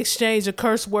be any exchange of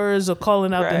curse words or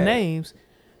calling out the names.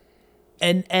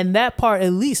 And that part,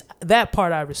 at least that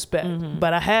part I respect.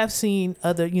 But I have seen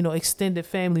other, extended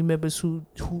family members who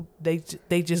they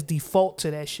just default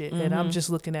to that shit. And I'm just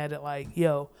looking at it like,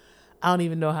 yo, I don't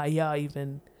even know how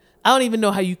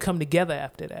you come together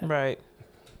after that. Right.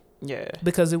 Yeah.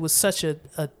 Because it was such a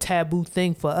taboo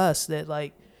thing for us that,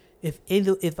 like,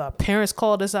 if our parents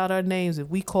called us out our names, if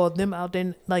we called them out,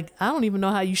 then, like, I don't even know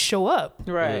how you show up.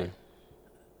 Right.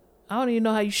 I don't even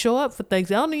know how you show up for things.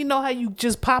 I don't even know how you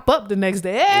just pop up the next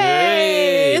day.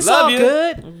 Hey, it's all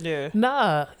good. Yeah.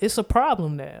 Nah, it's a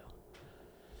problem now.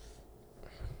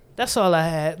 That's all I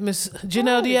had. Miss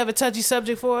Janelle, do you have a touchy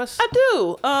subject for us? I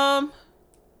do.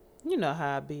 You know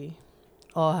how I be.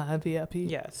 Oh, high VIP?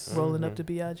 Yes. Rolling up to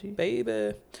BIG? Baby.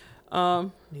 Need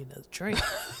another drink.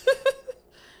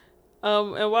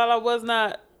 And while I was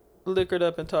not liquored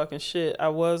up and talking shit, I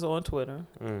was on Twitter.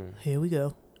 Here we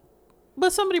go.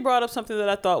 But somebody brought up something that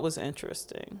I thought was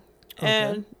interesting. Okay.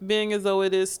 And being as though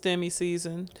it is STEMI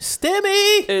season.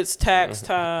 STEMI! It's tax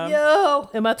time. Yo!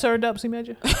 Am I turned up,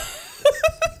 C-Major?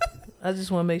 I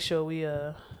just want to make sure we,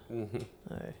 All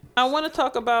right. I want to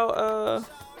talk about,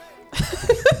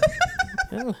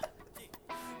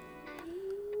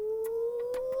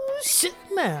 Shit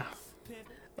now.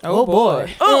 Oh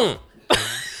boy.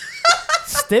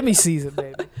 STEMI season,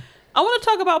 baby. I want to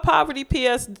talk about poverty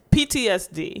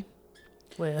PTSD.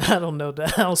 Well, I don't know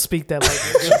that. I don't speak that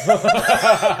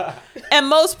language. And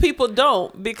most people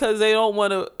don't, because they don't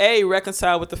want to, A,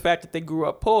 reconcile with the fact that they grew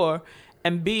up poor,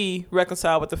 and B,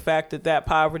 reconcile with the fact that that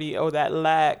poverty or that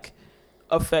lack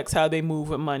affects how they move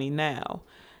with money now.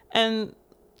 And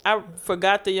I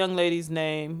forgot the young lady's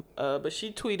name, but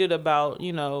she tweeted about,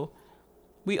 you know,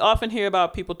 we often hear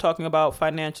about people talking about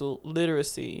financial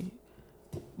literacy,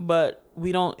 but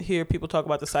we don't hear people talk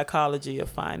about the psychology of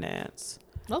finance.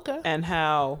 Okay. And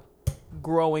how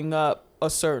growing up a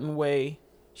certain way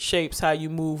shapes how you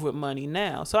move with money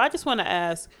now. So I just want to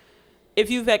ask, if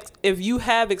you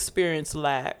have experienced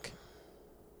lack,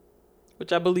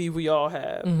 which I believe we all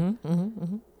have,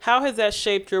 how has that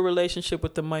shaped your relationship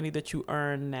with the money that you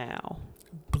earn now?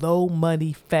 Blow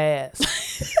money fast.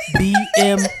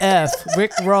 BMF.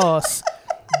 Rick Ross.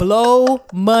 Blow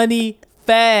money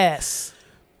fast.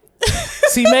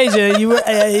 C-Major, you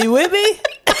with me?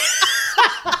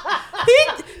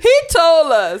 He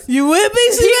told us. You with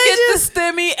me, C-Major? He get the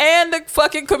STEMI and the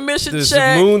fucking commission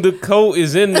check. Moon the coat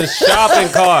is in the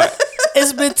shopping cart.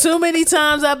 It's been too many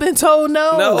times I've been told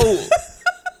no. No.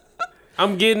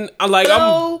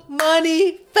 Blow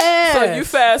money fast. So you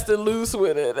fast and loose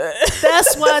with it.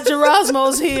 That's why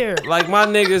Gerasmo's here. Like my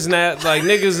niggas now, like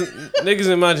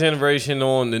niggas in my generation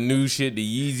on the new shit, the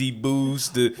Yeezy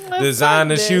Boost, the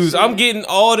designer shoes. Shit. I'm getting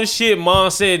all the shit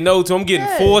mom said no to. I'm getting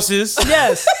Forces.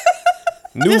 Yes.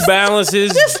 New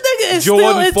Balances. This nigga is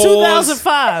Jordan still in 4s.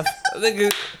 2005.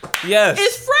 Nigga, yes.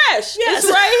 It's fresh. Yes.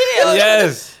 It's right here.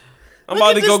 Yes. I'm Look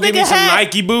about at to go this get me nigga some hat.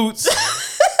 Nike boots.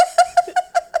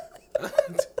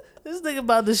 This nigga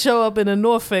about to show up in a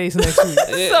North Face next week.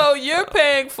 So you're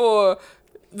paying for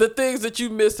the things that you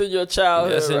missed in your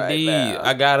childhood. Yes, right indeed. now.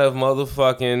 I got a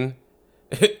motherfucking.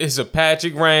 It's a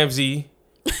Patrick Ramsey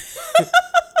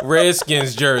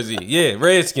Redskins jersey. Yeah,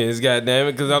 Redskins.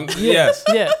 Goddammit, because I'm yes.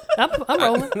 Yeah, I'm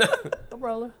rolling. I'm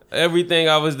rolling. Everything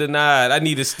I was denied. I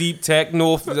need a Steep Tech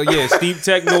North. Yeah, Steep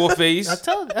Tech North Face.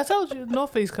 I told you,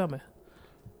 North Face coming.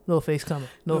 North Face coming.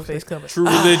 North Face coming. True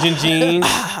Religion jeans.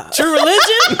 True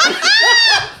Religion?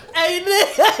 Hey,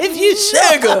 if you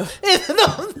Nigga.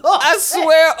 I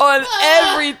swear on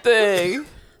everything.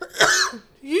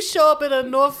 You show up in a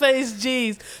North Face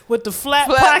jeans with the flat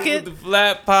pocket. With the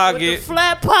flat pocket. With the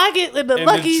flat pocket and the and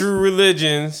lucky. the True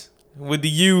Religions with the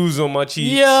U's on my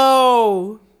cheeks.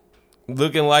 Yo.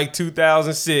 Looking like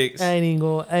 2006. I ain't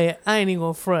even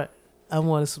gonna front. I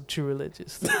wanted some True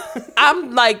Religions.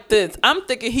 I'm like this. I'm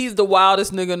thinking he's the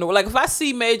wildest nigga in the world. Like if I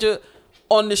see Major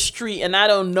on the street and I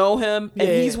don't know him and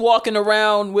he's walking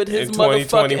around with his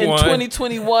motherfucking in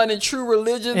 2021 in True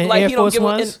Religion, and like Air he don't Force give him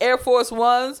in Ones? Air Force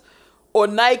Ones or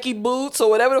Nike boots or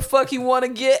whatever the fuck he want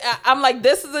to get. I'm like,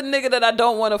 this is a nigga that I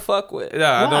don't want to fuck with.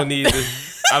 Nah, I don't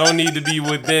need to be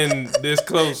within this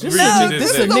close reach No, of this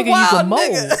this is a nigga. nigga you can Wild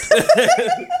mold.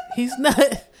 He's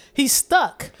not. He's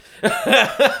stuck.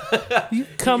 You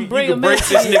come bring can him break in.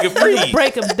 this nigga free. You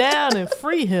break him down and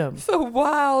free him. It's a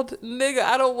wild nigga.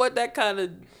 I don't want that kind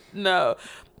of no.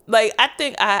 Like I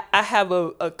think I have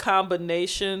a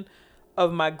combination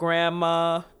of my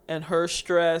grandma and her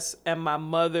stress and my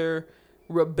mother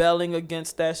rebelling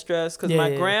against that stress because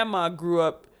my grandma grew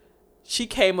up. She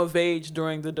came of age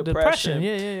during the Depression.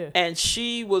 Yeah. And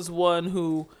she was one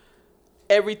who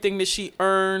everything that she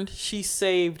earned, she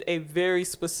saved a very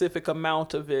specific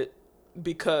amount of it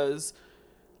because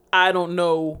I don't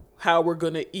know how we're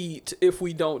going to eat if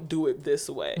we don't do it this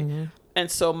way. Mm-hmm. And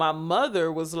so my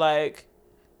mother was like,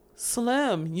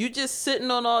 Slim, you just sitting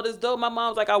on all this dough. My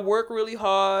mom's like, I work really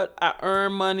hard. I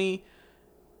earn money.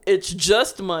 It's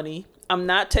just money. I'm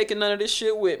not taking none of this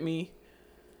shit with me.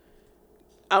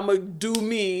 I'm going to do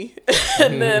me.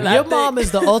 And then your mom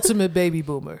is the ultimate baby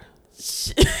boomer.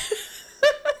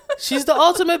 She's the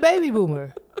ultimate baby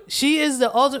boomer. She is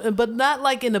the ultimate, but not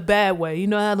like in a bad way. You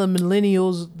know how the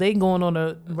millennials, they going on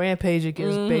a rampage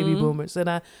against baby boomers. And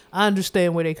I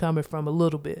understand where they're coming from a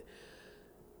little bit.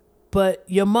 But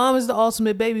your mom is the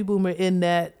ultimate baby boomer in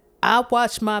that I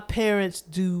watched my parents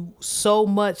do so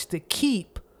much to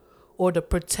keep or to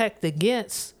protect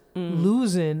against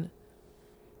losing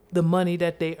the money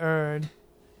that they earn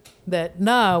that,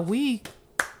 we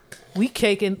We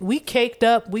caked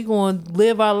up. We going to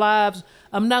live our lives.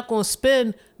 I'm not going to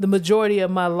spend the majority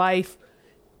of my life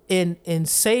in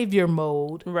savior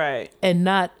mode, right, and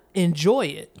not enjoy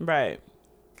it, right.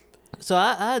 So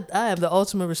I have the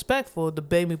ultimate respect for the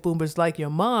baby boomers like your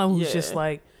mom, who's just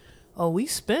like, oh, we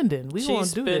spending, we gonna do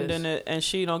this. She's spending it, and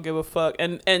she don't give a fuck,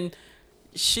 and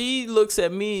she looks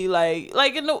at me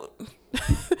like in the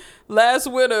last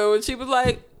winter when she was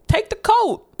like, take the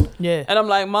coat. Yeah. And I'm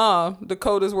like, Mom, the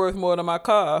coat is worth more than my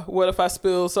car. What if I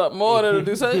spill something more that'll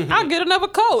do something? I'll get another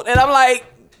coat. And I'm like,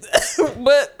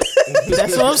 but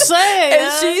that's what I'm saying.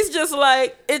 And she's just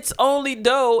like, it's only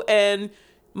dough, and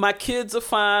my kids are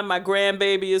fine. My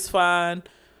grandbaby is fine.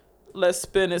 Let's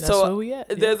spend it. That's so where we at.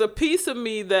 There's a piece of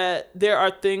me that there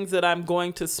are things that I'm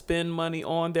going to spend money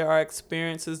on. There are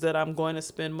experiences that I'm going to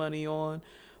spend money on,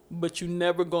 but you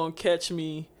never gonna catch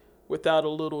me without a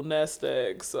little nest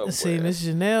egg somewhere. See, Miss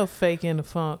Janelle faking the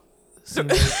funk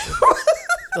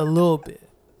a little bit.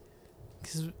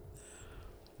 'Cause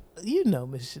you know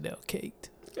Miss Janelle caked.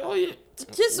 Oh yeah.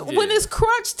 Just when it's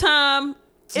crunch time,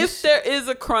 if there is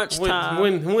a crunch time.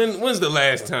 When's the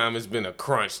last time it's been a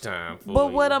crunch time for But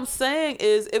you? what I'm saying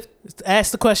is, if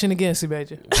ask the question again, C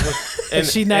Major. And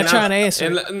she not trying to answer.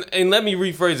 And let me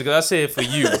rephrase it, because I said for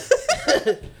you.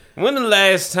 When the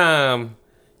last time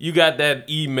you got that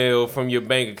email from your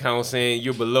bank account saying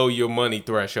you're below your money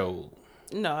threshold?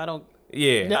 No, I don't.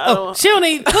 Yeah. No, she don't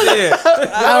need. Yeah.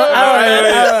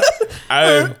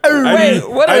 I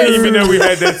didn't even know we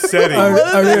had that setting.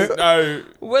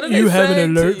 What are you they have an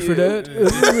saying alert to you? for that?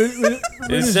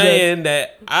 It's saying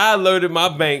that I alerted my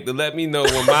bank to let me know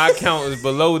when my account is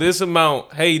below this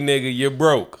amount. Hey, nigga, you're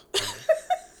broke.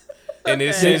 And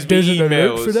it sends There's me an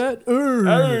alert emails. for that.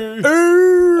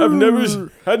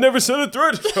 I've never set a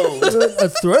threshold. A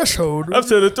threshold. I've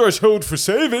set a threshold for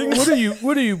savings.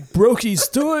 What are you brokies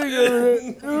doing?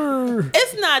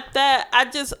 It's not that.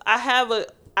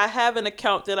 I have an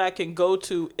account that I can go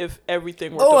to if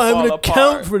everything were to Oh, I have fall an apart.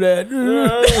 account for that.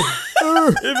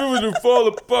 If it was to fall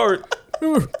apart.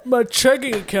 My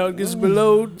checking account gets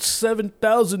below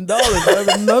 $7,000. I have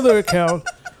another account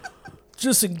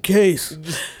just in case.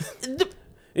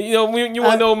 You know, when you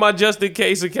want to know what my just in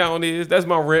case account is? That's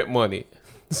my rent money.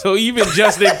 So even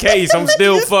just in case, I'm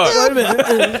still fucked. Wait a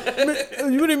minute.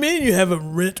 What do you mean you have a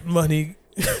rent money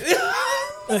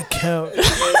account?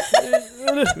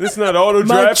 It's not auto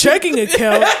My draft. checking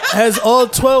account has all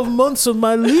 12 months of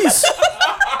my lease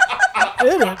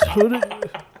in it.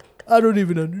 I don't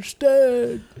even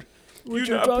understand. You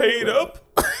not paid up?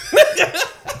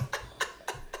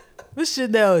 This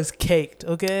shit now is caked,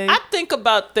 okay? I think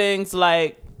about things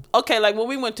like, okay, like when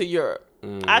we went to Europe,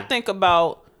 I think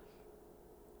about,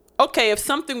 okay, if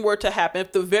something were to happen,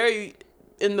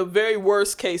 in the very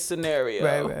worst case scenario,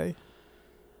 Right.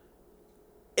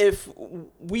 if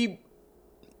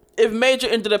Major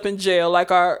ended up in jail,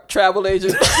 like our travel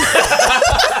agent.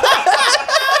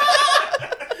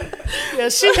 Yeah,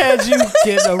 she had you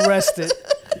get arrested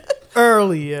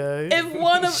earlier.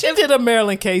 She did a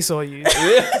Maryland case on you.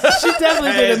 She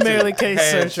definitely did a Maryland case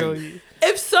search on you.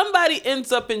 If somebody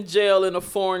ends up in jail in a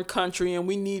foreign country and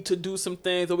we need to do some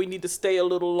things, or we need to stay a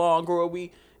little longer, or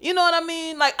you know what I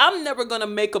mean? Like, I'm never going to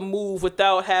make a move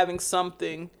without having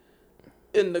something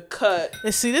in the cut.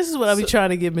 And see, this is what I be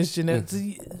trying to get Miss Janelle.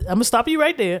 I'm going to stop you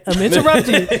right there. I'm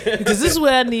interrupting you because this is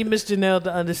what I need Miss Janelle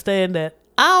to understand, that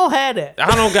I don't have that.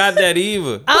 I don't got that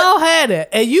either. I don't have that.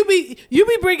 And you be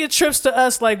bringing trips to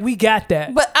us like we got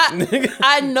that. But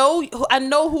I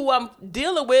know who I'm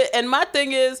dealing with, and my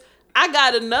thing is, I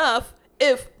got enough.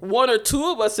 If one or two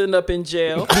of us end up in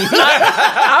jail,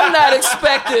 I'm not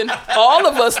expecting all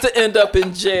of us to end up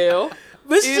in jail.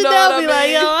 But you know be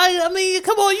like, yo, I mean,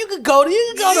 come on, you could go to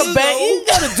Bank, you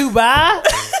can go to Dubai.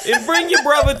 And bring your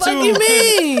brother too. What you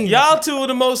mean? Y'all two are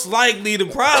the most likely to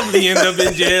probably end up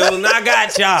in jail, and I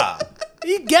got y'all.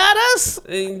 You got us?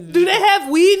 Do they have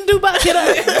weed in Dubai?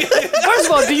 First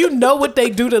of all, do you know what they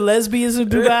do to lesbians in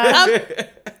Dubai?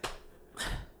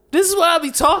 This is what I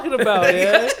be talking about,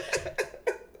 yeah.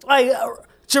 Like,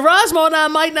 Gerasmo and I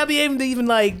might not be able to even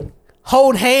like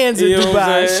hold hands in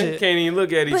Dubai and shit. Can't even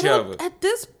look at each other. At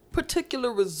this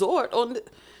particular resort,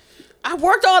 I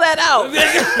worked all that out.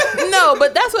 No,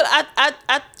 but that's what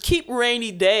I keep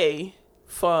rainy day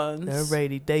funds. That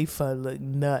rainy day fund look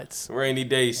nuts. Rainy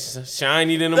day,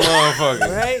 shiny than a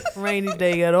motherfucker. Right? Rainy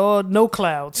day got no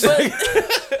clouds.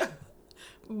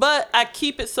 But I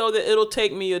keep it so that it'll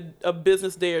take me a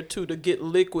business day or two to get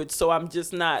liquid, so I'm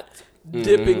just not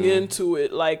dipping into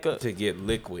it like a to get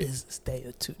liquid. It's a day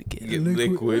or two to get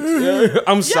liquid.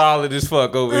 I'm solid as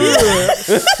fuck over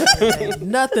here. Ain't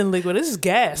nothing liquid. This is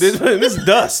gas. This is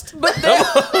dust.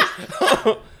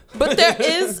 But there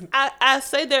is I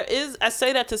say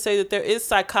that to say that there is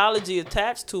psychology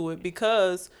attached to it,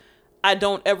 because I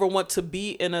don't ever want to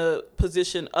be in a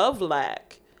position of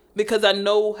lack, because I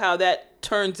know how that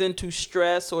turns into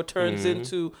stress or turns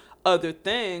into other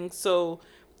things. So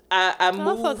I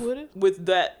move with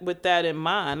that in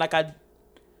mind. Like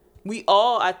we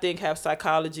all, I think, have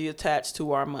psychology attached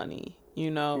to our money.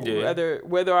 You know,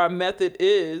 whether our method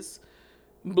is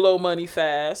blow money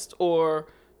fast or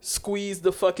squeeze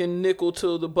the fucking nickel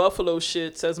till the buffalo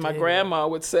shits, as my grandma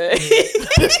would say.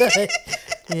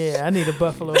 Yeah, I need a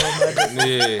buffalo on my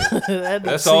dick. Yeah,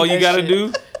 that's all you gotta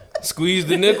do. Squeeze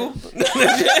the nickel.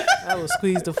 I would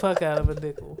squeeze the fuck out of a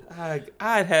nickel.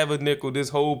 I'd have a nickel this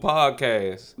whole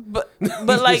podcast. But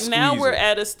like now we're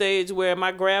at a stage where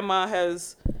my grandma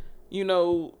has, you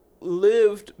know,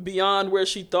 lived beyond where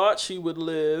she thought she would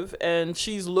live, and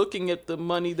she's looking at the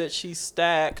money that she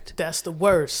stacked. That's the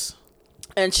worst.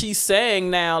 And she's saying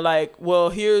now, like, well,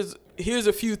 here's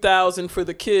a few thousand for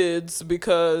the kids,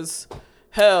 because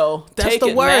hell, that's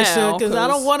the worst, because I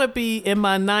don't want to be in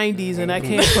my 90s and I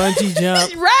can't bungee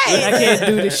jump. Right. I can't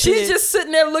do this shit. She's just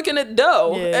sitting there looking at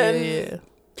dough.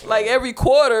 Like every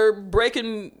quarter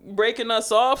breaking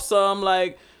us off some,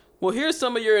 like, well, here's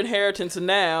some of your inheritance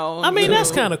now. I mean,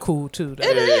 that's kind of cool too. Though.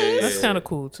 It is. That's kind of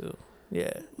cool too.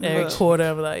 Yeah. Every quarter,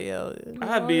 I'm like, yo.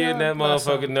 I'd be in that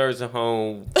motherfucking nursing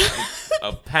home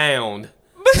a pound.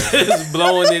 Just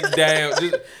blowing it down.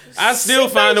 I still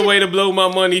find a way to blow my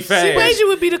money fast. She made you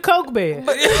would be the Coke Bear. You would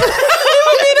be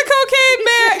the cocaine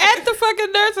bear at the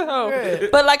fucking nursing home.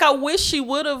 Right. But like, I wish she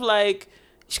would have, like,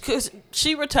 because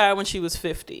she retired when she was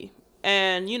 50.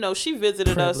 And, you know, she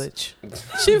visited Privilege.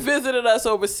 us. She visited us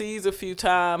overseas a few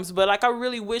times. But like, I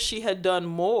really wish she had done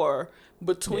more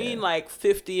between like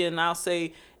 50 and I'll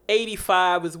say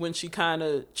 85 is when she kind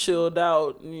of chilled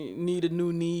out, needed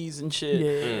new knees and shit.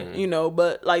 Yeah. You know,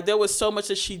 but like there was so much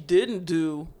that she didn't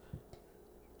do,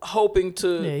 hoping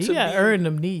to. Yeah, you gotta earn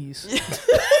them knees.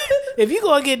 If you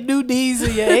gonna get new knees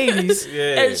in your 80s,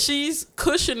 and she's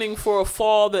cushioning for a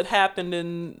fall that happened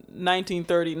in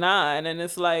 1939, and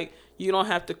it's like you don't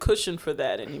have to cushion for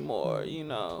that anymore. You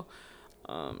know.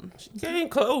 She came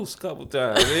close a couple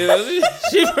times. You know?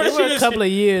 She for a couple of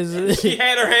years. She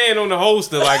had her hand on the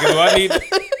holster, like, do I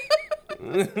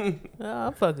need? No,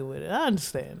 I'm fucking with it. I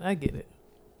understand. I get it.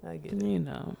 You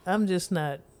know, I'm just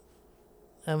not.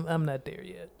 I'm not there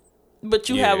yet. But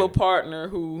you have a partner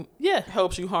who Yeah.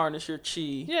 helps you harness your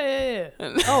chi. Yeah.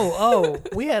 Oh,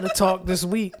 we had a talk this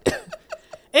week.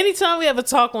 Anytime we have a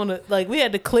talk on it, like we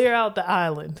had to clear out the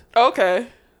island. Okay.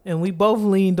 And we both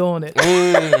leaned on it.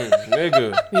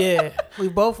 Nigga. Yeah. We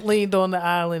both leaned on the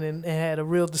island and had a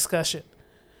real discussion.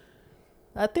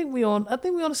 I think we on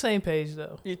the same page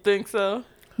though. You think so?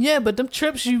 Yeah, but them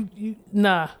trips you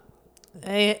nah.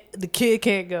 The kid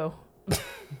can't go.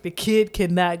 The kid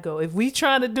cannot go. If we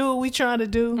trying to do what we trying to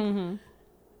do,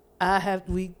 I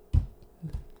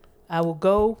will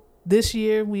go this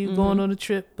year. We going on a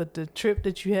trip, but the trip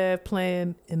that you have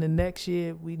planned in the next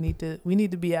year, we need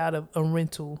to be out of a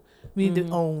rental. We need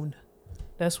to own.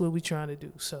 That's what we trying to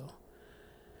do. So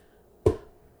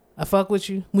I fuck with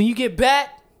you. When you get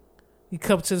back, you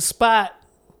come to the spot.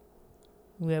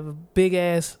 We have a big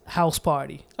ass house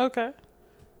party. Okay.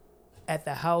 At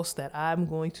the house that I'm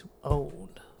going to own.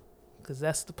 Because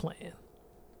that's the plan.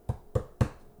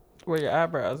 Where your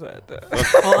eyebrows at though?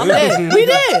 Oh, I'm there. We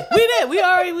did.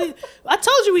 I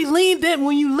told you we leaned in.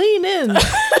 When you lean in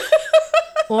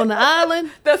on the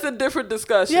island. That's a different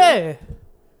discussion. Yeah.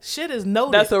 Shit is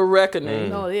noted. That's a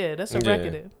reckoning. Oh, yeah. That's a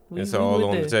reckoning. It's all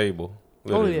on the table.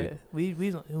 Literally. Oh,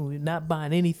 yeah. We're not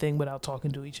buying anything without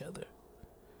talking to each other.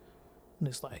 And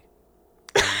it's like,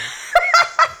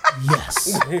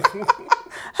 yes.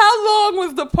 How long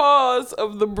was the pause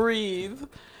of the breathe?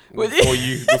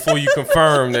 Before you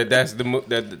confirm that's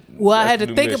the well, I had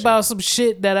to think about some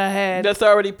shit that I had that's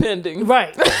already pending.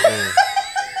 Right.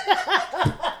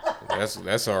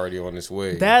 That's already on its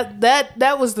way.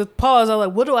 That was the pause. I was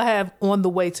like, what do I have on the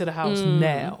way to the house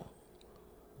now?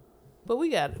 But we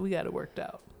got it worked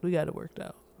out.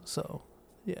 So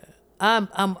yeah,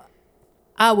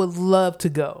 I would love to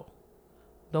go.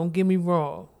 Don't get me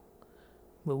wrong.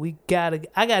 But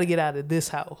I gotta get out of this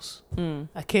house.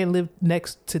 I can't live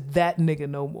next to that nigga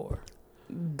no more.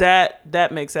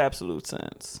 That makes absolute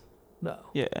sense. No.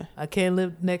 Yeah. I can't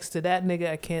live next to that nigga.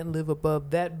 I can't live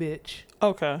above that bitch.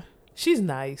 Okay. She's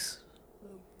nice.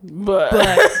 But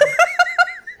that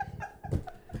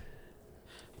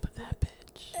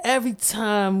every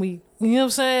time we, you know what I'm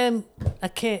saying? I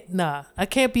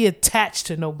can't be attached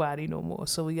to nobody no more.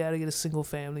 So we got to get a single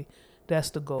family. That's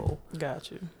the goal.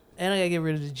 Got you. And I got to get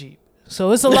rid of the Jeep.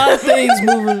 So it's a lot of things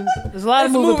moving. There's a lot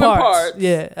of moving parts.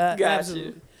 Yeah. Got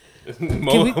absolutely.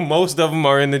 you. Most of them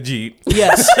are in the Jeep.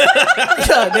 Yes.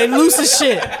 Yeah, they loose as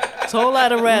shit. It's a whole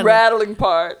lot of rattling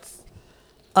parts.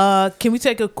 Can we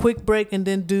take a quick break and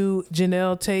then do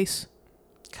Janelle Taste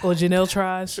or Janelle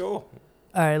Tries? Sure.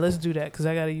 All right, let's do that because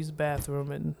I got to use the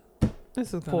bathroom and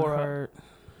This is pour gonna up. hurt.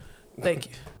 Thank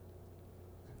you.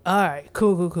 All right,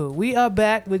 cool. We are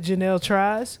back with Janelle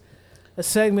Tries, a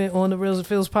segment on the Reels and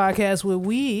Feels podcast where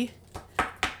we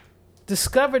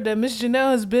discovered that Miss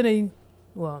Janelle has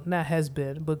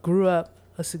been but grew up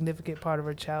a significant part of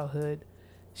her childhood.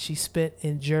 She spent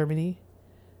in Germany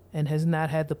and has not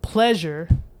had the pleasure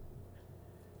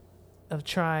of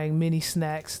trying many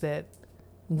snacks that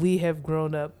we have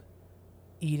grown up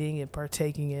eating and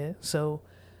partaking in. So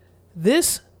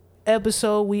this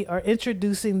episode, we are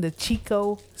introducing the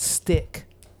Chico Stick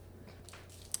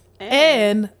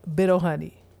and Bitter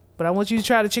Honey. But I want you to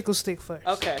try the Chico Stick first.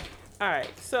 Okay. All right.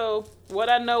 So what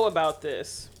I know about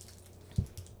this,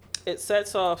 it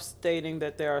sets off stating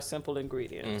that there are simple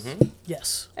ingredients.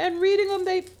 Yes. And reading them,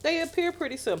 they appear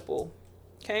pretty simple.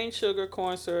 Cane sugar,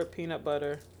 corn syrup, peanut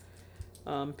butter,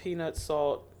 peanut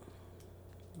salt,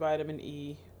 vitamin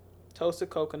E, toasted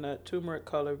coconut, turmeric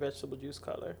color, vegetable juice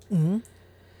color.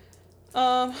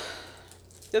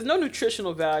 There's no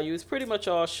nutritional value. It's pretty much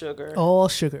all sugar. All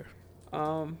sugar.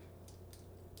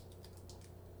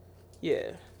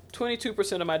 Yeah.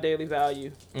 22% of my daily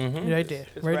value. Right there.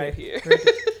 It's Right right there. here. Right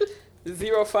there.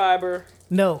 0 fiber.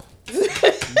 No.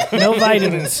 No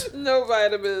vitamins. No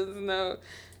vitamins. No.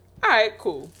 All right,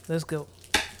 cool. Let's go.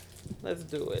 Let's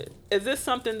do it. Is this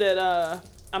something that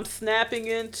I'm snapping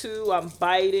into? I'm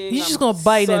biting? You're just I'm going to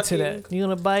bite into sucking? that. You're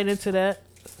going to bite into that.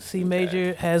 C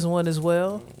Major has one as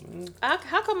well.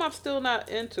 How come I'm still not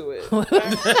into it?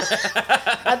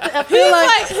 I feel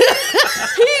like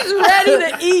He's ready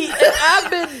to eat, and I've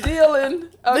been dealing.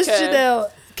 Okay. Miss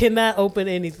Janelle cannot open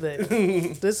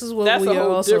anything. This is what That's we a are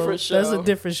whole also. different show. That's a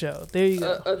different show. There you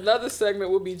go. Another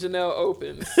segment will be Janelle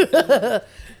opens.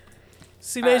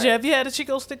 C Major, right. have you had a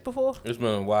Chico Stick before? It's been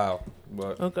a while,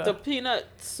 but Okay. The peanut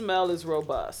smell is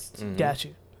robust, Got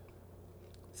you.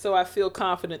 so I feel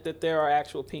confident that there are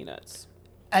actual peanuts.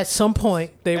 At some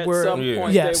point, they At were. some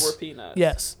point, Yes. they were peanuts.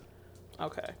 Yes.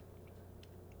 Okay.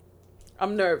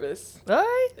 I'm nervous. All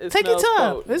right. It Take your smells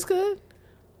time. potent. It's good.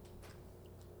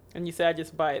 And you said I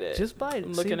just bite it. Just bite it.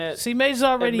 I'm looking at C Major's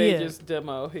already in. Major's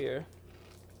demo here.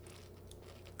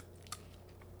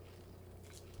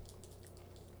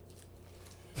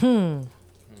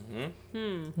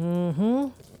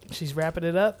 She's wrapping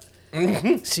it up.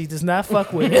 She does not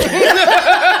fuck with it.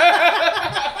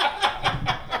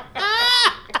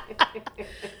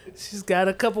 She's got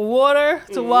a cup of water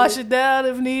to wash it down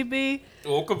if need be.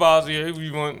 or Cavassier, if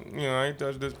you want, I ain't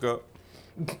touch this cup.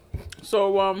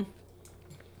 So,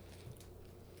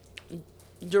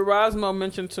 Gerasmo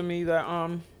mentioned to me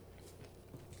that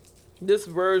this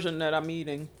version that I'm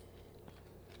eating,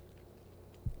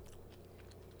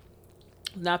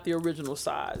 not the original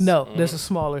size. No, there's a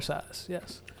smaller size.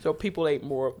 Yes. So people ate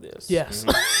more of this. Yes.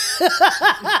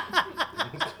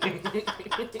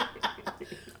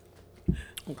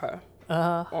 Okay.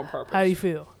 On purpose. How do you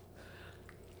feel?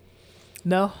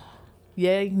 No?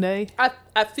 Yay? Nay?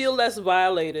 I feel less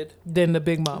violated Than the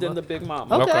Big Mama. than the Big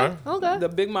Mama. Okay. Okay. The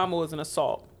Big Mama was an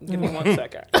assault. Give me 1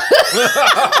 second.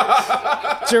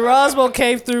 Gerasmo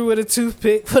came through with a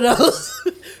toothpick for those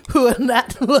who are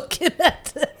not looking at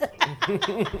that.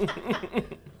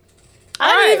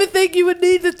 I didn't even think you would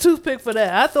need the toothpick for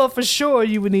that. I thought for sure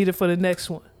you would need it for the next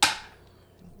one.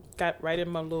 Got right in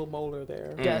my little molar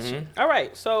there. Gotcha. All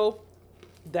right. So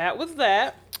that was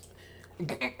that.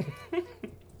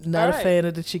 Not a Alright. fan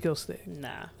of the Chico Stick. Nah.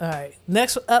 All right.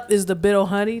 Next up is the Bitter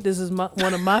Honey. This is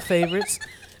one of my favorites.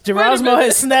 Gerasmo minute.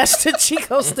 has snatched the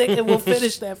Chico Stick and we'll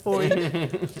finish that for you.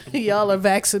 Y'all are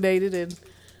vaccinated and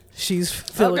she's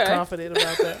feeling Okay. confident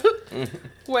about that.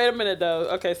 Wait a minute though.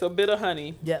 Okay, so bitter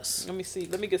honey. Yes. Let me see.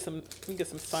 Let me get some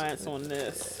science on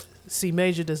this. C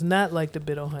Major does not like the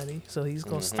Bitter Honey, so he's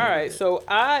going to stay. All right, with it. so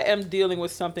I am dealing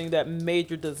with something that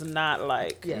Major does not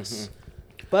like. Yes.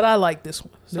 But I like this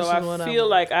one. So This is one I feel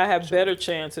like. like I have better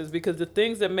chances because the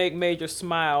things that make Major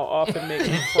smile often make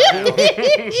me frown.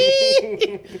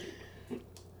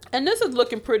 And this is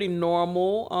looking pretty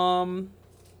normal.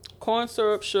 Corn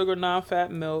syrup, sugar,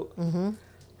 non-fat milk,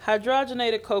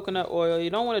 hydrogenated coconut oil. You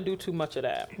don't want to do too much of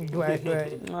that. Right.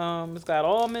 It's got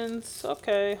almonds,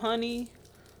 okay, honey,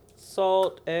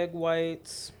 salt, egg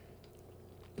whites,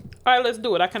 All right, let's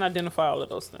do it. I can identify all of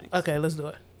those things. Okay, let's do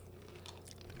it.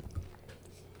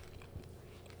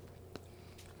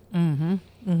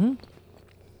 Mm-hmm.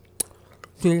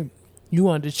 See, you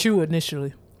wanted to chew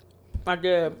initially. I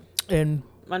did. And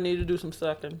I need to do some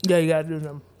sucking. yeah, you gotta do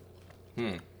them.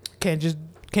 Can't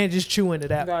just chew into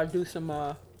that. Gotta do some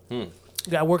You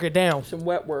gotta work it down. some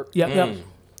wet work. Yep.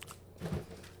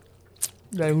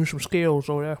 Gotta use some skills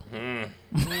over there.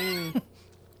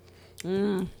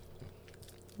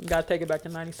 Gotta take it back to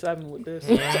 97 with this.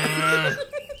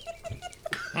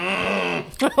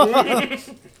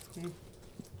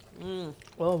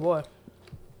 Oh boy.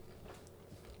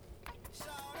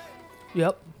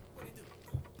 Yep.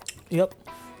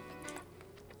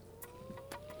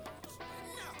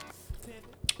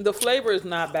 The flavor is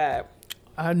not bad.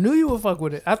 I knew you would fuck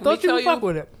with it. I thought you would fuck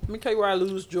with it. Let me tell you where I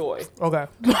lose joy. Okay.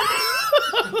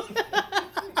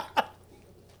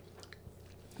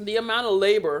 The amount of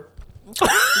labor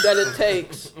that it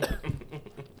takes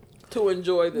to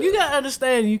enjoy this. You gotta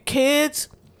understand, you kids,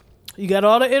 you got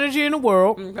all the energy in the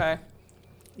world. Okay.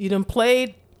 You done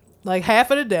played like half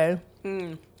of the day.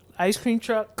 Ice cream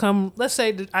truck come. Let's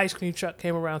say the ice cream truck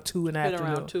came around 2 in the Been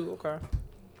afternoon. around 2, okay.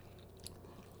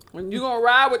 When you gonna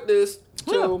ride with this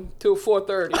till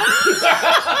 4:30.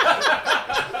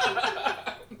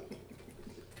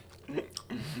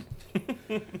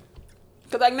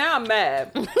 Cause like now I'm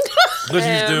mad. Because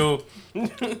you still.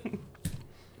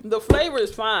 The flavor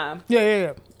is fine,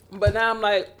 Yeah. but now I'm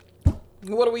like,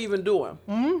 what are we even doing?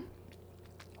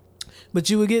 But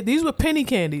you would get these were penny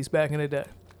candies back in the day.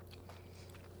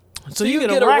 So you get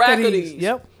get a rack of these.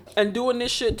 Yep. And doing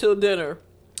this shit till dinner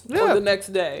Yeah. or the next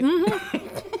day.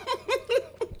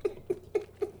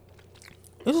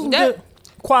 This is That- good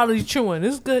quality chewing.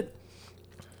 This is good.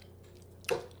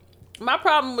 My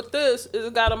problem with this is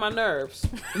it got on my nerves.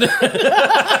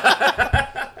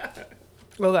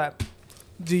 Okay.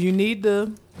 Do you need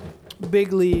the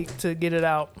big league to get it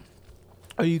out?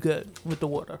 Are you good with the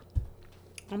water?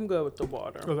 I'm good with the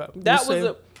water. Okay. That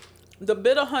was the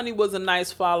bit of honey was a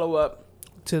nice follow up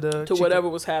To the to chicken. whatever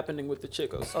was happening with the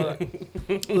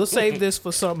chicos. We'll save this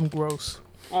for something gross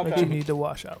that you Okay. need to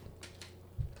wash out.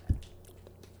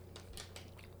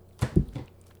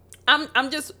 I'm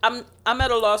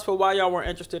at a loss for why y'all weren't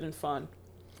interested in fun.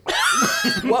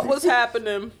 What was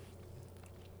happening?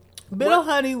 Bit of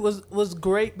honey was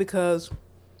great because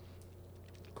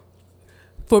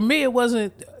for me it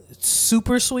wasn't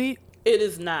super sweet, It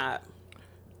is not.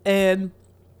 and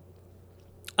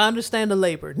I understand the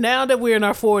labor. Now that we're in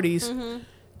our 40s,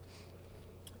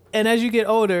 and as you get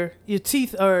older, your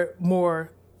teeth are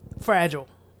more fragile.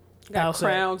 Got I'll say.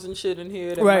 crowns and shit in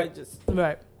here that Right. might just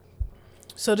Right.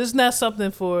 So this is not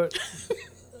something for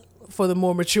the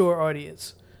more mature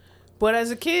audience. But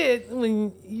as a kid,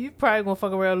 when you probably gonna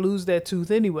fuck around and lose that tooth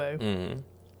anyway.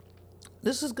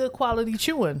 This is good quality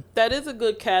chewing. that is a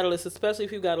good catalyst, especially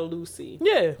if you got a Lucy.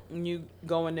 Yeah. And you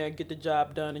go in there and get the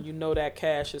job done and you know that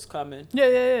cash is coming.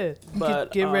 Yeah.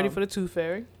 But, get ready for the tooth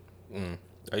fairy.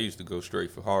 I used to go straight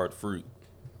for hard fruit.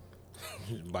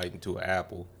 Just bite into an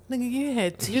apple. Nigga, you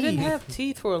had teeth. You didn't have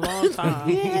teeth for a long time.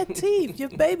 You had teeth. Your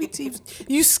baby teeth.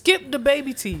 You skipped the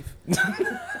baby teeth.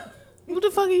 What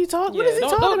the fuck are you talking? What is he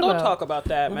talking don't about? talk about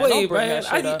that, man. Wait, don't bring man, that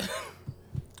shit up.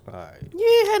 Alright.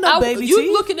 You ain't had no baby you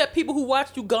teeth. looking at people who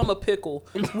watched you gum a pickle.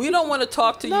 We don't want to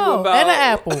talk to you No, about and an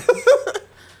apple.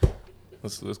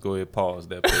 Let's go ahead and pause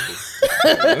that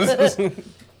pickle.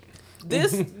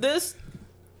 this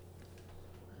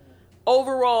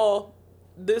overall.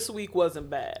 This week wasn't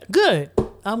bad. Good.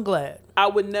 I'm glad. I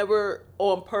would never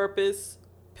on purpose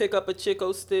pick up a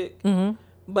Chico stick,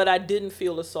 but I didn't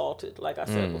feel assaulted, like I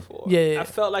said before. Yeah. I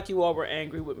felt like you all were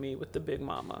angry with me with the Big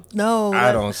Mama. No.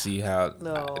 I don't see how.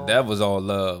 No. That was all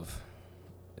love,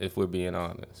 if we're being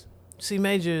honest. See,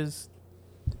 Majors.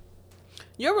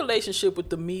 Your relationship with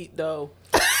the meat, though,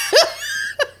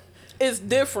 is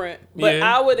different. But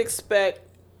Yeah. I would expect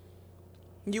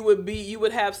you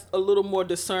would have a little more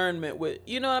discernment with,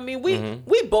 you know what I mean?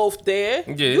 We both there.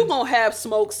 Yeah. You gonna have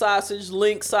smoked sausage,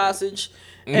 link sausage,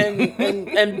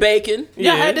 and bacon.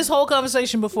 Yeah, I Yeah. had this whole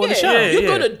conversation before the show. Yeah. You're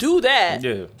gonna do that.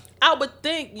 Yeah. I would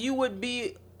think you would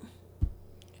be.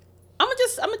 I'm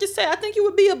gonna just say I think you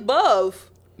would be above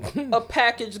a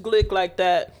packaged glick like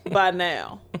that by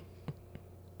now.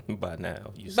 By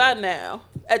now, you By said. now,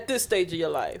 at this stage of your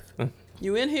life,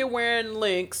 you in here wearing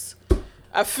links.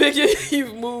 I figure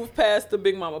you've moved past the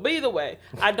Big Mama. But either way,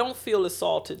 I don't feel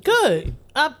assaulted. Good.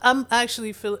 I'm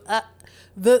actually feeling.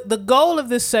 The goal of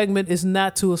this segment is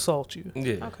not to assault you.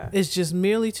 Yeah. Okay. It's just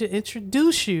merely to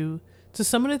introduce you to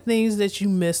some of the things that you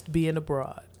missed being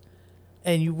abroad.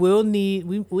 And you will need,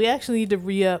 we actually need to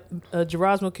re-up,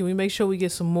 Gerasmo, can we make sure we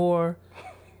get some more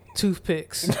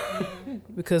toothpicks?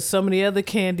 Because some of the other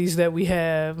candies that we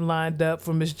have lined up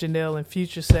for Miss Janelle in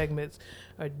future segments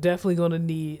are definitely going to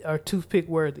need, are toothpick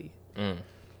worthy.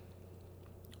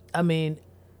 I mean,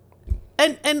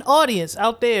 and audience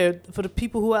out there, for the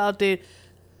people who are out there,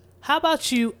 how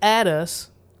about you add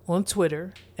us on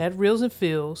Twitter at Reels and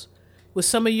Feels with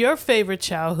some of your favorite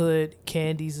childhood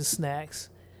candies and snacks,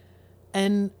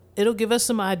 and it'll give us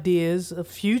some ideas of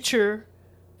future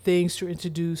things to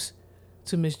introduce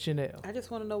to Miss Janelle. I just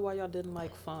want to know why y'all didn't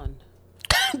like fun.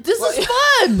 This is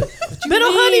fun.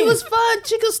 Middle honey was fun.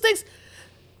 Chicken sticks.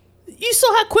 You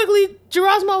saw how quickly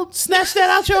Gerasmo snatched that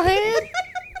out your hand?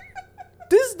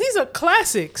 These are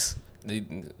classics.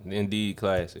 Indeed,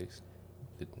 classics.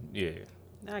 Yeah.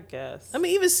 I guess. I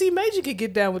mean, even C Major could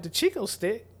get down with the Chico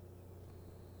stick.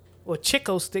 Or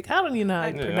Chico stick. I don't even know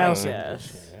how to pronounce it.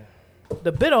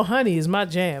 The Bitter Honey is my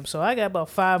jam, so I got about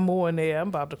 5 more in there. I'm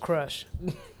about to crush.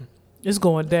 It's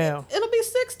going down. It'll be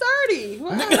 6:30.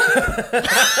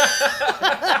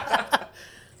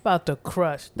 About to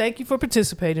crush. Thank you for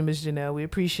participating, Ms. Janelle. We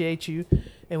appreciate you.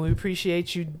 And we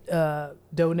appreciate you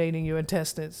donating your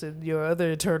intestines and your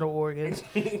other internal organs,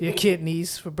 your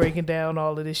kidneys, for breaking down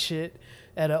all of this shit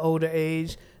at an older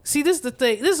age. See, this is the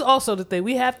thing. This is also the thing.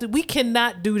 We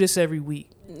cannot do this every week.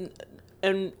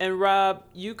 And Rob,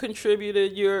 you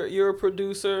contributed. You're a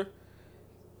producer.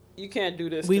 You can't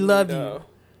do this. We love you.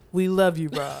 We love you,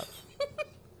 Rob.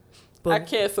 But I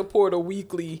can't support a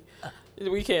weekly.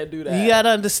 We can't do that. You gotta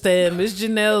understand, Ms.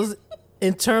 Janelle's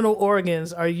internal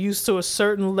organs are used to a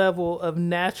certain level of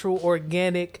natural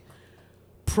organic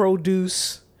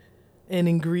produce and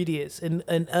ingredients,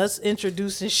 and us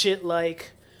introducing shit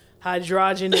like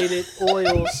hydrogenated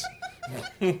oils,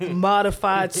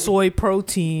 modified soy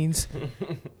proteins,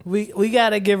 we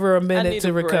gotta give her a minute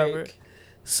to recover.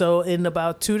 So in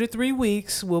about 2 to 3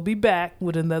 weeks, we'll be back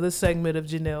with another segment of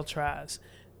Janelle Tries.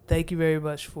 Thank you very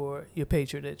much for your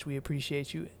patronage. We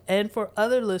appreciate you. And for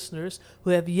other listeners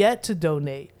who have yet to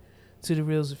donate to the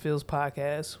Reels and Feels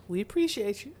podcast, we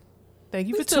appreciate you. Thank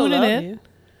you for tuning in. You.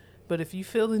 But if you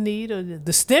feel the need,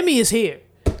 the STEMI is here.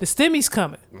 The STEMI's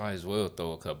coming. Might as well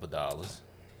throw a couple dollars.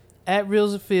 At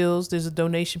Reels and Feels, there's a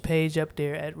donation page up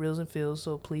there at Reels and Feels.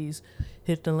 So please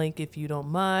hit the link if you don't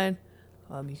mind.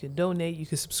 You can donate. You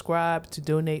can subscribe to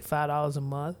donate $5 a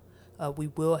month. We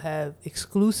will have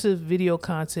exclusive video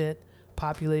content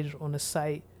populated on the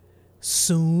site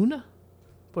soon.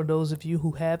 For those of you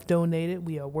who have donated,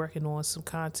 we are working on some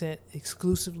content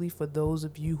exclusively for those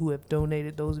of you who have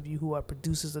donated, those of you who are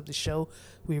producers of the show.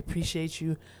 We appreciate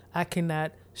you. I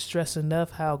cannot stress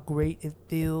enough how great it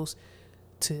feels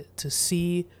to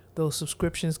see those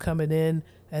subscriptions coming in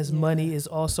as money is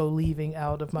also leaving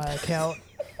out of my account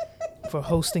for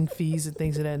hosting fees and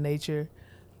things of that nature.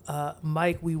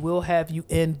 Mike, we will have you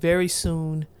in very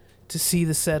soon to see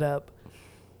the setup,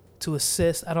 to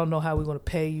assist. I don't know how we're going to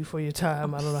pay you for your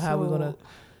time. I don't know how we're going to,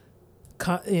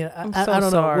 I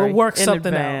don't know. We'll work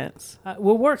something out.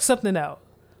 We'll work something out.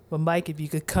 But Mike, if you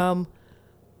could come.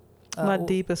 My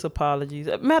deepest apologies.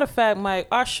 Matter of fact, Mike,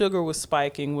 our sugar was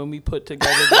spiking when we put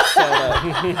together this setup.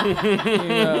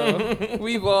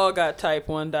 We've all got type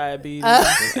 1 diabetes.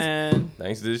 And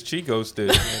thanks to this Chico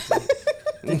stick.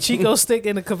 The Chico stick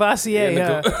and the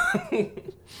Cavassier.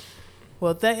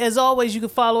 Well, as always, you can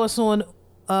follow us on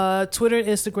Twitter and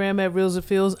Instagram at Reels and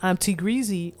Feels. I'm T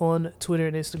Greasy on Twitter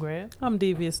and Instagram. I'm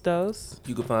Devious Dose.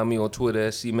 You can find me on Twitter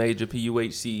at C Major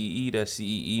PUHCEE. That's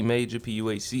CEE Major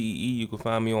PUHCEE. You can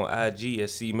find me on IG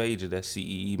at C Major. That's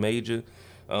CEE Major.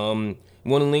 You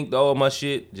want to link to all my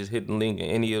shit? Just hit the link in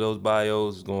any of those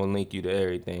bios. It's going to link you to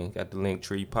everything. Got the link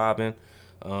tree popping.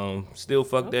 Still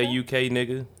fuck that UK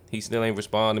nigga. He still ain't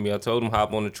responding to me. I told him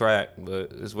hop on the track,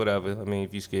 but it's whatever. I mean,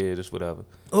 if you scared, it's whatever.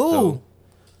 Ooh. So,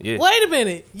 yeah. Wait a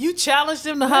minute. You challenged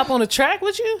him to hop on the track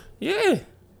with you? Yeah.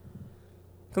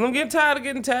 Because I'm getting tired of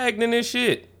getting tagged in this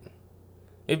shit.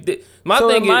 So it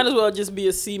might as well just be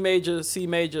a C major.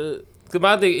 Because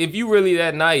my thing, if you really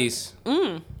that nice,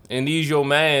 and these your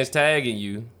mans tagging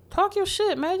you. Talk your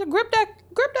shit, man. Grip that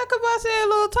Cavassier a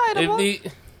little tighter,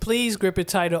 Please grip it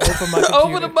tighter over my computer.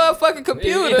 Over the motherfucking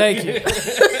computer. Thank you.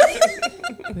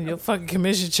 Your fucking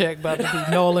commission check about to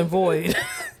be null and void.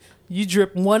 You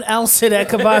drip 1 ounce of that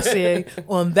Cavassier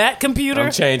on that computer.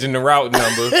 I'm changing the route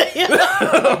number.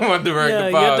 I'm on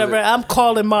direct deposit. I'm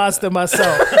calling Mazda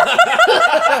myself.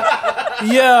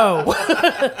 Yo.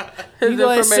 You go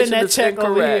ahead and send that check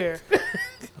over here.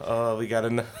 We got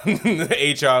another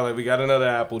HR. We got another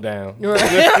apple down. Right.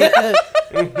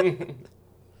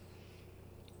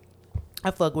 I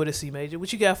fuck with a C Major.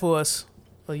 What you got for us?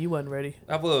 Oh, you wasn't ready.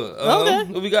 I was.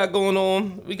 Okay. What we got going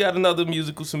on? We got another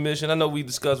musical submission. I know we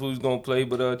discussed what we was gonna play,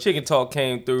 but Chicken Talk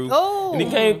came through. Oh. And he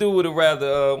came through with a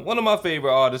rather one of my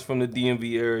favorite artists from the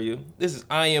DMV area. This is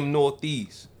I Am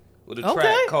Northeast with a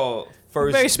track called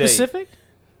First Very Day. specific.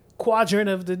 Quadrant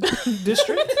of the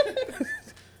district.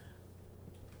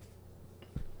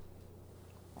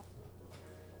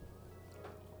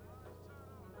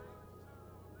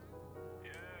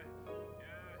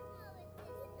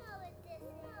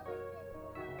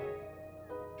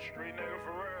 Street nigga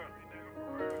for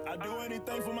real. I do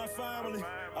anything for my family.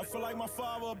 I feel like my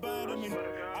father abandoned me.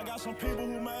 I got some people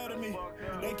who mad at me.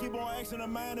 They keep on asking to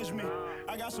manage me.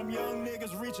 I got some young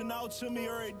niggas reaching out to me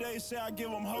every day, say I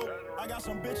give them hope. I got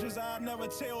some bitches I never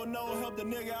tell no, help the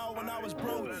nigga out when I was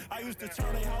broke. I used to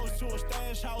turn a house to a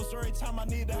stash house every time I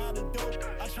need to have the dope.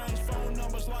 I changed phone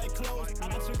numbers like clothes. I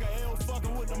took a L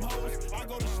fucking with them hoes. I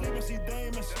go to sleep and see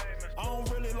demons. I don't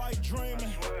really like dreaming.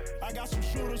 I got some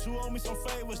shooters who owe me some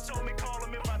favors. Told me call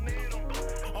them if I need them.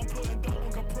 I'm putting dope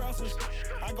in compressors.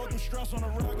 I go through stress on a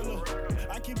regular.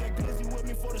 I keep that glizzy with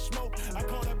me for the smoke. I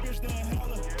call that bitch the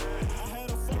inhaler. I had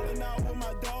a falling out with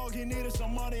my dog. He needed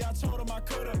some money. I told him I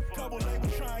could've. Couple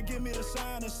labels trying to give me the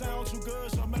sign. It sound too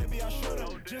good, so maybe I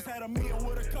should've. Just had a meeting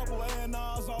with a couple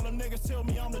A&Rs. All them niggas tell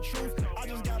me I'm the truth. I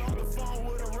just got on the phone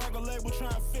with a record label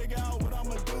trying to figure out what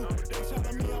I'ma do. They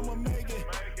telling me I'ma make it.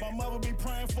 My mother be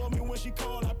praying for me when she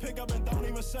call. I pick up and don't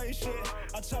even say shit.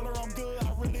 I tell her I'm good.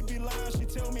 I really be lying. She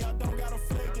tell me I don't gotta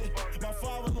fake it. My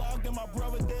father locked and my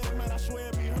brother dead. Man, I swear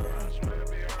it be hurting.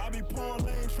 I be pouring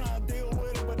lane trying to deal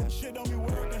with it, but that shit don't be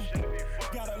working.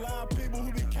 Got a lot of people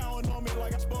who be counting on me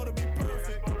like I'm supposed to be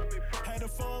perfect. Had to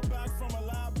fall back from a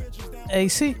lot of bitches down. Hey,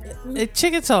 see,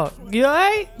 Chicken Talk. You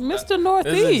alright? Mr.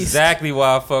 Northeast. This is exactly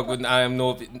why I fuck with I Am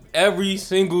Northeast. Every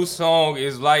single song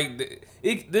is like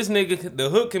this nigga. The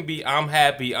hook can be I'm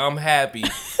happy, I'm happy.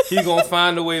 He gonna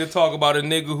find a way to talk about a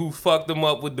nigga who fucked him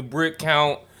up with the brick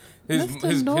count. His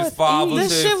father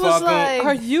This said shit was fuck like- him.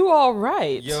 Are you all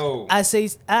right? Yo, I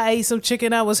ate some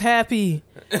chicken. I was happy.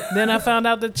 Then I found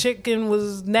out the chicken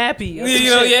was nappy. Or some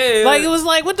Yeah, shit. yeah. Like it was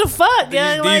like, what the fuck?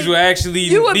 Yeah, these were actually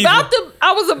You were these about were- to.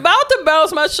 I was about to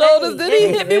bounce my shoulders. Then he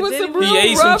hit me with some real He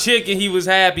ate some rough. chicken. He was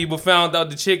happy, but found out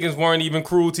the chickens weren't even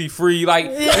cruelty free. Like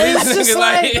it's this just nigga,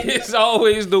 like like- it's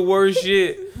always the worst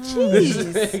shit. This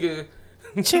nigga.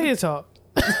 Chicken Talk.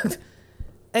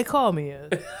 Hey, call me.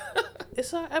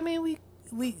 It's all, I mean,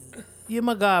 we you're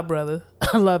my god brother.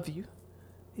 I love you.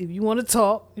 If you want to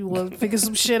talk, you want to figure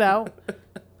some shit out,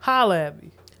 holla at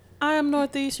me. I am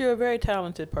Northeast. You're a very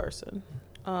talented person.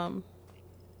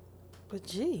 But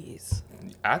jeez,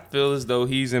 I feel as though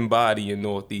he's embodying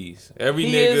Northeast. Every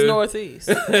he nigga is Northeast.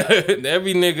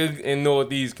 every nigga in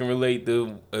Northeast can relate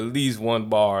to at least one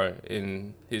bar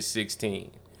in his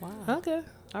 16. Wow. Okay,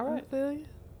 All right. I feel you.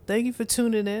 Thank you for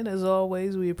tuning in. As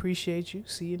always, we appreciate you.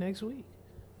 See you next week.